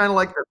nailed It's it. kind of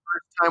like the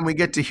first time we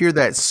get to hear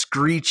that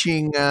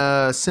screeching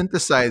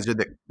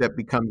synthesizer that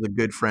becomes a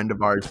good friend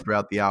of ours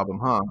throughout the album,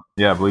 huh?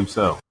 Yeah, I believe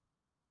so.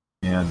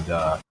 And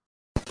I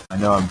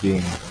know I'm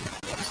being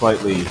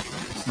slightly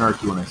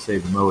snarky when I say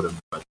the modem,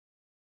 but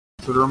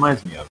that's what it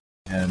reminds me of.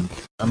 And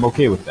I'm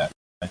okay with that.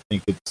 I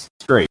think it's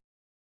great.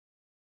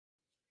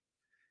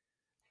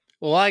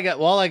 Well,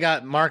 while I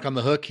got Mark on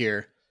the hook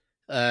here,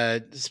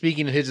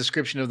 speaking of his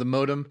description of the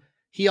modem,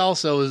 he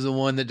also is the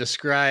one that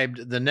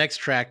described the next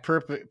track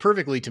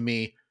perfectly to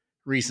me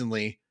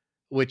recently,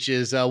 which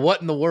is "What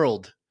in the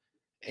World."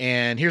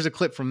 And here's a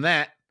clip from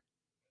that.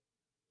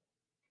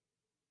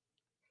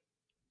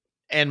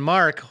 And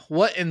Mark,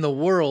 what in the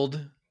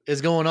world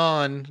is going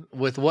on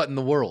with "What in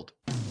the World"?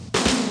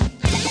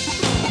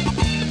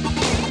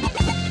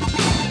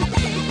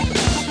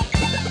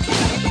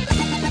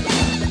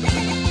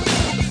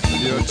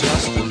 You're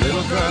just a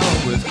little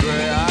girl with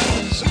gray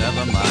eyes.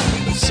 Never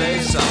mind, say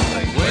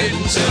something. Wait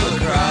until the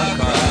crowd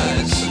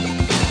cries.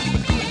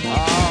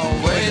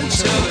 Oh, wait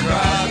until the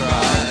crowd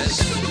cries.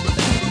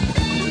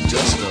 You're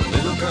just a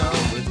little girl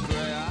with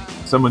gray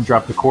eyes. Someone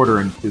dropped a quarter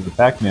into the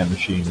Pac-Man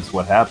machine is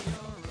what happened.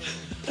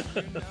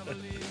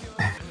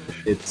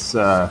 It's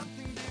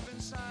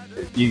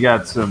you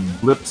got some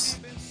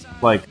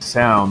lips-like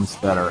sounds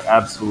that are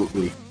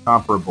absolutely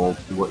comparable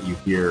to what you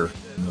hear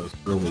in those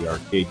early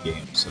arcade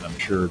games, and I'm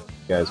sure you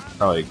guys would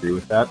probably agree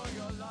with that.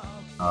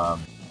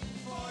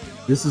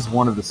 This is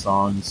one of the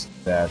songs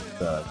that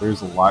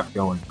there's a lot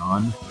going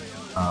on.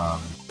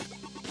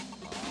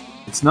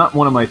 It's not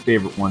one of my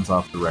favorite ones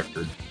off the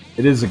record.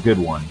 It is a good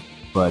one,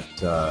 but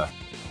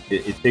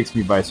it takes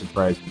me by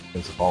surprise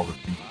because of all the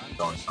things that are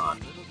going on.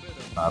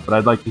 But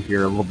I'd like to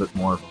hear a little bit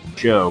more from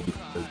Joe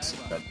because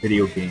that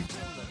video game,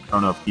 I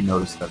don't know if he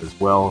noticed that as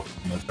well.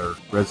 As our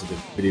resident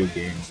video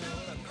game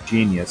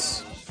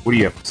genius, what do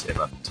you have to say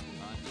about this?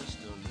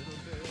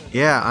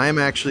 Yeah, I'm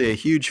actually a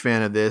huge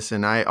fan of this,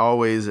 and I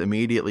always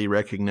immediately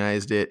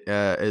recognized it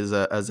as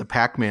a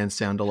Pac-Man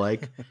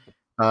sound-alike.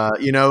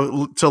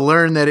 To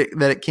learn that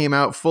it came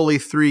out fully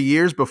 3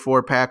 years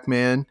before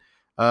Pac-Man,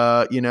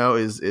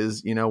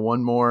 is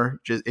one more.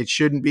 Just it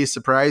shouldn't be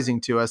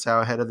surprising to us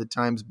how ahead of the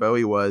times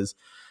Bowie was.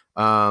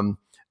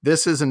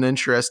 This is an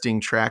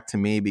interesting track to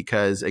me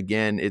because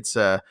again, it's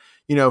for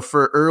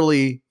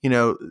early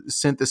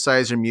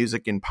synthesizer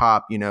music and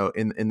pop, in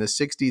the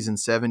 60s and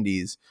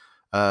 70s,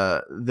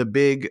 the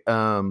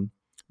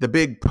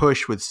big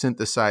push with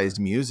synthesized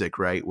music,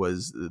 right,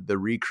 was the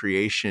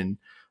recreation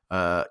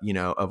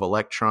of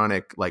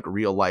electronic, like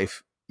real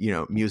life,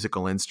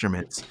 musical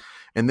instruments.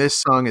 And this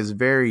song is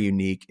very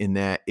unique in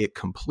that it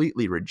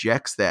completely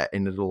rejects that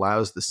and it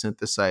allows the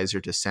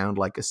synthesizer to sound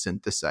like a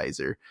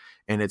synthesizer.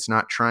 And it's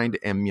not trying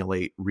to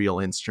emulate real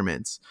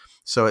instruments.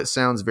 So it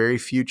sounds very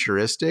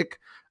futuristic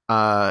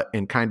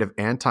and kind of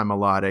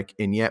anti-melodic.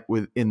 And yet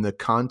within the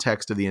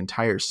context of the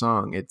entire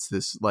song, it's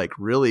this like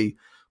really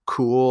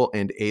cool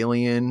and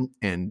alien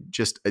and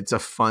just it's a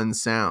fun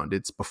sound.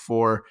 It's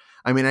before,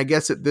 I mean, I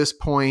guess at this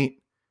point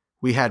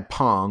we had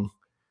Pong,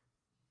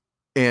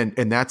 and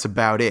that's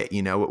about it.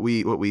 What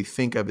we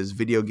think of as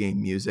video game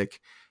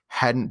music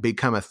hadn't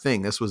become a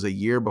thing. This was a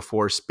year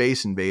before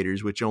Space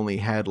Invaders, which only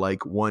had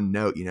like one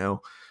note.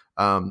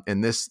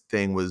 And this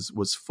thing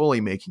was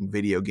fully making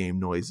video game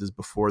noises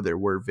before there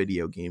were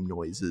video game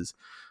noises.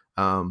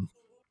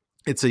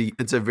 It's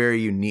a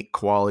very unique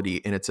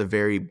quality, and it's a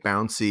very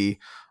bouncy,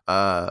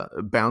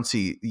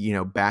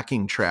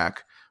 backing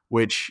track,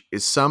 which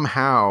is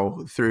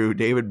somehow through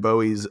David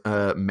Bowie's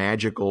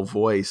magical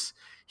voice,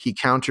 he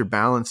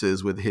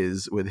counterbalances with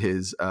his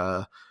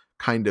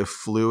kind of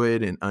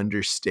fluid and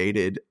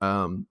understated,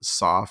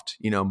 soft,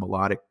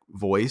 melodic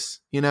voice.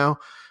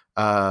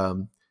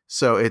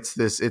 So it's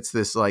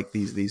this like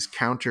these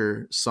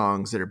counter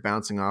songs that are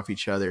bouncing off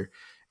each other.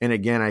 And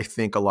again, I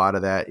think a lot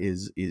of that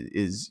is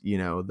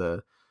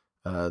the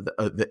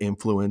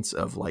influence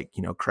of like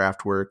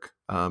Kraftwerk.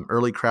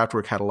 Early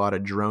Kraftwerk had a lot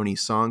of drony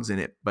songs in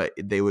it, but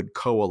they would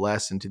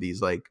coalesce into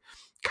these like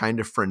kind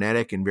of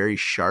frenetic and very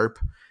sharp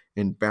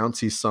and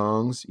bouncy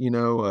songs.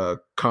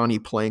 Connie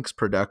Plank's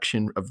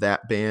production of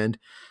that band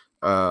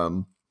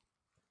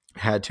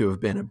had to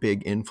have been a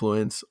big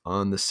influence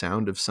on the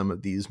sound of some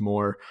of these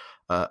more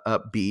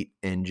upbeat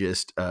and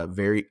just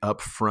very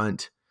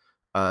upfront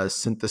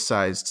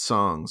synthesized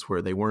songs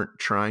where they weren't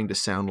trying to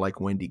sound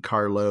like Wendy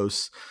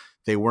Carlos.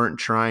 They weren't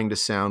trying to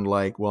sound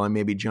like, well, I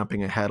may be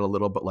jumping ahead a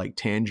little, but like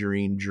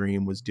Tangerine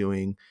Dream was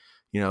doing.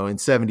 In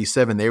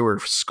 77, they were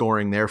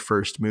scoring their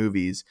first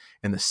movies,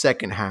 and the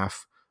second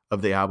half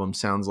of the album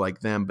sounds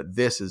like them. But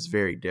this is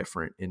very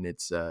different, and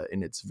it's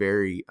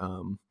very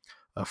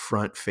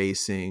front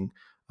facing,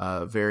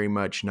 very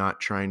much not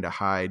trying to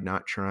hide,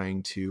 not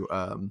trying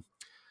to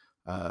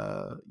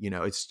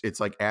it's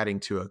like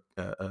adding to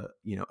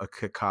a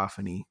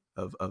cacophony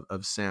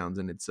of sounds,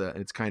 and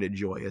it's kind of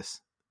joyous,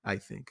 I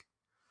think.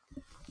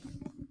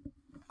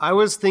 I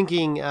was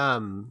thinking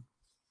the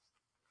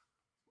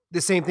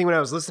same thing when I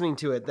was listening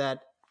to it,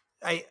 that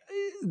a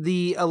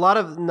lot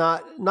of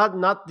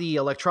not the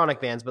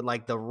electronic bands, but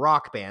like the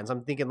rock bands.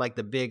 I'm thinking like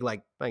the big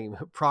like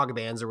prog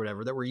bands or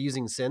whatever that were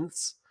using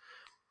synths.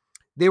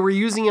 They were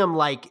using them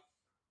like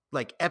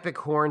epic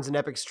horns and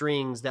epic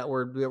strings that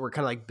were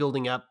kind of like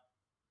building up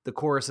the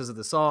choruses of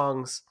the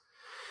songs.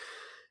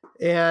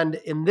 And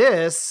in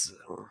this,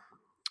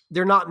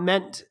 they're not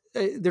meant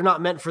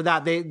for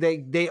that.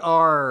 They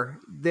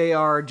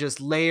are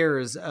just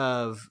layers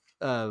of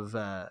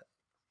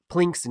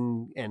plinks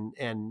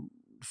and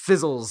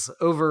fizzles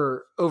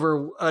over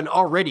an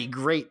already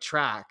great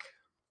track.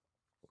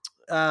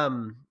 I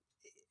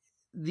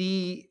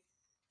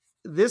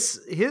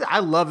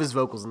love his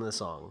vocals in this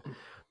song.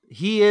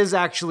 He is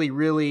actually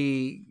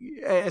really,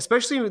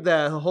 especially with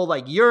the whole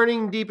like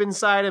yearning deep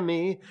inside of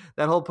me,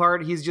 that whole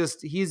part. He's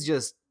just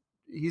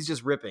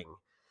ripping.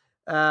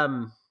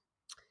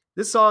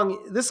 This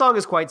song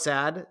is quite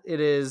sad. It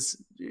is,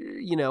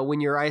 when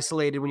you're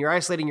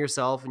isolating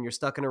yourself and you're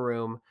stuck in a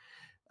room,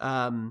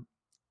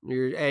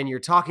 you're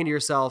talking to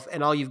yourself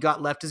and all you've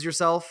got left is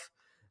yourself.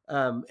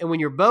 And when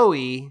you're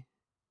Bowie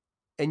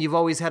and you've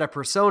always had a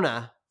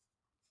persona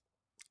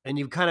and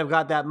you've kind of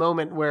got that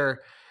moment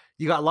where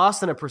you got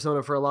lost in a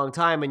persona for a long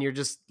time and you're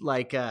just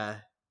like,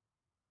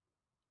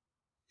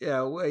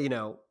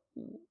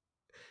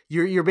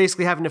 you're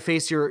basically having to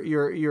face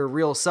your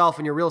real self,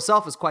 and your real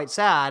self is quite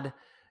sad.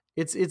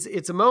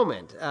 It's a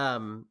moment.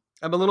 I'm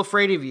a little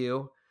afraid of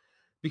you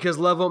because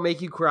love won't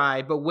make you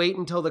cry, but wait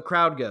until the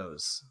crowd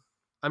goes.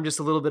 I'm just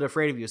a little bit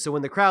afraid of you. So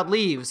when the crowd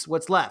leaves,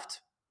 what's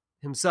left?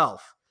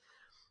 Himself.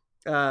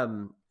 What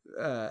are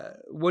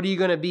you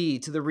going to be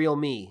to the real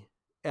me?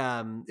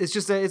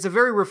 It's a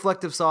very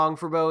reflective song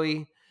for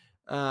Bowie.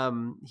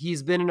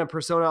 He's been in a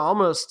persona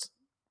almost,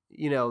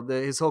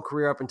 his whole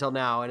career up until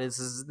now. And this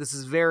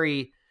is a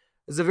very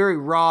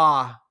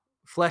raw,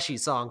 fleshy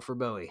song for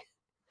Bowie.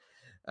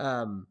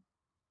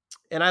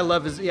 And I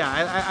love his,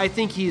 I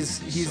think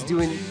he's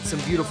doing some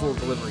beautiful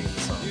delivery in the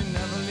song. You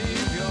never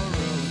leave your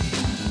room.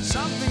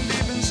 Something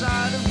deep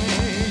inside of me,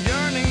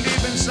 yearning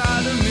deep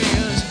inside of me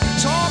is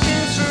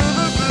talking through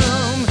the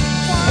gloom.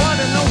 What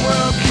in the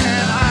world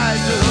can I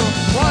do?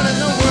 What in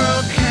the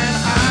world can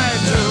I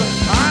do?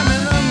 I'm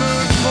in the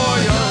mood for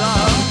your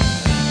love.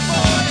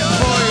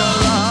 For your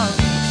love.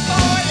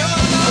 For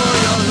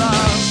your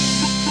love.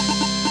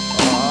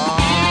 Oh,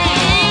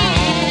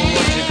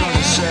 what you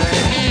gonna say?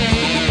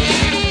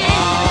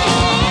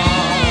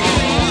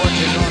 What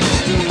you gonna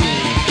do?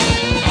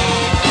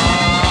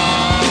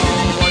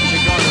 What you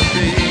gonna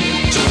be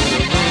to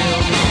the real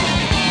me?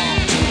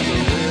 To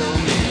the real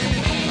me.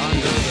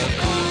 Under the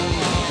cool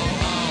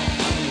moon,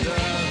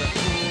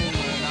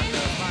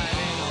 under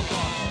fighting a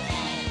ball.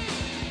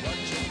 What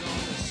you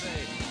gonna say?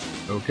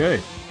 Okay.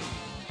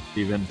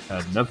 Steven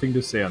had nothing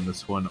to say on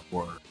this one,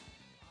 or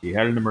he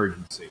had an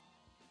emergency.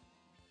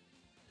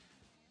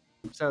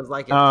 Sounds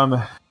like it.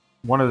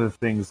 One of the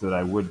things that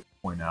I would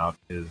point out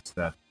is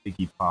that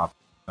Iggy Pop,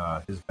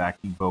 his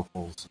backing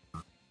vocals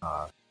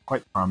are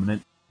quite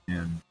prominent,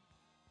 and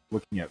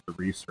looking at the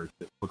research,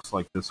 it looks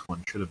like this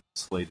one should have been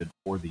slated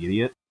for The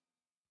Idiot.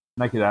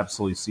 And I could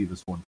absolutely see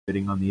this one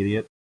fitting on The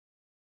Idiot.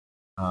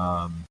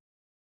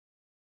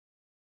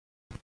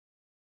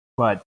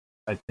 But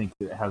I think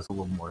it has a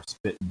little more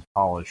spit and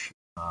polish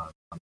on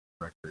the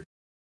record.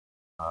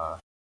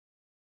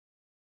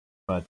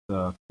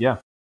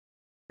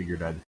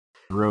 Figured I'd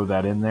throw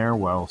that in there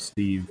while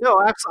Steve. No,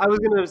 I was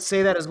going to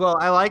say that as well.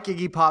 I like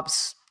Iggy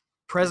Pop's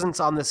presence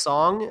on the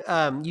song.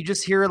 You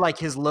just hear like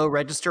his low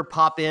register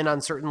pop in on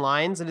certain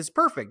lines, and it's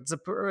perfect.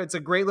 It's a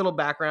great little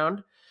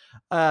background.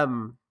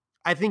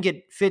 I think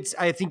it fits.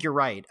 I think you're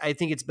right. I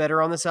think it's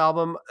better on this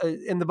album.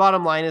 And the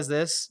bottom line is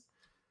this: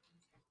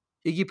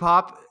 Iggy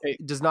Pop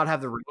does not have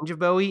the range of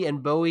Bowie,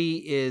 and Bowie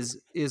is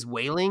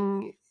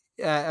wailing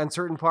on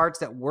certain parts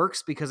that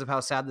works because of how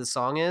sad this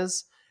song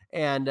is.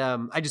 And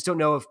I just don't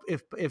know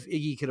if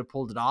Iggy could have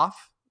pulled it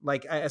off,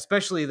 like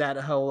especially that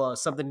whole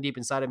something deep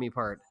inside of me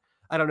part.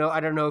 I don't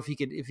know if he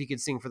could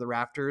sing for the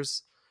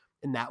rafters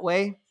in that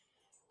way.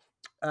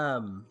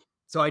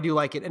 So I do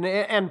like it,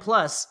 and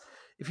plus,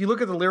 if you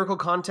look at the lyrical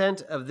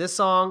content of this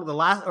song, the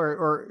last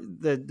or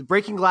the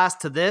Breaking Glass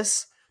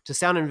to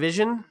Sound and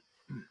Vision,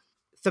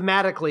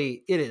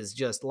 thematically it is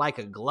just like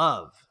a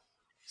glove.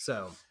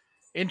 So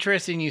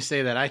interesting you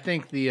say that. I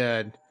think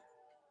the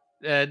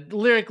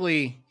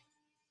lyrically.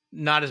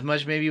 Not as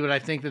much, maybe, but I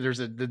think that there's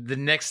the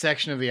next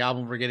section of the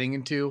album we're getting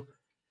into.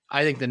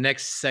 I think the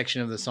next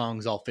section of the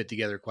songs all fit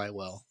together quite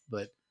well,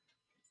 but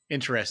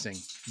interesting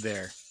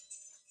there.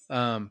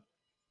 As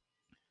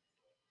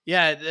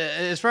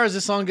far as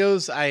this song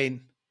goes,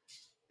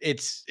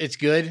 it's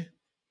good.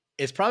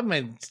 It's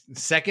probably my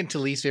second to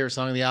least favorite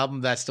song of the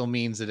album. That still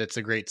means that it's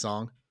a great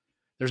song.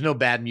 There's no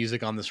bad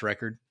music on this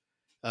record.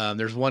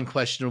 There's one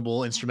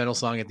questionable instrumental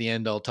song at the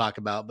end I'll talk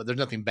about, but there's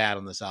nothing bad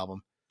on this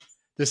album.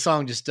 This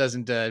song just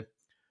doesn't, the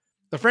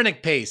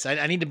frenetic pace.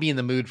 I need to be in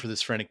the mood for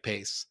this frenetic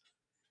pace.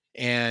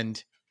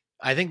 And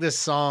I think this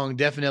song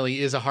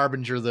definitely is a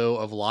harbinger though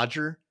of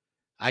Lodger.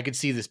 I could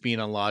see this being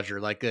on Lodger.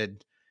 Like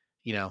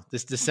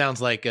this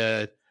sounds like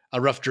a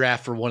rough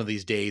draft for one of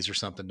these days or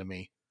something to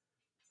me.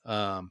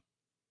 But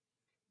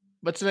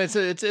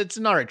it's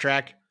an alright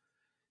track.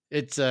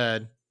 It's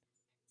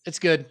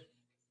good,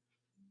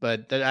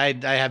 but I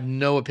have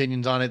no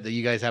opinions on it that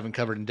you guys haven't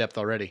covered in depth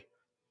already.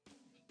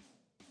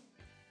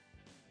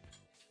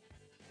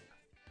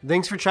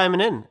 Thanks for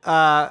chiming in.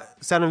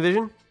 Sound and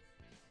Vision?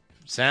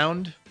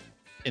 Sound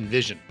and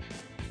Vision.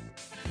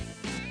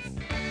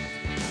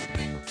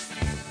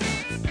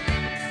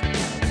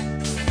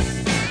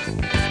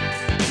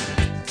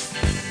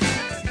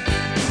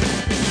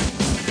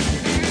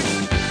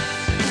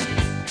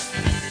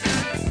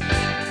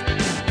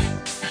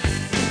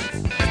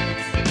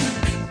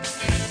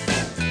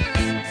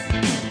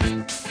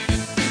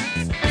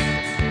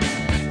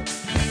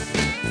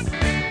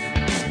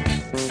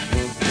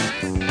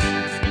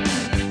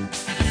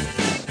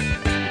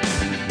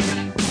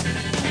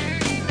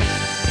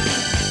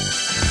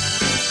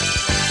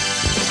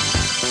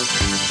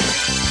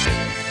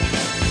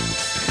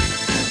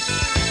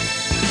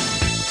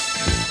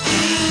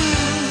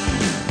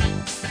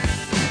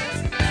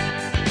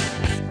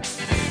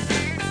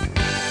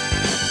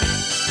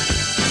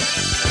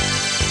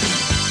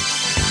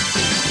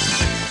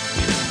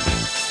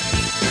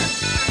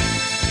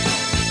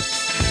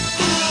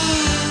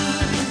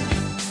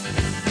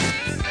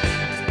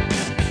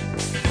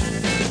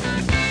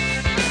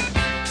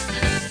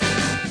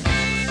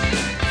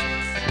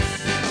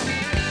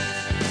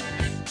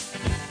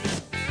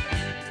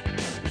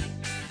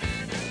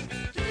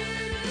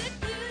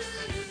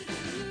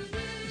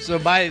 So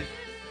by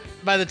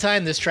the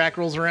time this track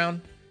rolls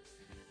around,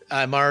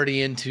 I'm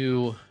already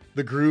into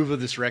the groove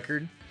of this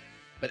record.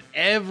 But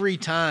every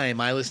time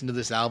I listen to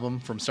this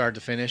album from start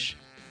to finish,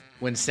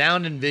 when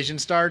Sound and Vision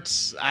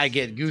starts, I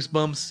get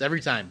goosebumps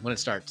every time when it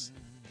starts.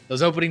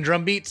 Those opening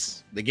drum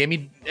beats, they give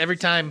me every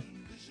time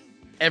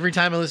I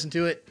listen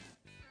to it,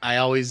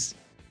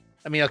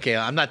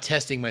 I'm not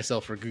testing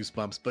myself for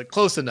goosebumps, but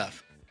close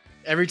enough.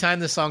 Every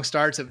time this song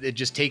starts, it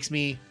just takes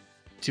me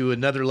to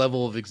another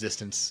level of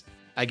existence.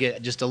 I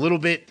get just a little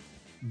bit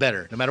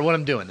better, no matter what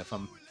I'm doing. If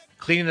I'm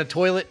cleaning a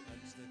toilet,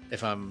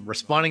 if I'm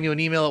responding to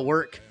an email at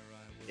work,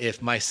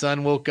 if my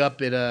son woke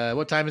up at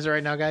what time is it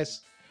right now,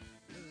 guys?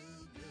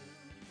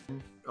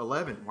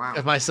 11. Wow.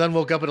 If my son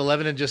woke up at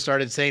 11 and just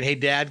started saying, "Hey,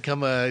 Dad,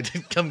 come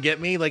come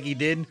get me," like he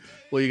did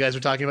while you guys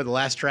were talking about the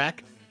last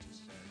track.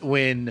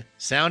 When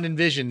Sound and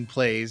Vision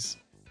plays,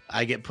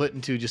 I get put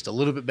into just a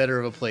little bit better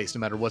of a place, no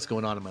matter what's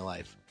going on in my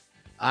life.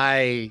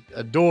 I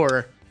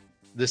adore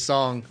this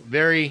song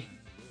very,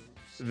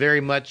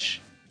 very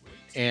much,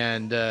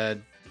 and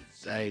I'm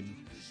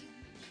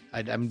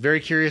very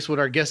curious what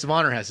our guest of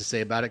honor has to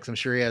say about it, because I'm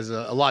sure he has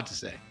a lot to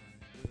say.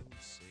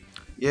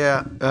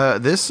 Yeah,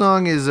 this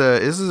song is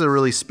a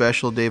really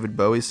special David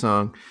Bowie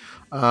song.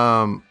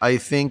 I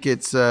think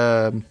it's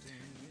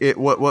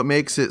what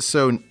makes it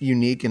so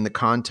unique in the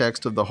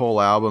context of the whole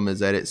album is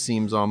that it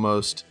seems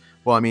almost,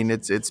 well, I mean,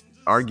 it's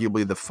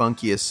arguably the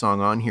funkiest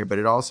song on here, but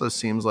it also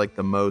seems like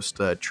the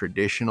most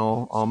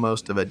traditional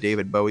almost of a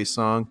David Bowie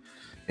song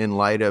in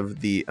light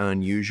of the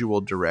unusual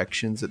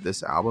directions that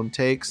this album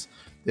takes.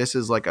 This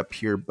is like a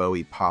pure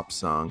Bowie pop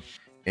song,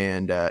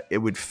 and it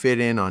would fit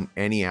in on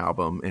any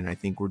album, and I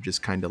think we're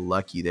just kind of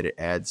lucky that it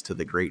adds to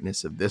the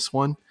greatness of this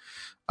one.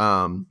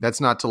 That's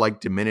not to like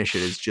diminish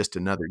it as just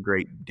another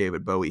great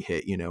David Bowie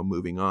hit,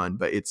 moving on,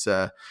 but it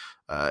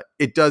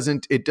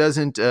doesn't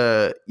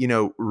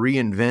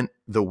reinvent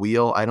the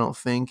wheel, I don't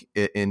think,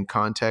 in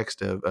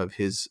context of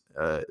his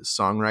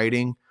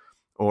songwriting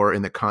or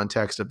in the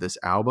context of this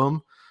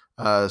album.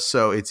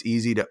 So it's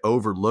easy to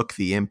overlook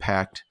the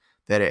impact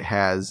that it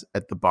has.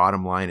 At the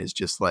bottom line is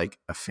just like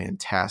a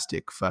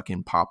fantastic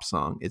fucking pop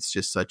song. It's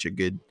just such a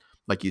good,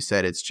 like you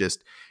said, it's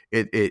just,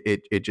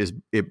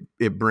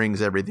 it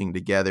brings everything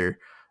together.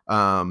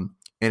 And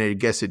I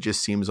guess it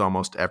just seems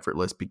almost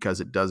effortless because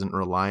it doesn't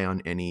rely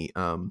on any,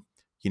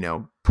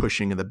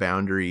 pushing of the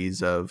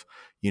boundaries of,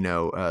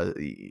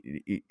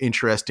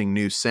 interesting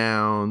new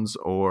sounds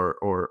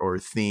or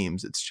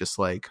themes. It's just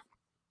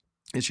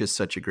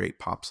such a great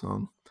pop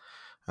song.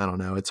 I don't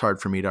know. It's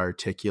hard for me to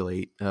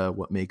articulate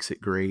what makes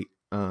it great.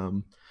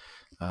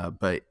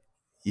 But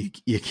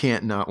you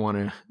can't not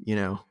want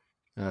to,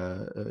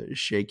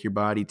 shake your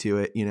body to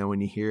it.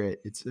 When you hear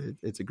it,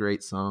 it's a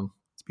great song.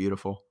 It's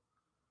beautiful.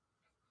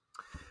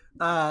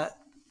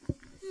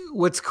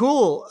 What's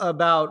cool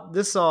about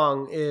this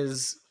song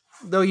is,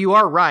 though you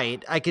are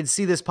right, I could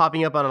see this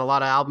popping up on a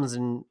lot of albums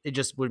and it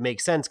just would make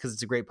sense because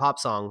it's a great pop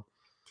song.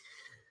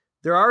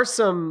 There are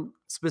some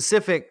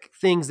specific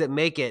things that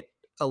make it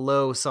a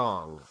low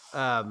song.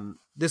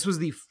 This was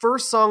the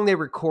first song they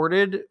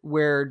recorded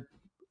where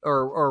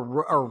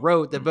or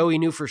wrote that Bowie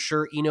knew for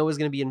sure Eno was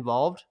going to be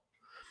involved.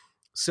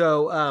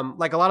 So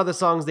like a lot of the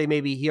songs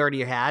he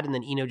already had, and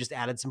then Eno just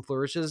added some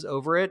flourishes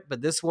over it.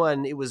 But this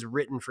one, it was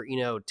written for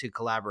Eno to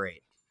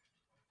collaborate.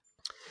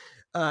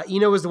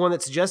 Eno was the one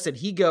that suggested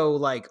he go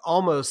like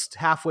almost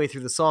halfway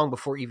through the song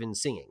before even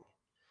singing,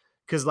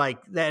 because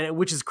like that,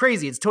 which is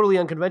crazy. It's totally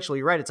unconventional.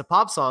 You're right. It's a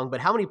pop song, but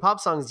how many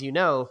pop songs do you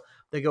know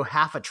that go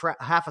half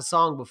a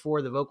song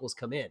before the vocals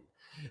come in?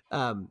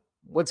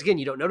 Once again,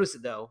 you don't notice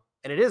it though,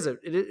 and he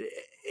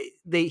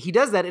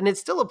does that, and it's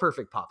still a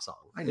perfect pop song.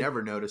 I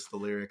never noticed the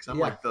lyrics. I'm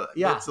Yeah. like,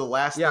 Yeah. that's the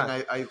last Yeah.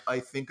 thing I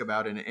think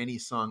about in any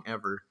song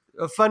ever.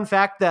 A fun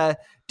fact: the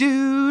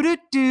do do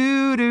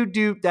do do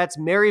do. That's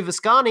Mary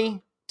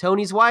Visconti,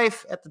 Tony's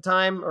wife at the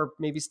time, or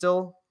maybe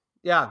still.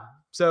 Yeah,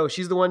 so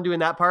she's the one doing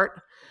that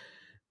part.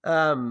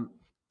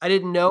 I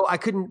didn't know.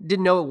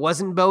 Didn't know it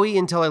wasn't Bowie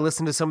until I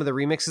listened to some of the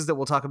remixes that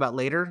we'll talk about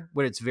later,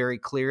 when it's very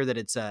clear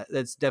that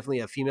that's definitely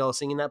a female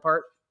singing that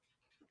part.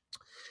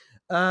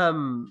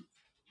 So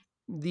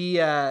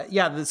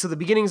the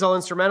beginning's all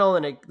instrumental,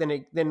 and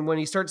then when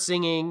he starts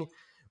singing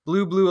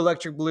blue, blue,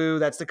 electric blue,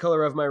 that's the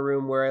color of my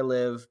room where I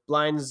live,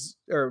 blinds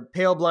or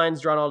pale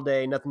blinds drawn all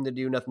day, nothing to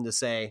do, nothing to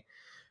say.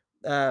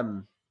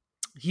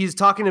 He's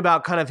talking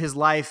about kind of his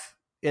life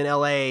in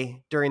LA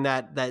during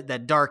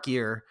that dark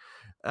year,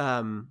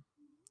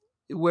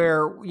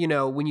 where, you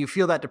know, when you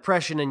feel that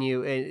depression and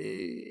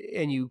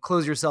you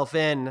close yourself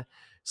in,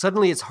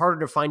 suddenly it's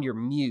harder to find your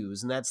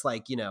muse. And that's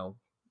like,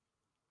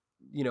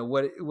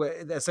 what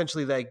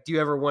essentially, like, do you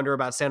ever wonder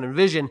about sound and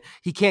vision?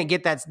 He can't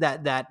get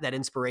that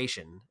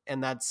inspiration.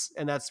 And that's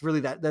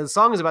really that the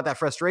song is about that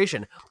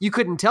frustration. You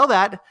couldn't tell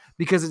that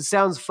because it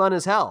sounds fun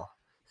as hell,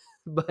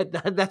 but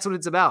that's what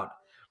it's about.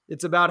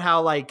 It's about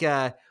how, like,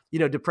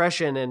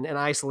 depression and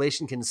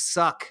isolation can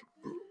suck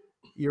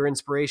your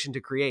inspiration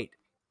to create.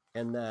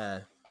 And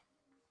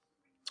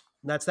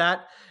that's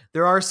that.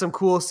 There are some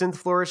cool synth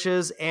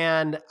flourishes,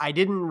 and I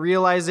didn't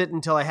realize it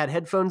until I had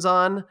headphones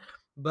on,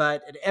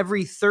 but at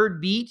every third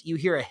beat, you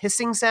hear a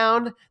hissing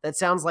sound that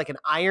sounds like an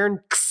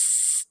iron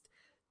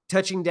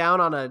touching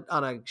down on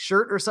a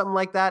shirt or something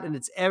like that. And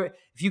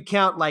if you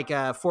count like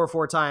a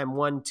 4/4 time,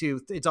 1,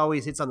 2, it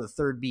always hits on the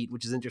third beat,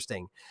 which is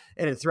interesting,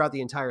 and it's throughout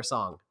the entire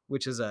song,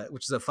 which is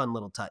a fun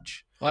little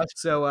touch. Well,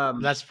 So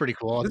that's pretty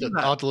cool.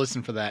 I'll have to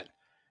listen for that.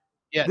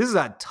 Yeah, this is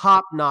a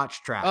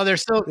top-notch track. Oh, they're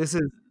so. This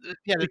is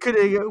Yeah, it could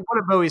one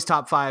of Bowie's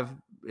top 5,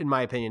 in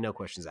my opinion, no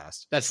questions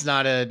asked. that's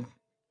not a.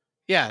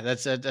 Yeah,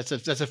 that's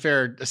a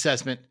fair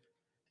assessment.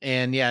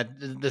 And yeah,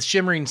 the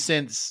shimmering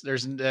synths.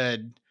 There's.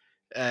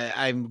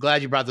 I'm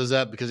glad you brought those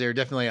up because they're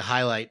definitely a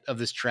highlight of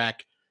this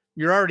track.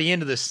 You're already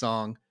into this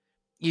song.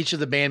 Each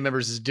of the band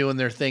members is doing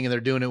their thing and they're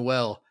doing it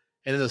well.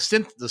 And then the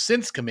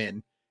synths come in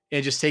and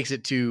it just takes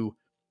it to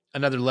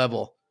another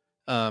level.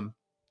 I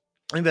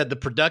think that the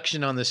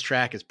production on this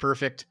track is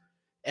perfect.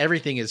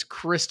 Everything is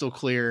crystal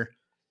clear.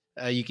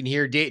 You can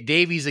hear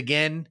Davies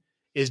again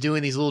is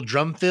doing these little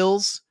drum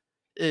fills.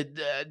 He's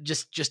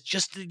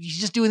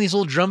just doing these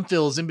little drum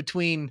fills in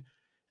between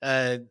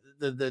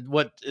the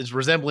what is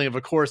resembling of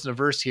a chorus and a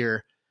verse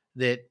here.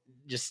 That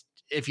just,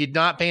 if you're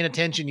not paying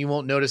attention, you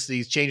won't notice that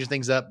he's changing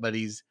things up. But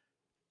he's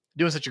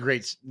doing such a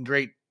great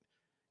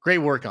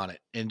work on it,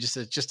 and just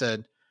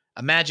a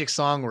magic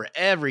song where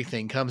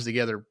everything comes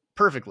together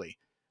perfectly.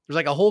 There's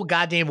like a whole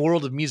goddamn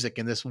world of music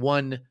in this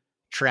one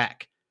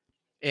track.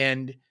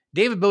 And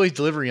David Bowie's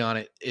delivery on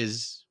it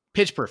is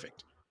pitch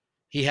perfect.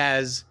 He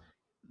does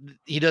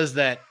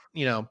that,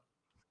 the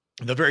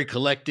very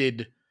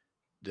collected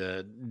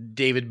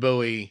David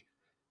Bowie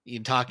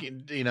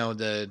talking,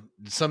 the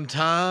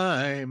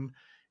sometime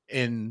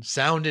in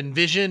sound and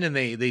vision, and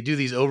they do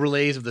these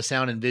overlays of the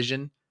sound and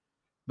vision.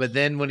 But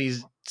then when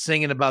he's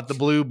singing about the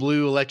blue,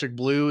 blue, electric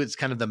blue, it's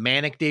kind of the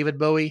manic David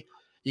Bowie.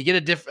 You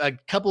get a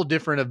couple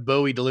different of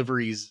Bowie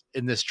deliveries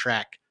in this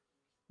track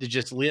that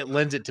just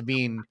lends it to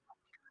being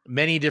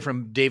many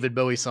different David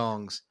Bowie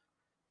songs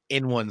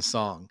in one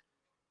song.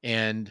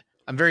 And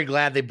I'm very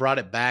glad they brought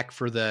it back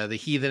for the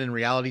Heathen and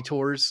Reality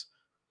tours.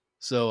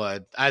 So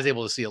I was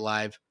able to see it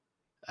live.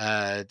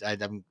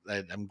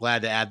 I'm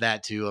glad to add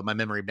that to my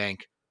memory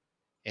bank.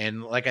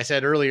 And like I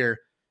said earlier,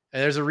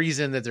 there's a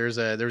reason that there's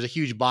a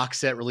huge box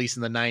set released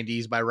in the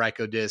 90s by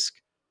Ryko Disc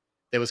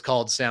that was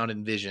called Sound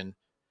and Vision.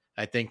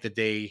 I think that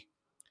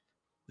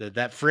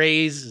that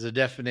phrase is a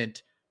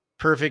definite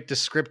perfect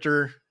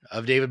descriptor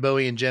of David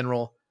Bowie in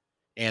general.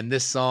 And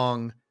this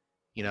song,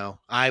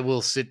 I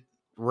will sit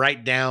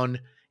right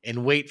down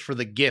and wait for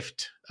the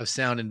gift of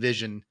sound and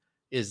vision,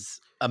 is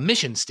a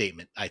mission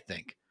statement. I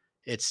think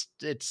it's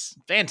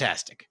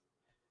fantastic.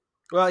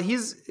 Well,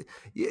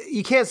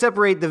 you can't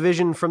separate the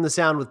vision from the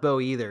sound with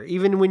Bowie either.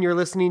 Even when you're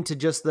listening to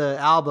just the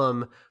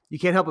album, you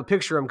can't help but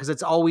picture him because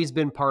it's always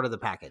been part of the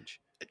package.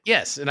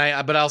 Yes. And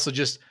but also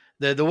just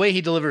the way he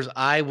delivers,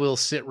 I will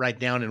sit right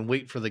down and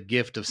wait for the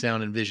gift of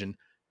sound and vision.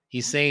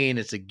 He's saying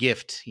it's a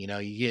gift,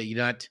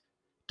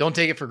 don't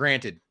take it for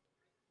granted.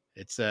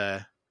 It's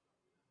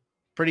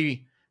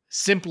pretty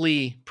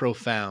simply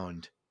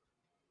profound.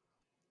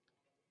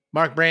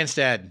 Mark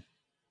Branstad,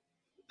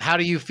 how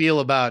do you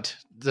feel about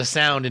the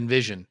sound and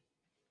vision?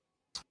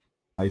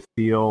 I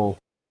feel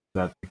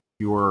that the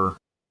Cure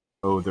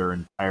owe their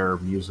entire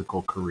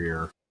musical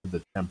career to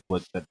the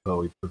template that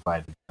Bowie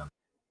provided them.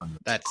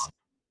 That's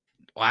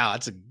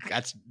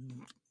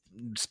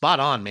spot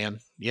on, man.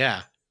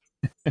 Yeah.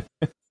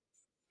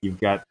 You've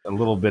got a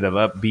little bit of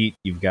upbeat.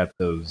 You've got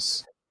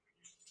those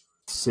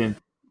synth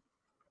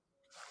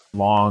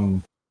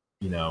long,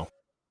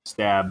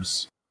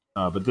 stabs.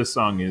 But this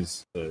song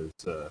is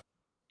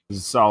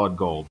solid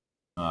gold.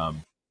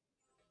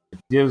 It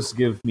does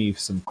give me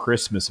some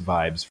Christmas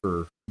vibes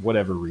for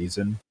whatever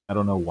reason. I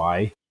don't know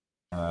why.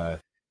 Uh,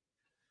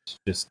 it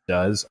just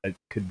does. It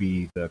could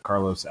be the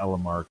Carlos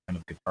Alomar kind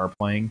of guitar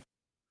playing.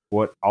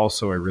 What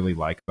also I really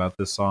like about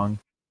this song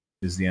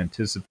is the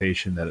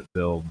anticipation that it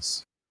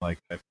builds. Like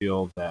I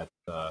feel that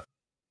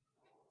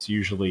it's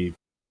usually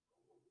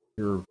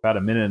you're about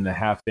a minute and a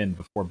half in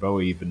before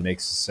Bowie even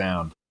makes a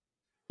sound.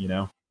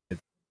 It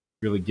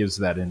really gives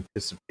that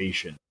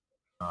anticipation.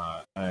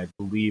 I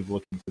believe,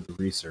 looking through the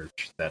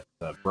research, that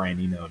Brian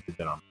Eno did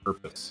that on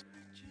purpose.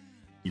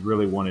 He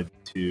really wanted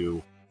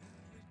to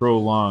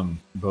prolong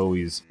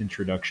Bowie's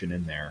introduction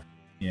in there,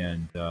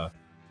 and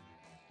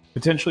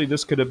potentially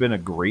this could have been a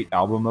great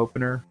album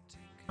opener.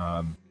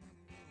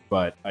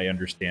 But I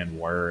understand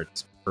where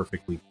it's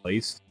perfectly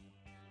placed.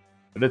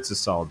 But it's a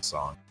solid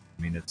song.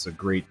 I mean, it's a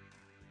great,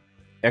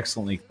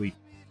 excellently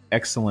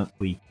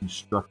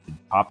constructed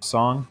pop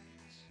song.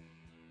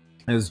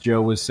 As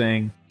Joe was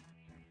saying,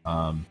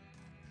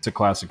 it's a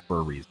classic for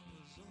a reason.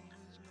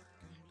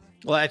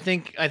 Well, I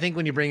think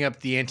when you bring up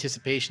the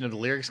anticipation of the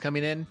lyrics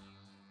coming in,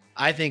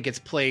 I think it's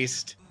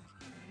placed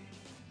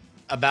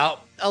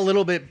about a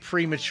little bit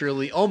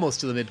prematurely, almost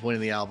to the midpoint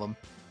of the album.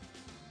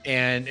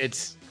 And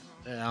it's,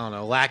 I don't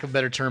know, lack of a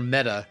better term,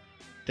 meta,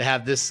 to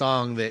have this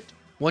song that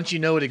once you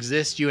know it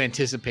exists, you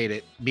anticipate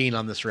it being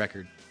on this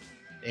record.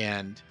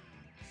 And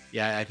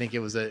yeah, I think it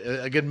was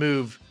a good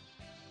move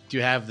to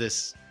have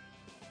this.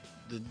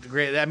 The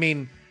great. I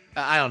mean,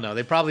 I don't know.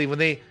 They probably when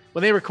they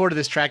recorded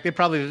this track,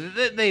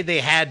 they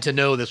had to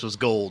know this was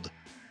gold,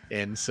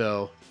 and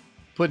so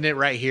putting it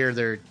right here,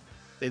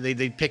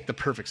 they picked the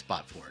perfect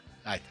spot for it.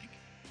 I think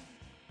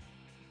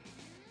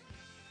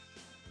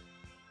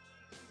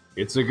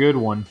it's a good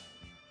one.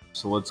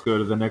 So let's go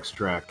to the next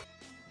track,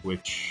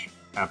 which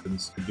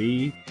happens to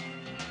be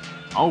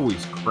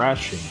Always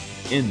Crashing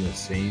in the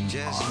Same Car.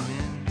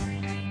 Jasmine,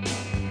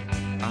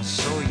 I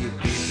saw you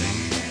breathing.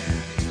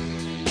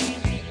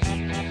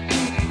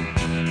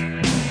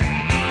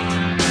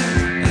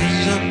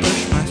 As I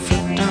push my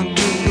foot down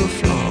to the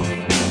floor,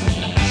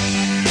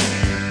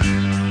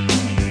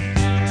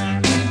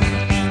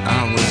 I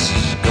was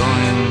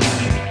going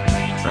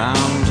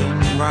round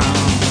and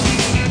round.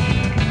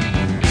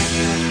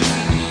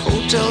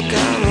 Hotel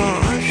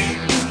garage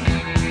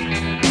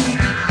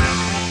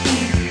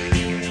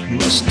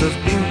must have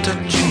been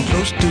touching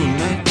close to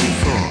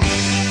 94.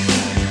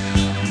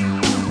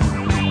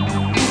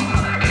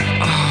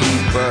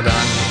 But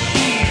I'm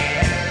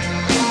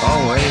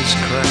always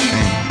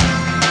crashing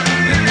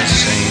in the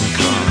same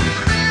car.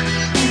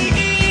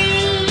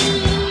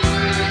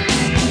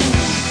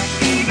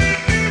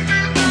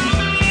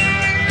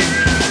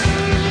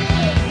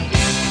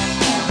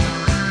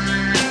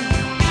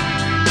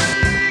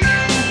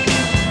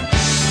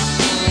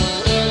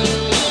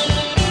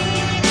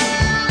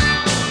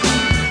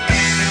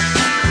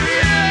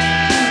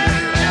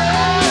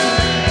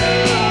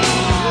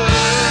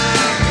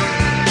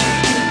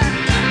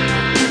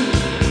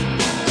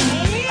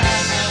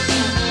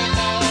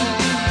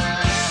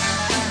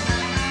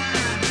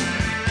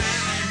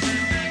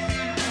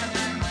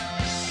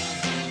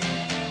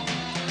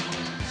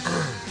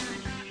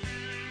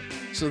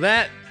 so.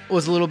 That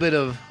was a little bit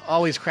of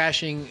Always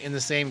Crashing in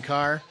the Same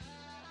Car.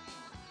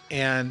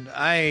 And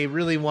I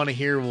really want to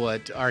hear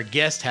what our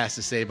guest has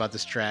to say about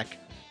this track.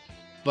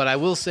 But I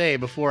will say,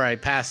 before I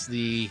pass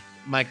the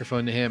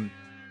microphone to him,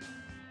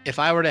 if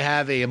I were to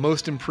have a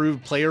Most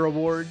Improved Player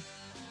award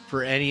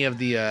for any of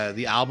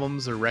the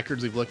albums or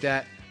records we've looked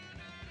at,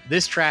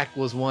 this track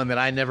was one that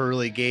I never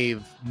really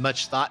gave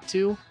much thought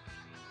to.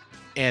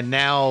 And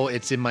now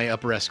it's in my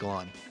upper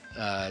echelon.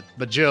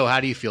 But Joe, how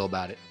do you feel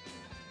about it?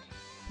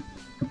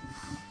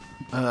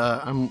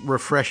 I'm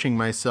refreshing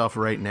myself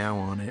right now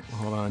on it.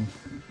 Hold on.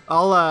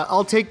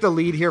 I'll take the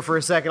lead here for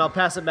a second. I'll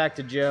pass it back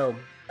to Joe.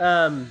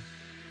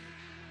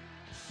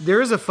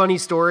 There is a funny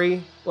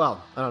story.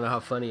 Well, I don't know how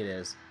funny it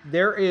is.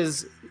 There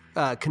is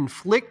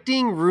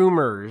conflicting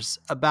rumors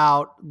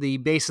about the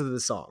bass of the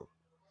song.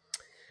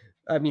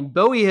 I mean,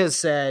 Bowie has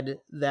said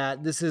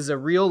that this is a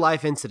real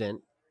life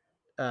incident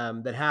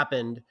that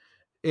happened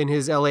in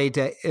his LA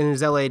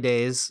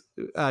days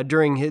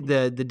during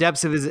the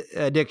depths of his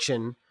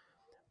addiction,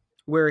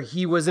 where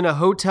he was in a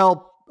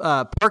hotel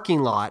parking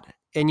lot,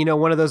 and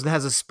one of those that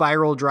has a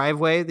spiral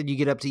driveway that you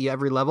get up to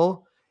every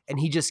level, and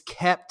he just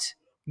kept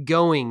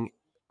going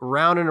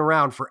round and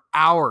around for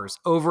hours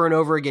over and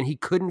over again. He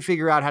couldn't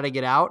figure out how to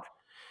get out.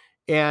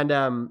 And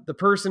the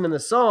person in the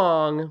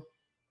song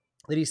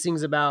that he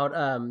sings about,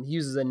 he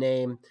uses a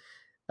name,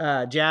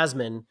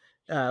 Jasmine,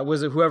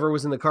 was whoever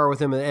was in the car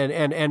with him,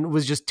 and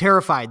was just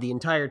terrified the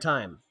entire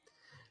time.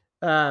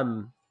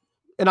 And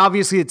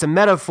obviously it's a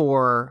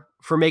metaphor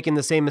for making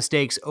the same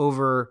mistakes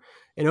over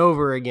and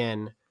over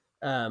again,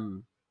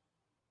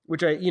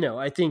 which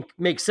I think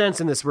makes sense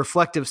in this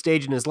reflective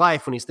stage in his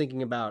life when he's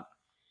thinking about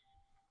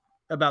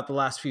about the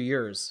last few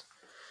years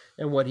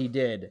and what he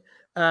did.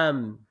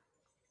 There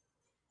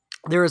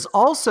is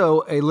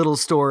also a little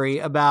story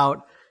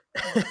about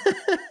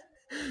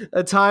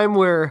a time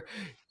where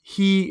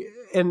he,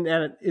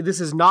 and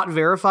this is not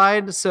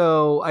verified,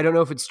 so I don't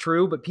know if it's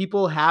true, but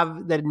people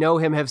that know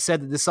him have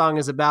said that this song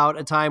is about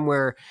a time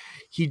where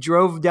he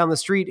drove down the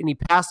street and he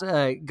passed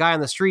a guy on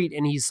the street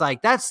and he's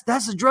like, that's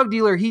a drug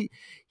dealer. He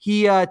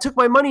took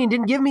my money and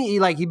didn't give me,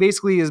 he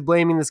basically is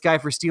blaming this guy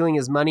for stealing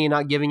his money and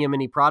not giving him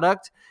any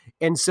product.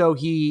 And so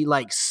he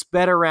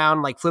sped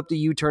around, flipped a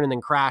U-turn and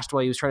then crashed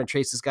while he was trying to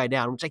trace this guy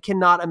down, which I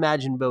cannot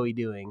imagine Bowie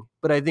doing,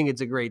 but I think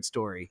it's a great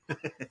story.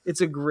 It's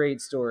a great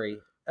story.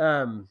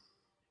 Oh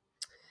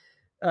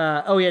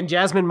yeah, and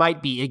Jasmine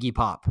might be Iggy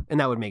Pop, and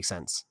that would make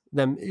sense.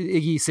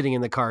 Iggy sitting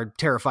in the car,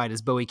 terrified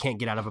as Bowie can't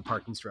get out of a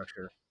parking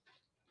structure.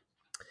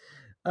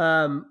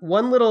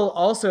 One little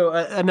also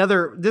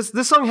another. This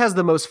song has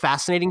the most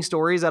fascinating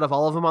stories out of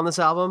all of them on this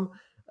album.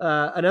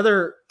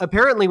 Another,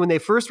 apparently when they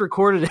first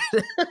recorded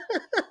it,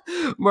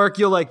 Mark,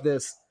 you'll like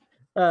this.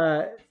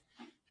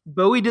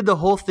 Bowie did the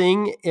whole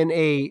thing in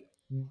a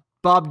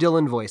Bob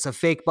Dylan voice, a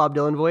fake Bob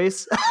Dylan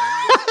voice.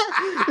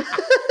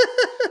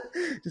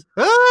 Just,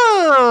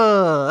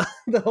 the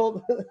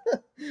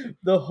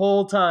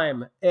whole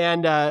time,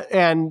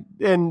 and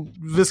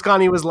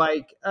Visconti was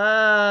like,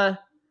 that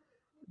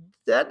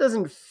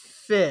doesn't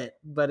fit,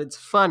 but it's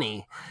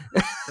funny.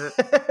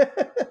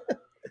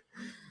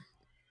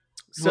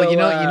 So you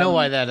know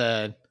why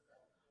that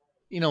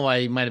why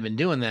he might have been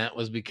doing that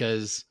was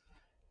because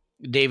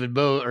Bob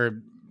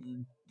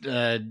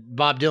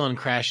Dylan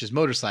crashed his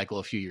motorcycle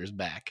a few years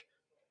back.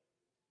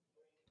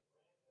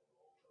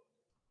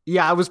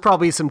 Yeah, it was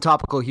probably some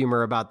topical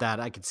humor about that.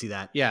 I could see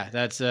that. Yeah,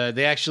 that's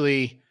there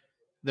actually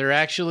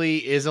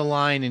is a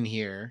line in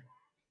here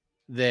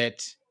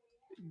that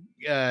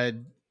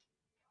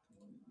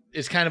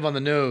is kind of on the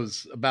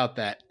nose about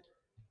that.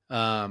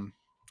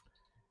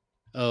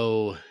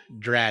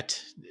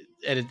 Drat,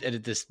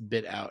 edit this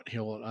bit out.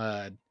 He'll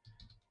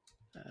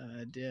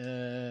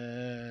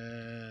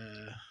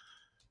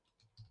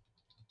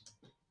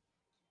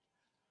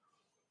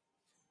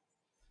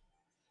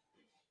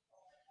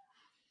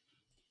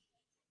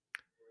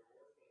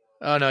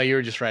Oh no, you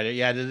were just right.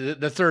 Yeah,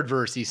 the third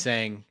verse he's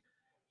saying,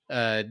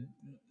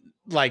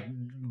 like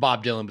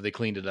Bob Dylan, but they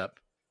cleaned it up.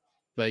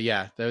 But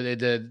yeah,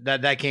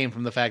 that came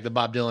from the fact that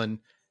Bob Dylan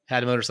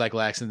had a motorcycle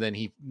accident, then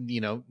he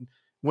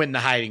went into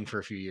hiding for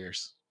a few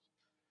years.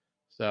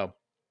 So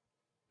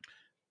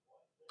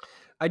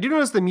I do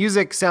notice the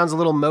music sounds a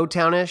little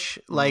Motownish,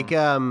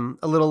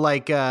 a little I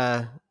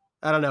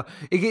don't know.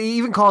 It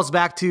even calls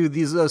back to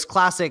those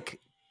classic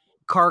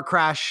car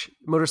crash,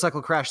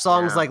 motorcycle crash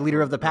songs like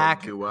Leader of the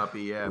Pack.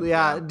 Doo-woppy,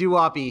 yeah,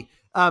 doo-woppy.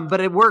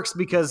 But it works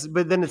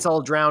but then it's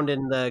all drowned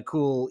in the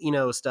cool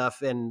Eno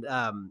stuff, and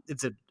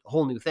it's a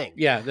whole new thing.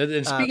 Yeah,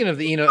 and speaking of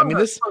the Eno, I mean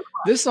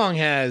this song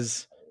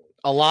has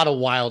a lot of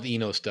wild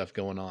Eno stuff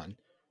going on.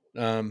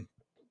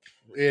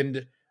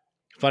 And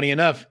funny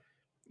enough,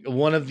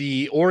 one of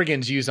the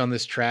organs used on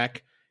this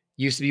track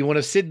used to be one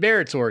of Syd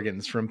Barrett's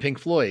organs from Pink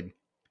Floyd,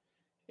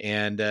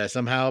 and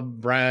somehow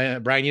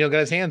Brian Eno got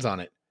his hands on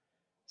it.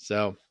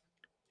 So,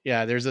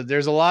 yeah, there's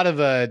a lot of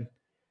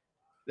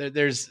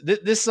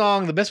this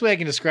song. The best way I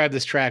can describe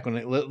this track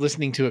when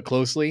listening to it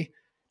closely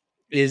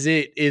is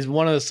it is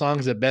one of the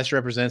songs that best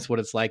represents what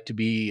it's like to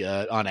be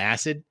on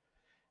acid.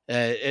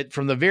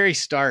 From the very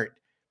start,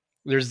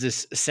 there's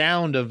this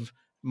sound of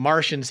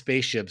Martian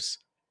spaceships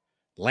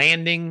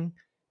landing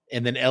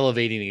and then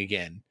elevating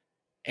again,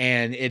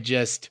 and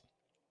it's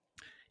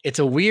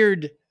a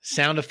weird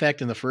sound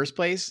effect in the first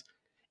place,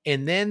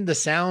 and then the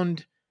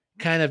sound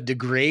kind of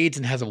degrades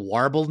and has a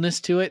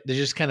warbledness to it that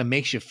just kind of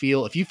makes you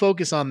feel, if you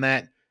focus on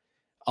that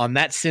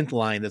synth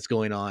line that's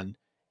going on,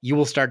 you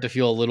will start to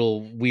feel a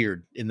little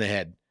weird in the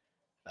head.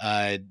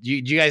 Do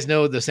you guys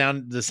know the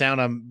sound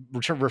I'm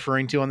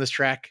referring to on this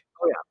track?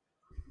 Oh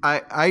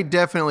yeah, I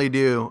definitely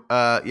do.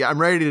 Yeah,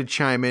 I'm ready to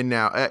chime in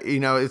now.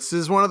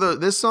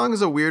 This song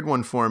is a weird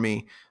one for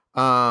me.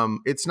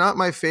 It's not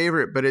my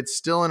favorite, but it's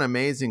still an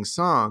amazing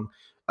song.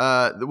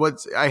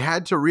 I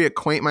had to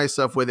reacquaint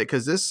myself with it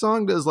because this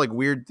song does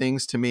weird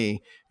things to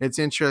me. It's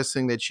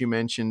interesting that you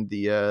mentioned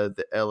the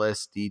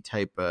LSD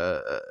type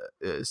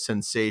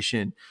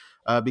sensation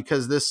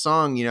because this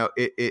song,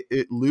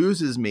 it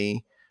loses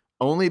me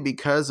only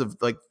because of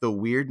the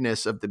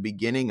weirdness of the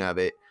beginning of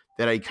it,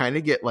 that I kind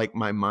of get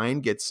my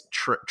mind gets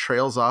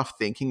trails off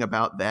thinking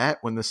about that.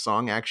 When the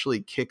song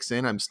actually kicks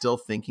in, I'm still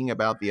thinking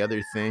about the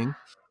other thing.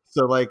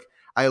 So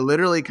I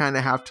literally kind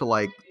of have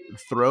to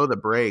throw the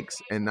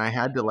brakes, and I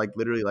had to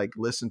literally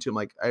listen to him.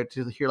 I had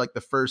to hear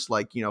the first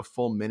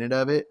full minute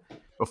of it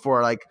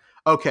before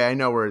okay, I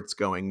know where it's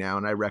going now,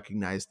 and I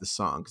recognize the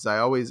song,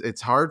 because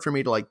it's hard for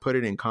me to put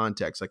it in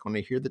context. When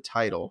I hear the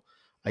title,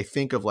 I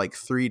think of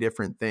three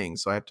different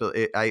things, so I have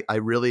to I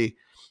really,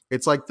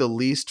 it's the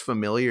least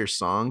familiar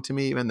song to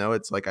me, even though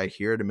it's I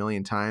hear it a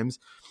million times.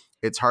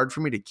 It's hard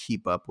for me to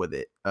keep up with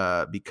it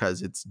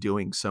because it's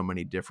doing so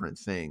many different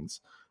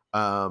things.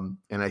 And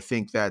I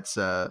think that's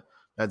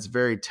that's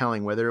very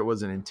telling. Whether it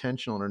wasn't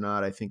intentional or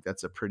not, I think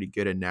that's a pretty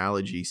good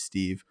analogy,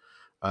 Steve,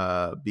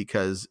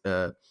 because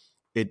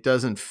it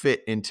doesn't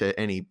fit into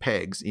any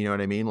pegs. You know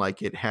what I mean?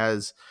 Like it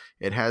has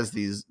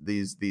these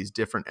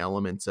different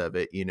elements of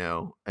it, you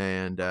know,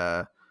 and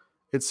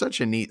it's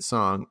such a neat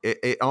song.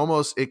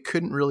 It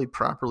couldn't really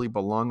properly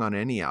belong on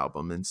any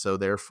album, and so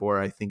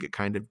therefore I think it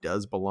kind of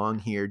does belong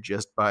here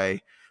just by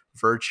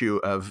virtue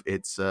of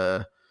its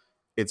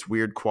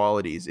weird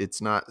qualities.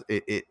 It's not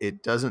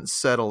it doesn't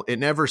settle. It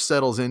never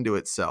settles into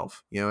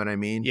itself. You know what I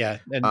mean? Yeah,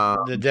 and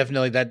Um,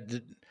 definitely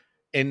that,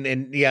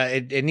 and yeah,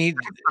 it needs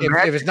the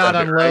if it's magic not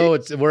of it, on low,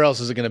 it's where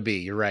else is it going to be?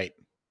 You're right.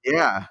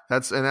 Yeah,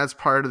 that's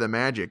part of the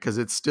magic, because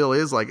it still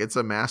is like it's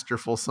a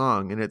masterful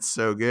song and it's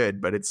so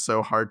good, but it's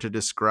so hard to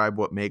describe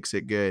what makes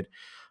it good.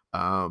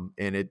 And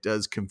it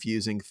does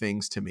confusing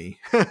things to me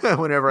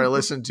whenever I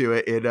listen to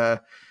it.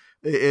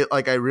 It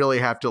like I really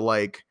have to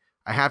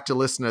I have to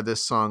listen to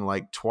this song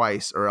like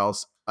twice, or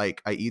else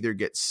like I either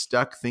get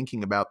stuck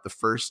thinking about the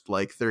first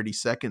like 30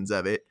 seconds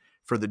of it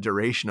for the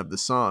duration of the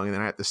song, and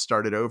then I have to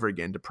start it over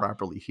again to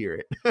properly hear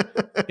it.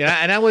 Yeah,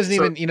 and I wasn't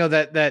So- even, you know,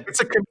 that It's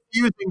a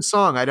confusing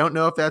song. I don't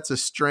know if that's a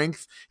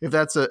strength, if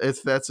that's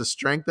a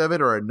strength of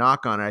it or a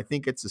knock on it. I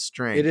think it's a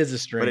strength. it is a but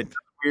it strength. does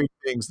weird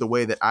things the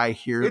way that I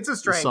hear It's a the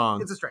strength.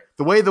 song. It's a strength.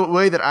 The way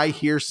that I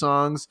hear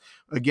songs,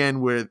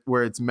 again,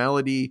 where it's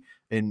melody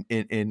and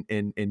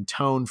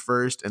tone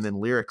first and then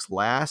lyrics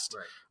last.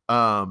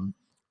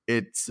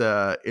 It's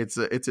a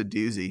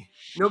doozy.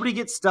 Nobody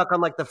gets stuck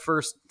on like the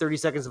first 30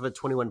 seconds of a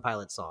 21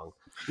 Pilot song.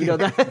 You know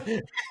that,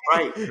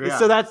 Right. Yeah.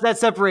 So that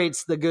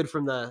separates the good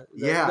from the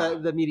Yeah.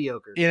 the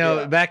mediocre. You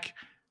know, Yeah.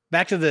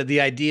 back to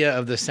the idea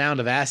of the sound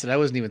of acid. I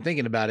wasn't even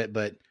thinking about it,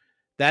 but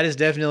that is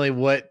definitely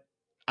what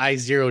I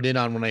zeroed in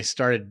on when I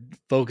started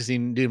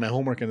focusing, doing my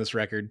homework on this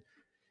record,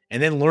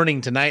 and then learning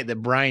tonight that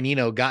Brian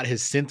Eno got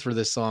his synth for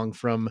this song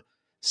from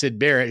Syd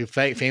Barrett, who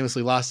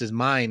famously lost his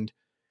mind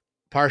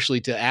partially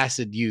to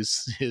acid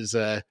use, is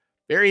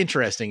very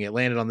interesting. It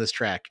landed on this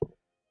track.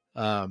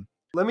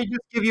 Let me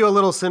just give you a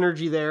little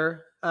synergy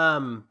there.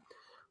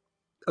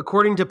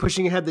 According to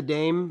Pushing Ahead the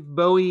Dame,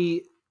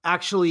 Bowie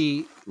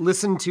actually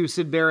listened to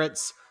Syd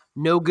Barrett's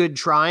No Good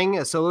Trying,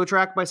 a solo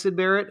track by Syd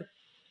Barrett,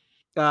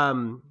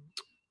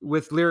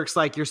 with lyrics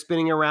like "You're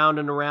spinning around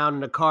and around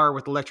in a car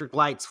with electric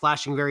lights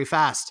flashing very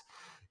fast."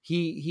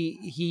 He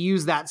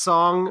used that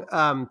song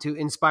to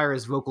inspire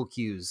his vocal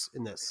cues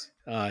in this.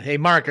 Hey,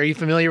 Mark, are you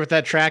familiar with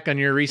that track on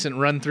your recent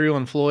run through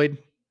on Floyd?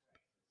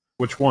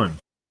 Which one?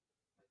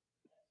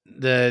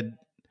 The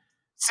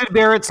Syd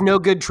Barrett's No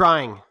Good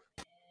Trying.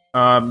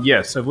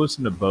 Yes, I've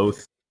listened to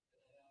both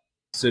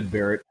Syd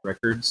Barrett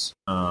records.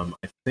 I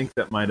think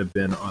that might have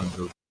been on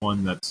the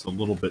one that's a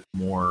little bit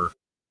more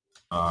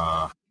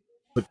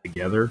put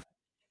together.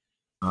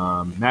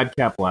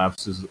 Madcap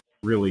Laughs is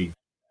really,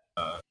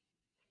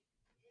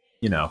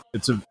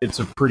 it's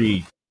a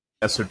pretty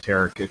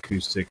esoteric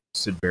acoustic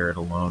Syd Barrett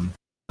alone.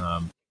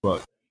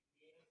 But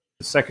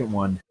the second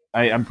one,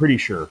 I'm pretty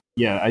sure.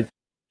 Yeah,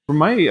 from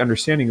my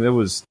understanding, there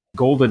was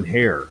Golden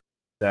Hair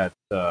that,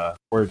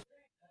 or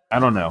I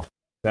don't know.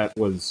 That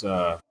was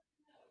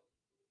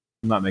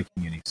not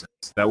making any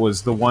sense. That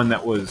was the one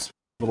that was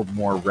a little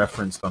more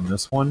referenced on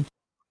this one.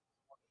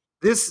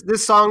 This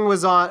song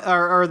was on,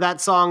 or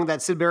that song,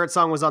 that Syd Barrett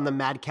song was on the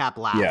Madcap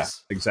Laughs. Yeah,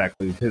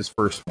 exactly. His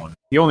first one.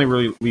 He only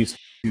released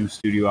 2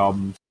 studio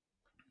albums,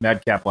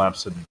 Madcap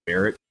Laughs and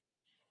Barrett.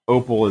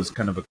 Opal is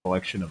kind of a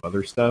collection of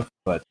other stuff,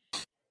 but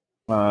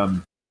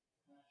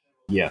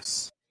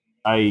yes.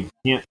 I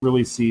can't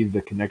really see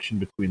the connection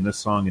between this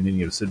song and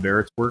any of Syd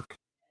Barrett's work,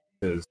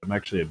 because I'm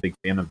actually a big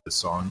fan of this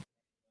song.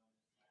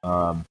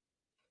 But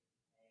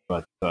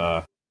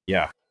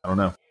yeah, I don't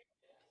know.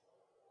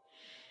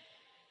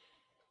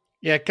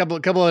 Yeah, a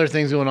couple other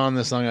things going on in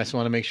this song I just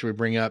want to make sure we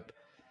bring up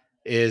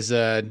is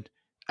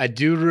I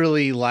do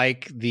really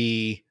like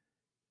the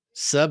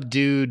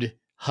subdued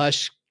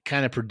hush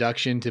kind of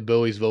production to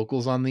Bowie's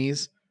vocals on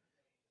these.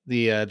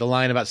 The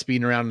line about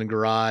speeding around in the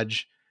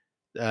garage,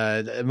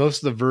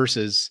 most of the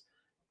verses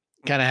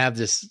kind of have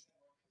this,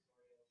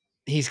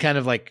 he's kind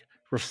of like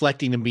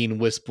reflecting and being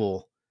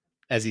wistful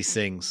as he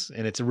sings,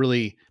 and it's a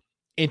really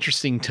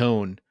interesting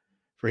tone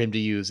for him to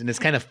use, and it's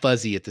kind of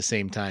fuzzy at the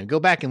same time. Go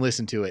back and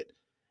listen to it,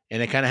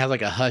 and it kind of has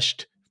like a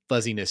hushed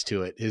fuzziness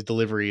to it, his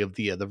delivery of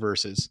the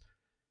verses.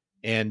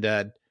 And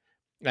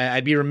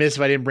I'd be remiss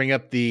if I didn't bring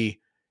up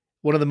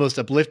one of the most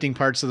uplifting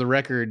parts of the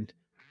record,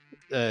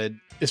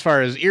 as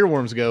far as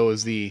earworms go,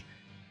 is the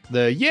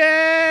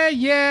yeah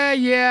yeah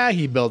yeah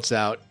he belts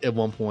out at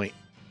one point.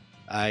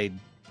 I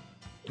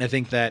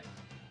think that's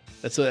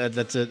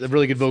a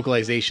really good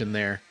vocalization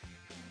there.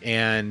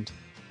 And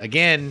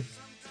again,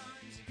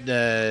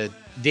 the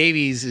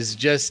Davies is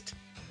just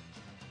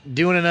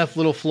doing enough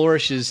little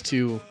flourishes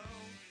to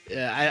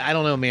I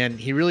don't know, man.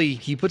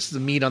 He puts the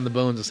meat on the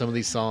bones of some of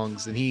these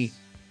songs, and he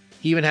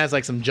even has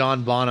like some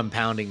John Bonham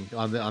pounding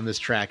on this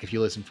track if you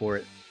listen for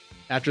it.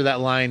 After that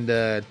line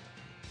where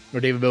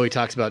David Bowie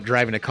talks about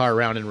driving a car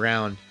round and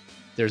round,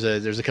 there's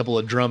a couple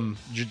of drum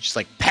just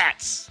like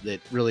pats that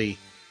really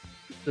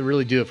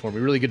really do it for me.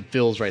 Really good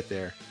fills right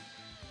there.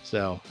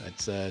 So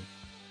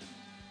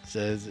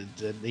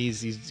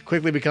he's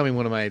quickly becoming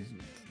one of my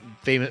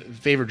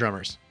favorite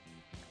drummers.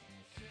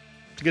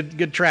 It's a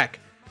good track.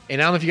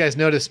 And I don't know if you guys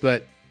noticed,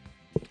 but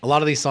a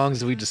lot of these songs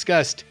that we've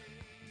discussed,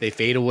 they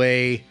fade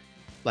away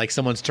like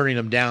someone's turning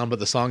them down, but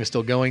the song is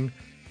still going.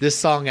 This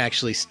song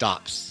actually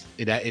stops.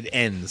 It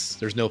ends.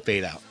 There's no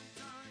fade out.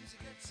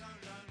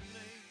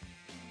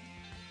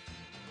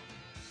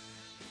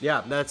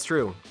 Yeah, that's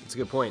true. That's a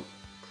good point.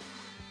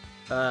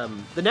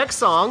 The next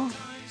song,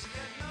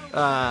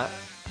 I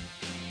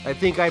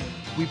think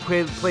we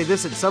played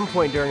this at some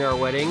point during our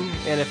wedding,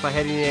 and if I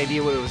had any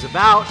idea what it was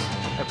about,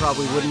 I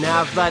probably wouldn't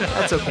have, but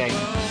that's okay.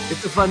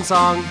 It's a fun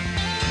song,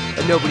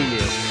 and nobody knew.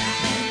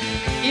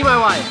 Be My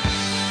Wife.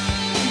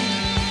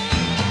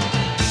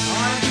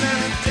 I've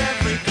left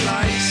every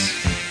place.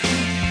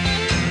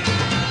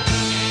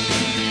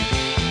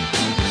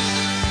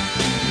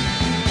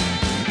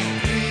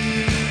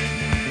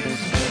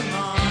 Please be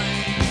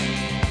mine.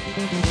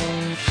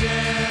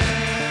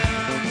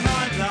 Share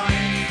my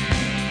life.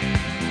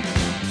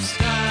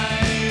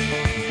 Stay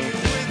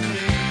with me.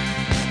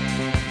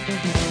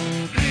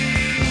 Be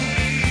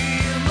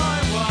my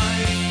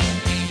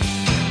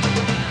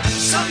wife.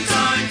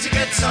 Sometimes you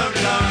get so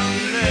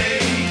lonely.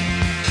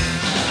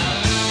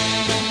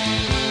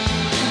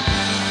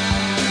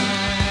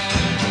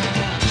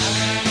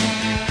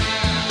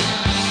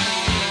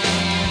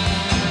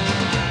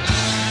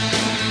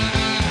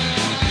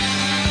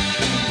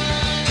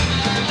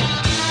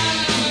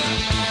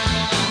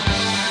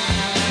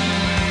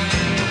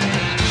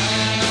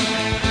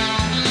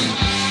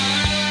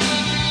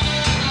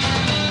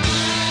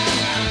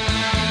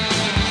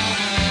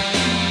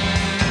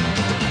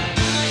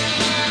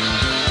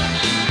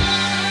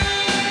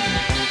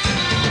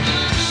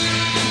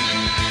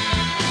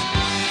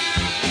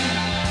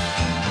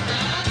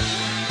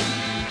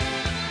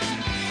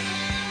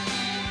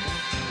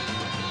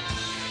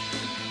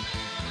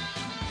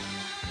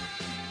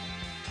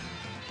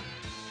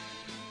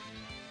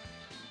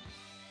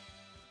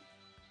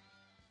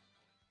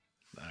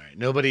 All right.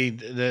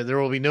 There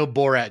will be no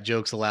Borat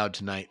jokes allowed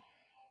tonight.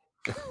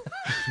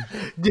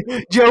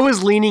 Joe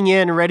is leaning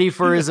in, ready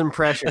for his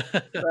impression.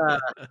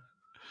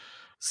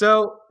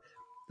 So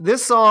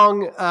this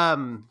song,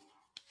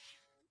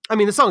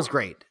 the song's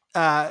great.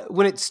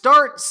 When it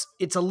starts,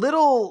 it's a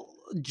little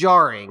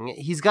jarring.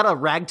 He's got a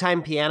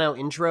ragtime piano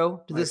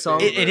intro to this song.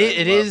 It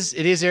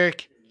is,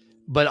 Eric,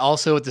 but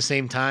also at the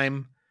same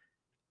time,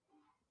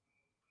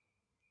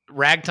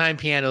 ragtime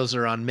pianos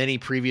are on many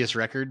previous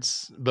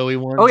records, Bowie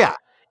ones. Oh yeah.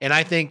 And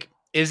I think,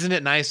 isn't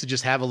it nice to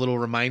just have a little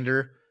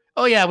reminder?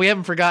 Oh yeah, we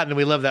haven't forgotten, and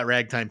we love that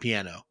ragtime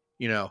piano.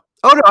 You know.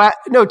 Oh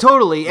no,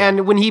 totally. Yeah.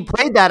 And when he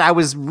played that, I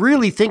was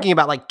really thinking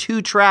about like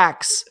 2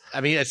 tracks.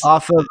 I mean, it's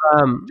off of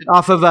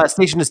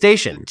Station to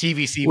Station.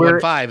 TVC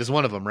 15 is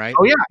one of them, right?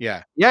 Oh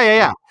yeah,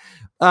 yeah.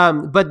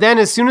 But then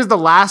as soon as the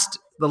last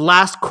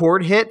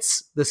chord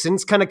hits, the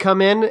synths kind of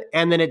come in,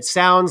 and then it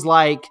sounds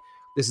like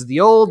this is the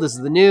old, this is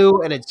the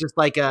new, and it's just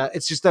like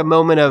it's just a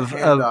moment of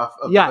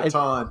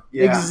baton.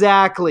 Yeah,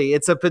 exactly.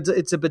 It's a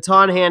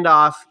baton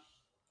handoff,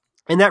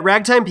 and that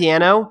ragtime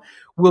piano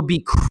will be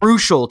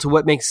crucial to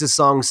what makes this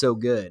song so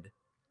good.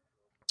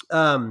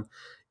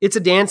 It's a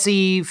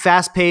dancey,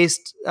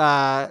 fast-paced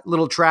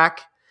little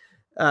track,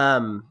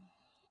 and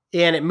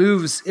it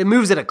moves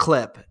at a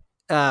clip.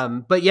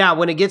 But yeah,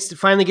 when it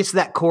finally gets to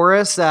that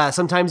chorus,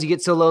 sometimes you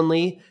get so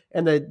lonely,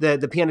 and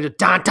the piano just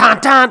don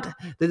don don.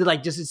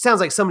 It sounds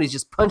like somebody's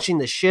just punching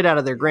the shit out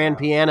of their grand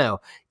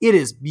piano. It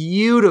is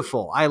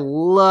beautiful. I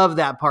love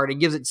that part. It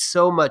gives it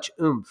so much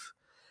oomph.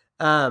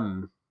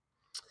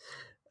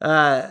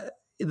 The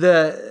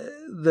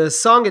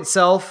song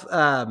itself,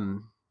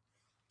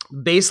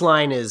 bass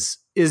line is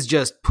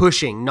just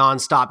pushing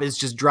nonstop. It's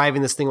just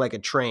driving this thing like a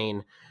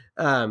train.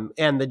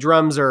 And the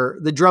drum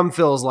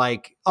fills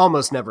like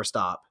almost never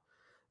stop.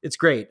 It's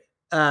great.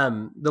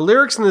 The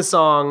lyrics in the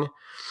song,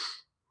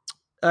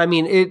 I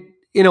mean,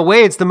 in a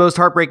way, it's the most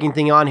heartbreaking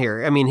thing on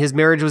here. I mean, his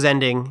marriage was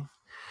ending.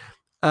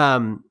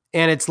 And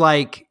it's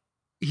like,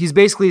 he's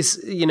basically,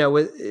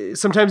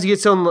 sometimes you get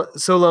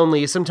so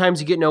lonely.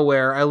 Sometimes you get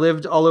nowhere. I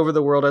lived all over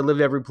the world. I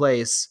lived every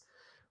place.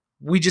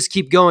 We just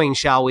keep going,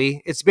 shall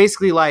we? It's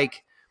basically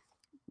like,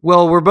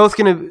 well, we're both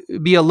going to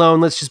be alone.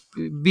 Let's just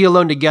be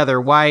alone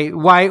together.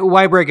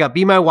 Why break up?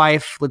 Be my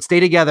wife. Let's stay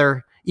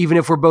together, even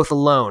if we're both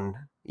alone,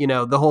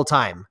 the whole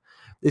time.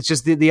 It's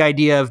just the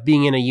idea of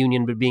being in a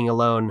union, but being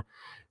alone.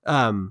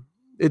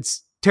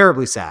 It's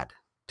terribly sad.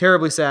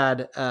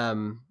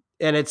 And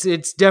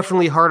it's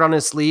definitely hard on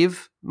his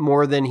sleeve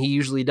more than he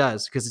usually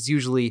does, because it's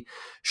usually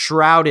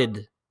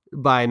shrouded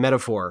by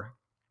metaphor.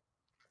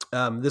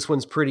 This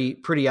one's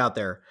pretty out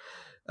there.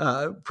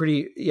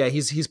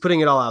 He's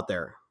putting it all out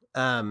there.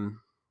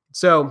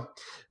 So,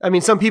 I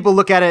mean, some people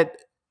look at it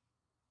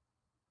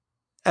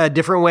a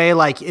different way,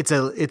 like it's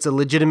a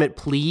legitimate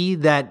plea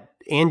that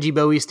Angie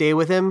Bowie stay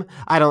with him.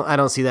 I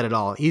don't see that at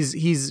all.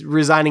 He's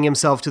resigning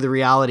himself to the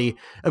reality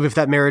of, if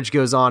that marriage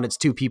goes on, it's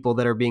 2 people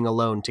that are being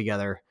alone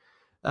together.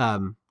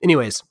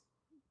 Anyways,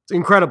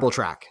 Incredible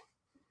track.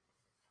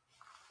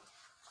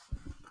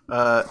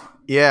 I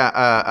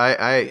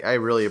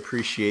really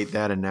appreciate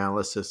that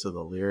analysis of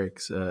the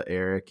lyrics,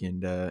 Eric,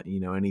 and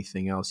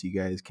anything else you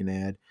guys can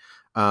add.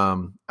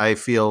 I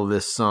feel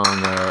this song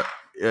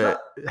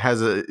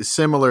has a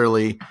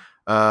similarly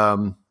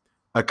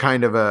a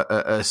kind of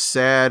a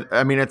sad.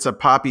 I mean, it's a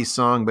poppy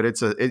song, but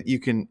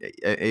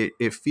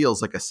it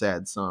feels like a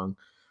sad song,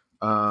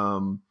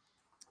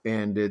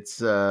 and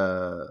it's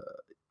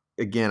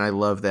again, I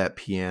love that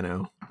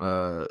piano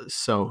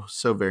so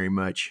very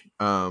much.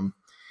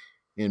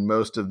 In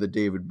most of the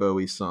David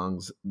Bowie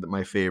songs,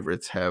 my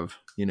favorites have,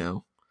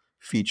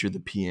 feature the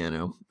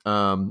piano.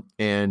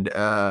 And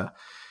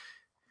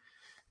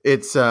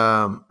it's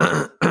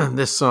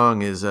this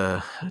song is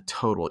a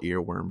total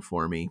earworm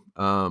for me.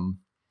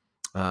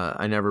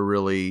 I never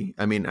really,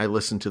 I mean, I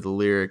listened to the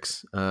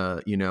lyrics,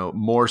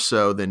 more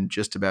so than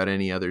just about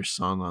any other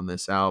song on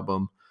this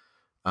album.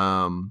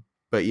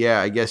 But yeah,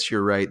 I guess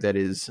you're right. That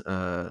is,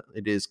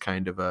 it is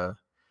kind of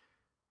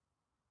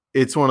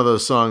it's one of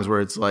those songs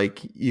where it's like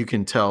you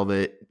can tell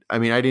that. I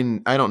mean,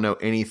 I don't know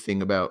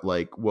anything about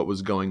like what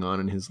was going on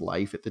in his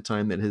life at the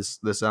time that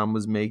this album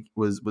was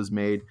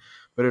made,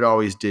 but it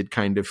always did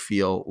kind of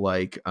feel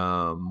like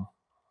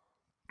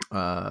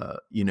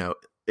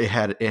it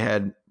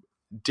had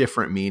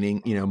different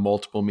meaning,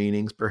 multiple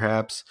meanings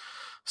perhaps.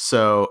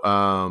 So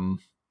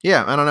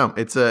yeah, I don't know.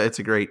 It's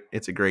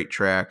a great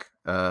track.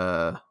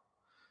 And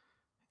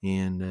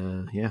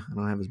yeah, I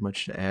don't have as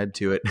much to add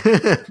to it,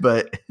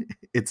 but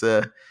it's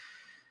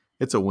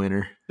a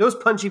winner. Those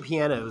punchy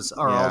pianos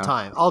are all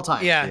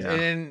time. Yeah,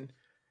 and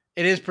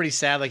it is pretty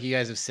sad, like you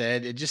guys have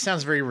said. It just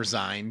sounds very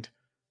resigned.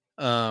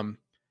 I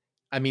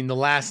mean, the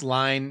last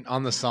line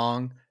on the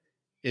song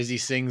is he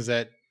sings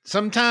that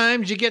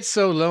sometimes you get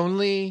so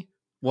lonely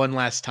one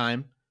last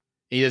time.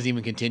 He doesn't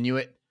even continue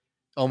it.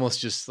 Almost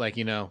just like,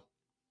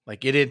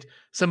 like it is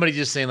somebody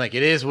just saying like,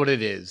 it is what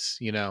it is,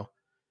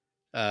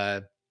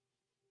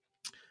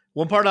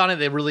 one part on it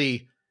that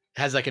really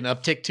has like an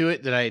uptick to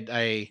it that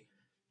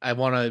I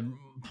want to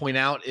point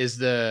out is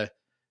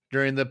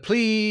during the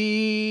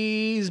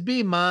 "Please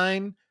Be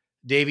Mine,"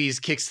 Davies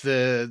kicks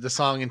the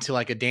song into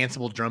like a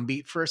danceable drum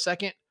beat for a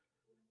second.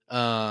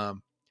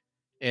 And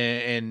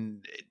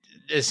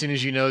as soon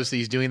as you notice that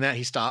he's doing that,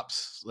 he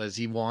stops, as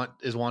he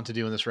is wont to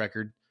do in this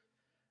record.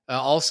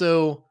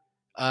 Also,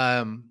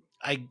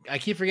 I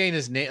keep forgetting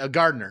his name.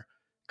 Gardner.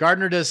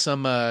 Gardner does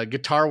some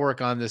guitar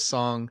work on this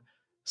song.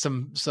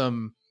 Some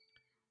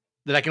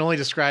that I can only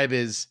describe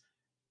as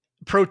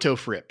proto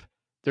frip.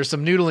 There's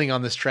some noodling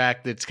on this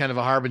track that's kind of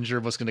a harbinger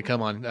of what's going to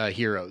come on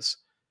Heroes.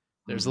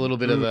 There's a little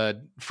bit of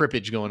a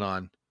frippage going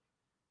on,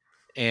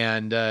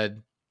 and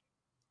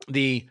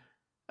the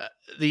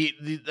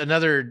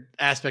another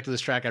aspect of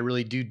this track I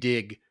really do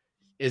dig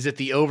is that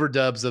the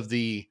overdubs of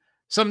the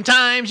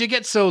 "Sometimes You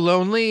Get So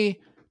Lonely"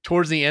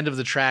 towards the end of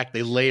the track,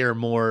 they layer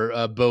more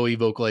Bowie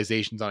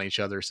vocalizations on each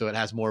other, so it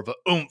has more of a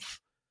oomph.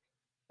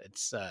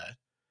 It's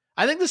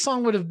I think this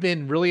song would have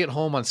been really at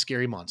home on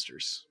Scary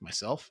Monsters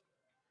myself.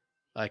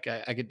 Like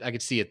I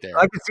could see it there.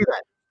 I could see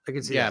that.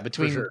 Yeah,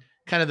 between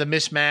kind of the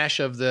mishmash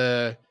of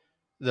the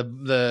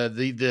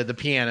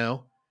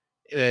piano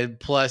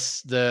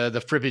plus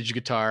the frippage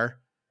guitar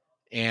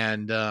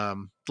and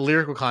the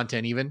lyrical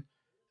content. Even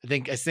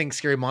I think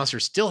Scary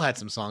Monsters still had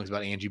some songs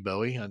about Angie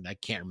Bowie. I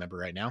can't remember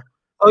right now.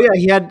 Oh yeah,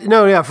 he had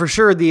for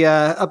sure. The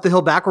 "Up the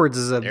Hill Backwards"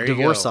 is a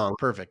divorce song.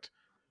 Perfect.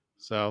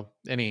 So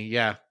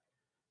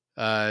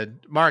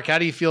Mark, how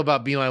do you feel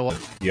about "Be My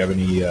Wife"? Do you have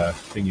any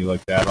thing you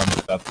like to add on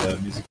about the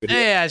music video?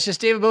 Yeah, it's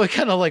just David Bowie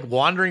kind of like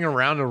wandering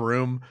around a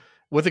room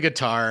with a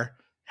guitar,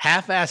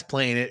 half-ass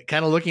playing it,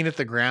 kind of looking at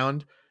the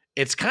ground.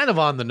 It's kind of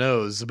on the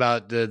nose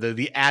about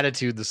the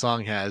attitude the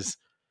song has.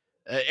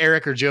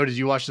 Eric or Joe, did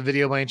you watch the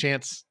video by any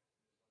chance?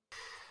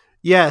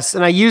 Yes,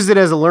 and I used it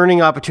as a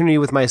learning opportunity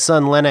with my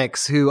son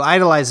Lennox, who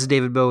idolizes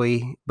David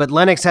Bowie, but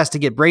Lennox has to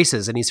get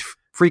braces, and he's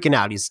freaking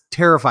out. He's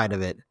terrified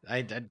of it.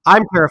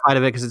 I'm terrified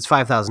of it because it's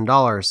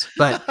 $5,000,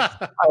 but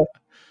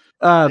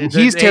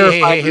he's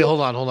terrified. Hey,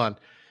 hold on.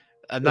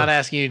 I'm not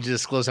asking you to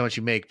disclose how much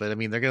you make, but I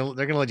mean they're gonna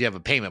let you have a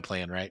payment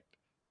plan, right?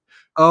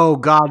 Oh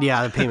God,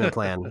 yeah, the payment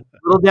plan,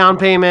 little down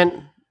payment,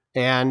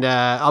 and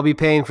I'll be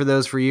paying for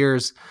those for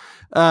years.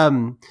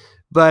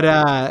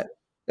 But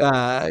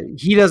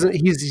he doesn't.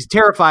 He's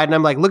terrified, and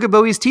I'm like, look at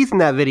Bowie's teeth in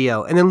that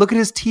video, and then look at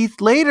his teeth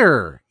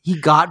later. He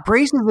got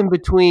braces in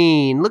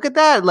between. Look at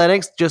that,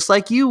 Lennox, just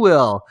like you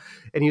will.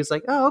 And he was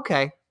like, oh,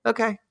 okay.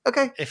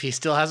 If he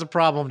still has a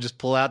problem, just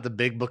pull out the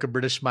Big Book of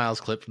British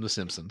Smiles clip from The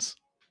Simpsons.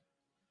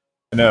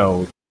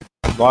 No,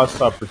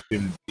 lost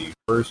opportunity.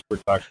 First, we're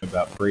talking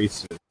about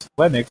braces.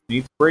 Lennox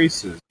needs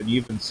braces, and you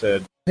even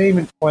said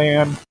payment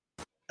plan.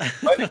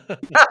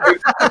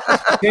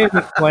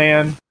 Payment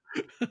plan.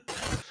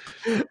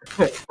 Come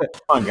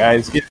on,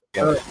 guys, get it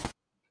together.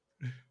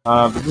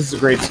 But this is a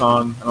great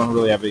song. I don't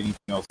really have anything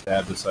else to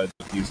add besides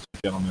what these two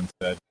gentlemen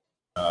said.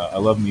 I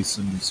love me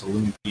some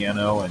saloon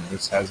piano, and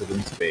this has it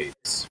in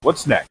spades.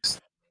 What's next?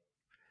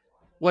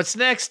 What's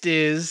next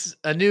is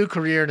a new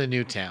career in a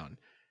new town.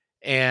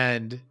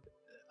 And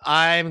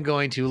I'm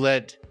going to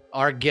let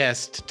our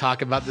guest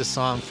talk about this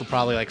song for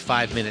probably like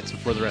 5 minutes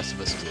before the rest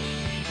of us do.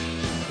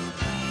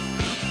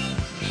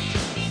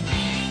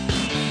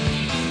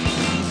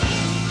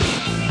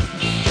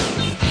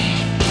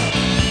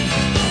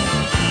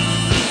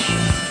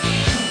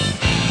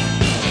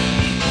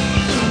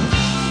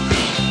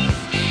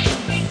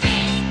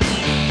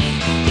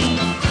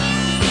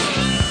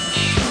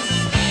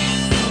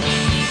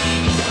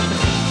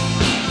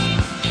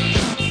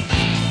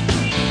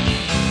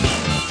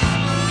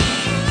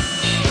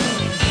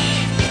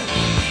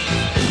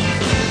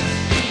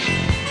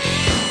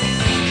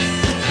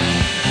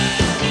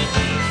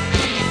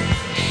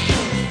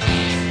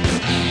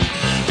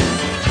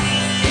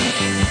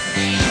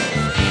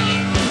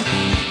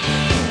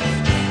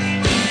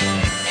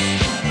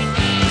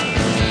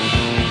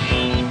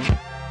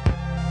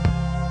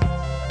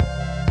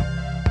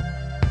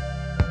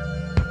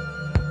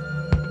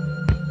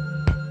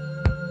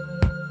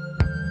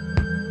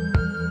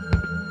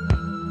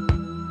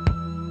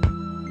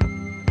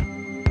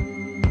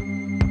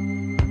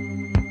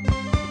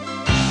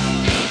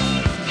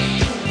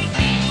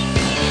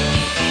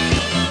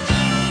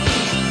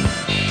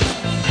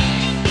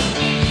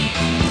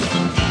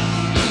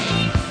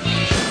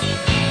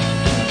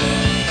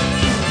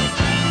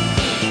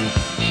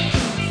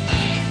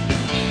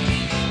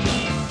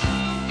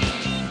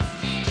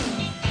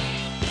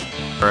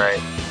 All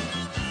right.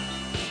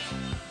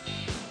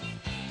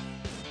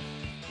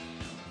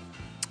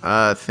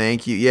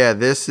 Thank you. Yeah,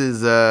 this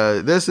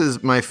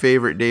is my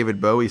favorite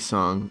David Bowie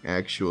song,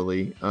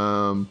 actually.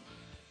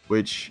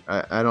 Which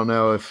I don't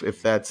know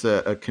if that's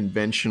a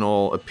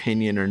conventional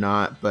opinion or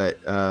not,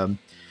 but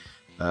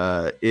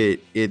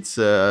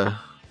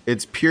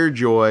it's pure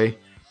joy.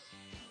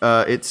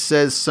 It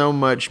says so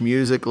much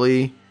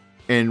musically,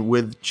 and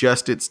with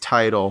just its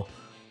title,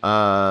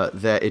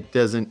 that it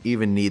doesn't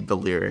even need the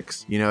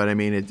lyrics. You know what I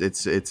mean?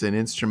 It's an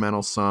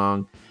instrumental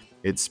song.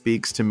 It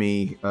speaks to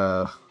me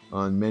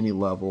on many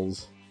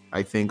levels.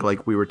 I think,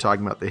 like we were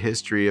talking about the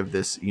history of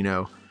this,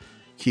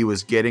 he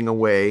was getting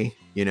away,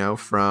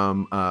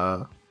 from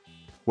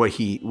what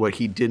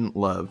he didn't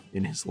love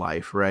in his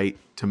life, right?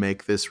 To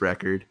make this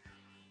record.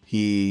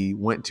 He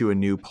went to a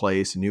new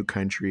place, a new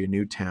country, a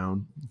new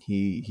town.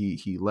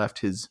 He left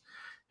his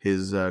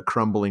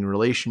crumbling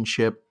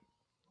relationship,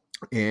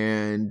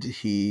 and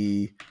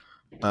he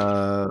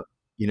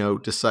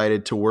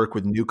decided to work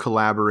with new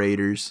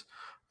collaborators,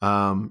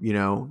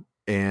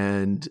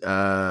 and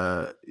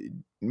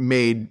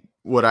made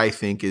what I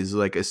think is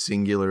like a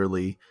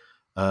singularly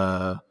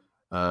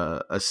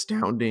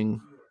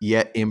astounding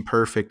yet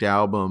imperfect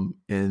album.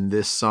 And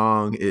this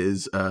song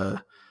is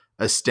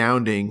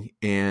astounding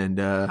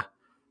and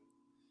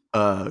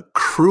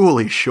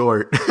cruelly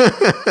short.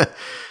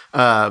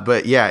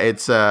 But yeah,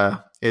 it's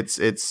one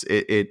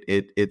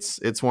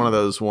of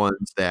those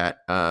ones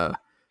that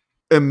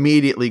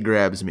immediately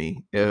grabs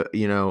me.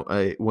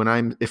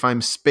 If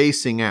I'm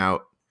spacing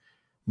out,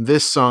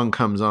 this song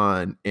comes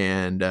on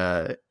and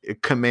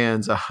it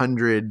commands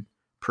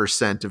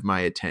 100% of my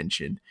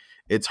attention.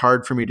 It's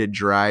hard for me to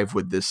drive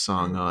with this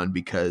song on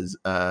because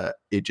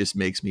it just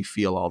makes me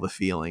feel all the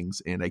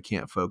feelings and I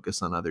can't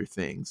focus on other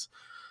things.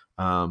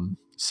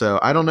 So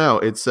I don't know.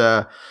 It's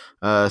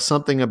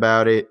something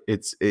about it.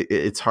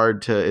 It's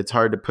hard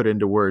to put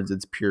into words.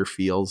 It's pure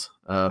feels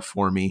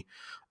for me.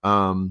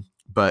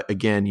 But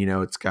again,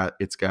 it's got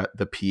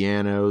the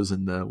pianos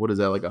and what is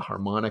that, like a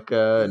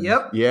harmonica? And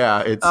Yep.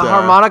 Yeah, it's a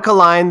harmonica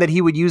line that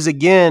he would use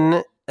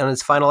again on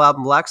his final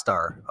album, Black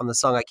Star, on the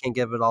song "I Can't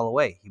Give It All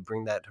Away." He'd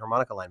bring that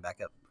harmonica line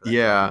back up.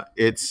 Yeah,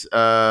 it's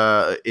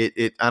I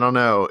don't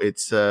know.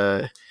 It's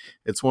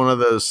one of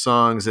those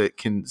songs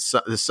that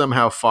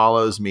somehow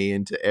follows me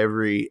into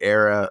every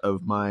era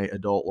of my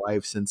adult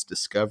life since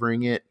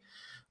discovering it.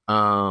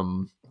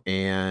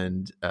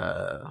 And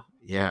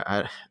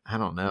yeah, I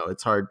don't know.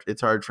 It's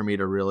hard for me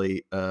to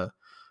really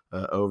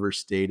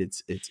overstate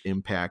its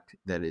impact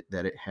that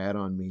it had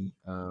on me.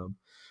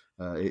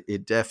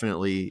 It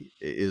definitely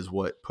is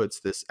what puts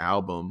this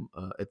album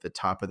at the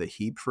top of the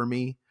heap for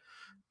me.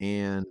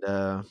 And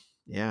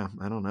yeah,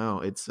 I don't know.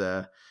 It's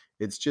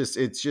just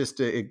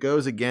it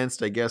goes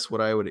against, I guess,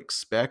 what I would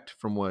expect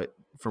from what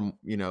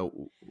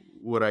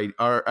I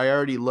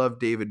already loved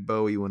David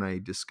Bowie when I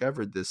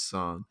discovered this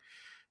song.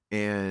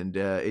 And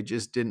it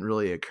just didn't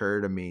really occur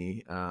to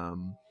me,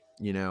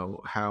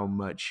 how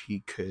much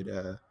he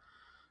could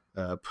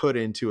put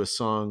into a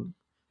song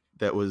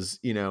that was,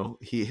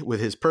 he, with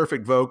his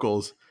perfect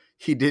vocals,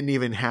 he didn't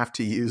even have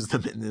to use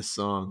them in this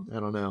song. I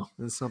don't know.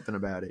 There's something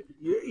about it.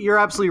 You're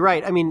absolutely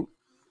right. I mean,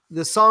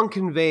 the song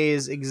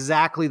conveys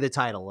exactly the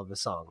title of the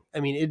song.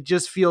 I mean, it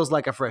just feels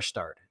like a fresh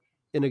start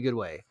in a good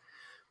way.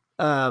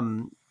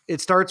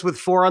 It starts with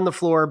 4 on the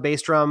floor,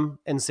 bass drum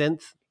and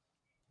synth.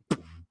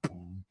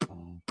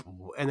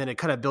 And then it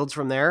kind of builds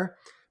from there.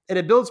 And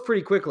it builds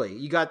pretty quickly.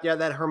 You got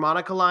that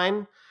harmonica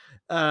line.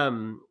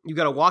 You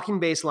got a walking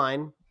bass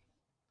line.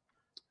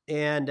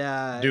 And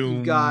Doom,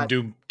 you got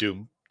doom,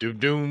 doom, doom,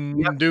 doom,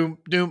 Yep. doom,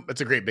 doom. That's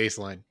a great bass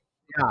line.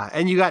 Yeah,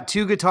 and you got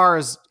two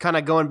guitars kind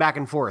of going back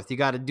and forth. You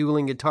got a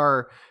dueling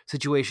guitar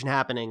situation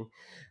happening,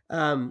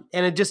 and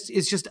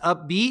it's just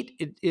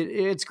upbeat.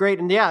 It's great,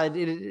 and yeah,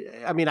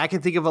 I mean, I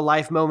can think of a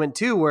life moment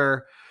too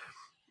where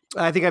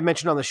I think I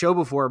mentioned on the show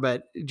before,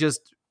 but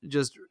just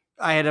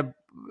I had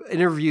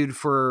interviewed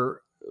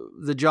for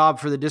the job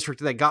for the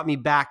district that got me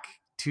back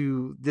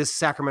to this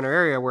Sacramento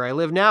area where I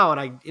live now, and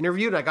I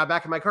interviewed. I got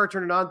back in my car,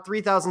 turned it on,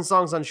 3,000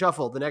 songs on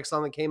shuffle. The next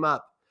song that came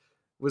up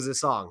was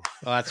this song.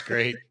 Oh, that's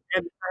great.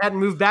 And I hadn't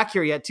moved back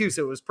here yet too,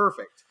 so it was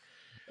perfect.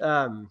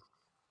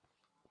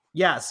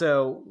 Yeah,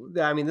 so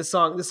I mean, this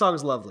song is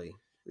lovely.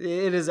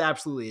 It is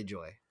absolutely a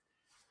joy.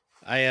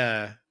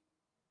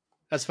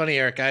 That's funny,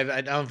 Eric.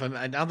 I don't think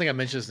I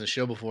mentioned this in the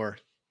show before.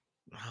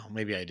 Oh,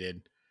 maybe I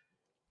did.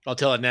 I'll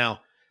tell it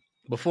now.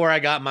 Before I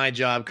got my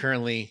job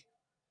currently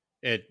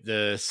at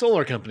the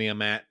solar company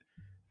I'm at,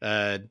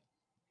 I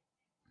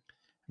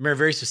remember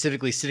very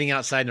specifically sitting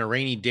outside on a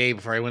rainy day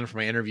before I went for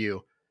my interview,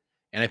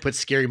 and I put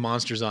Scary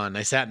Monsters on.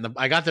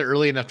 I got there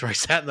early enough to where I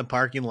sat in the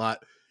parking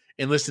lot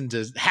and listened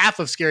to half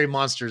of Scary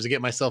Monsters to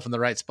get myself in the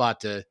right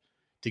spot to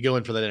go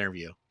in for that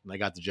interview. And I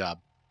got the job.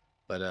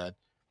 But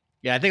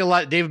yeah, I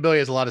think David Bowie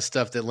has a lot of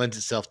stuff that lends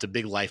itself to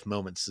big life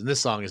moments, and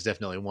this song is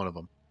definitely one of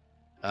them.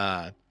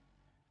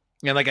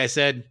 And like I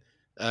said,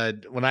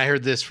 when I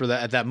heard this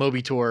at that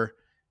Moby tour,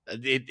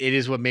 it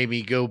is what made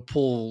me go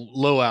pull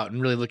Low out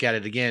and really look at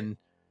it again.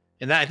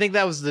 And I think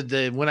that was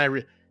when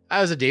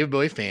I was a David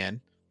Bowie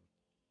fan,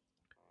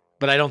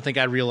 but I don't think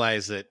I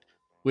realized that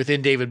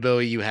within David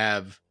Bowie you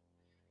have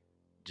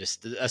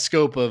just a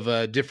scope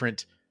of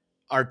different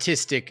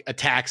artistic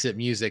attacks at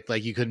music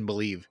like you couldn't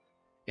believe.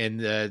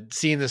 And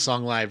seeing this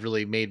song live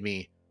really made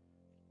me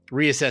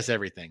reassess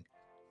everything.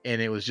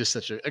 And it was just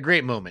such a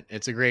great moment.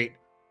 It's a great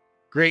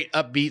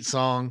upbeat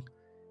song.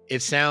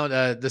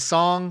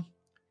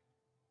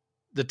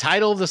 The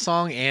title of the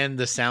song and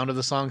the sound of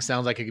the song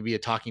sounds like it could be a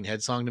Talking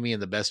Heads song to me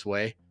in the best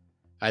way.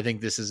 I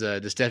think this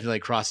definitely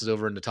crosses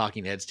over into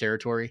Talking Heads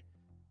territory,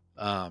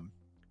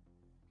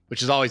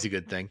 which is always a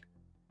good thing.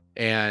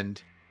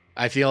 And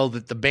I feel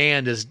that the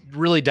band is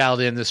really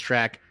dialed in this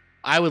track.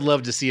 I would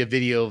love to see a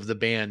video of the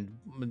band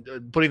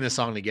putting this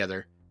song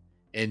together,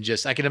 and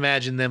I can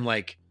imagine them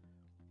like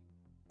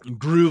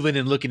grooving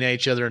and looking at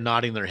each other and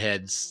nodding their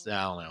heads.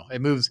 I don't know.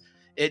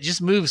 It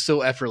just moves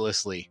so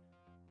effortlessly.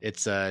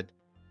 It's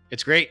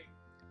great.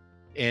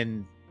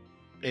 And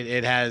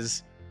it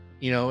has,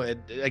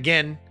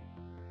 again,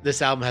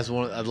 this album has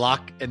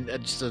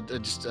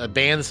just a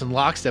band, some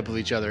lockstep with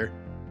each other.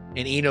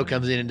 And Eno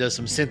comes in and does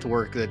some synth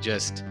work that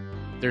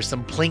there's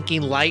some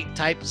plinking light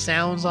type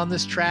sounds on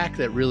this track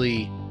that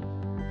really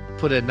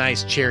put a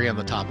nice cherry on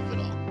the top of it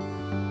all.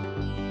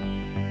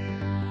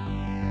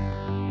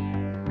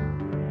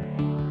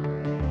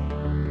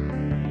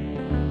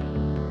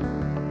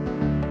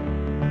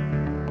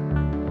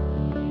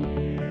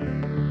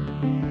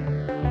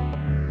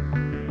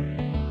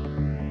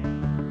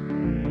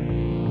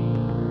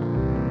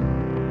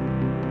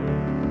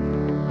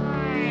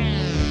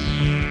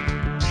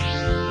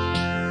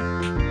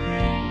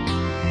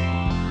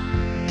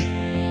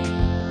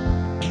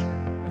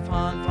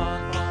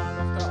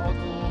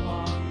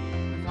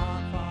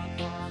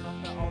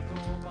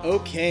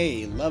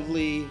 Okay,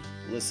 lovely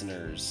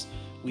listeners,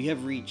 we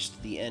have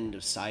reached the end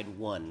of side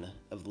 1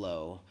 of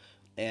Low,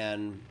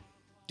 and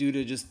due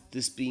to just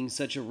this being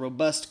such a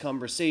robust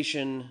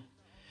conversation,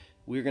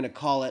 we're going to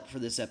call it for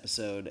this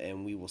episode,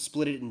 and we will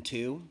split it in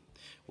 2.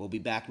 We'll be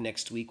back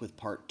next week with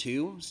part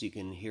 2, so you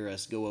can hear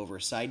us go over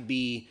side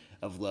B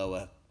of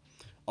Low,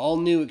 all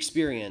new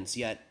experience,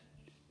 yet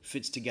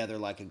fits together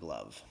like a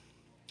glove.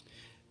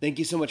 Thank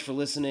you so much for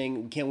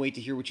listening. We can't wait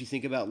to hear what you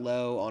think about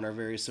Low on our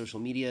various social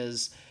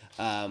medias.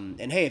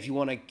 And hey, if you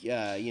want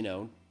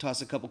to,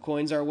 toss a couple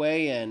coins our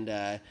way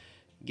and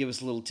give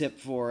us a little tip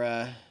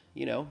for,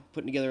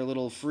 putting together a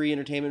little free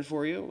entertainment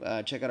for you,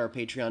 check out our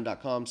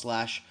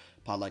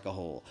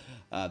patreon.com/podlikeahole.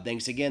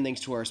 Thanks again.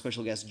 Thanks to our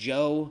special guest,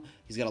 Joe.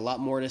 He's got a lot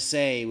more to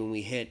say when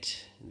we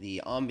hit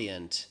the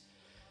ambient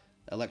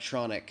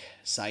electronic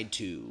side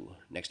 2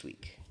 next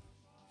week.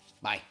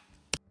 Bye.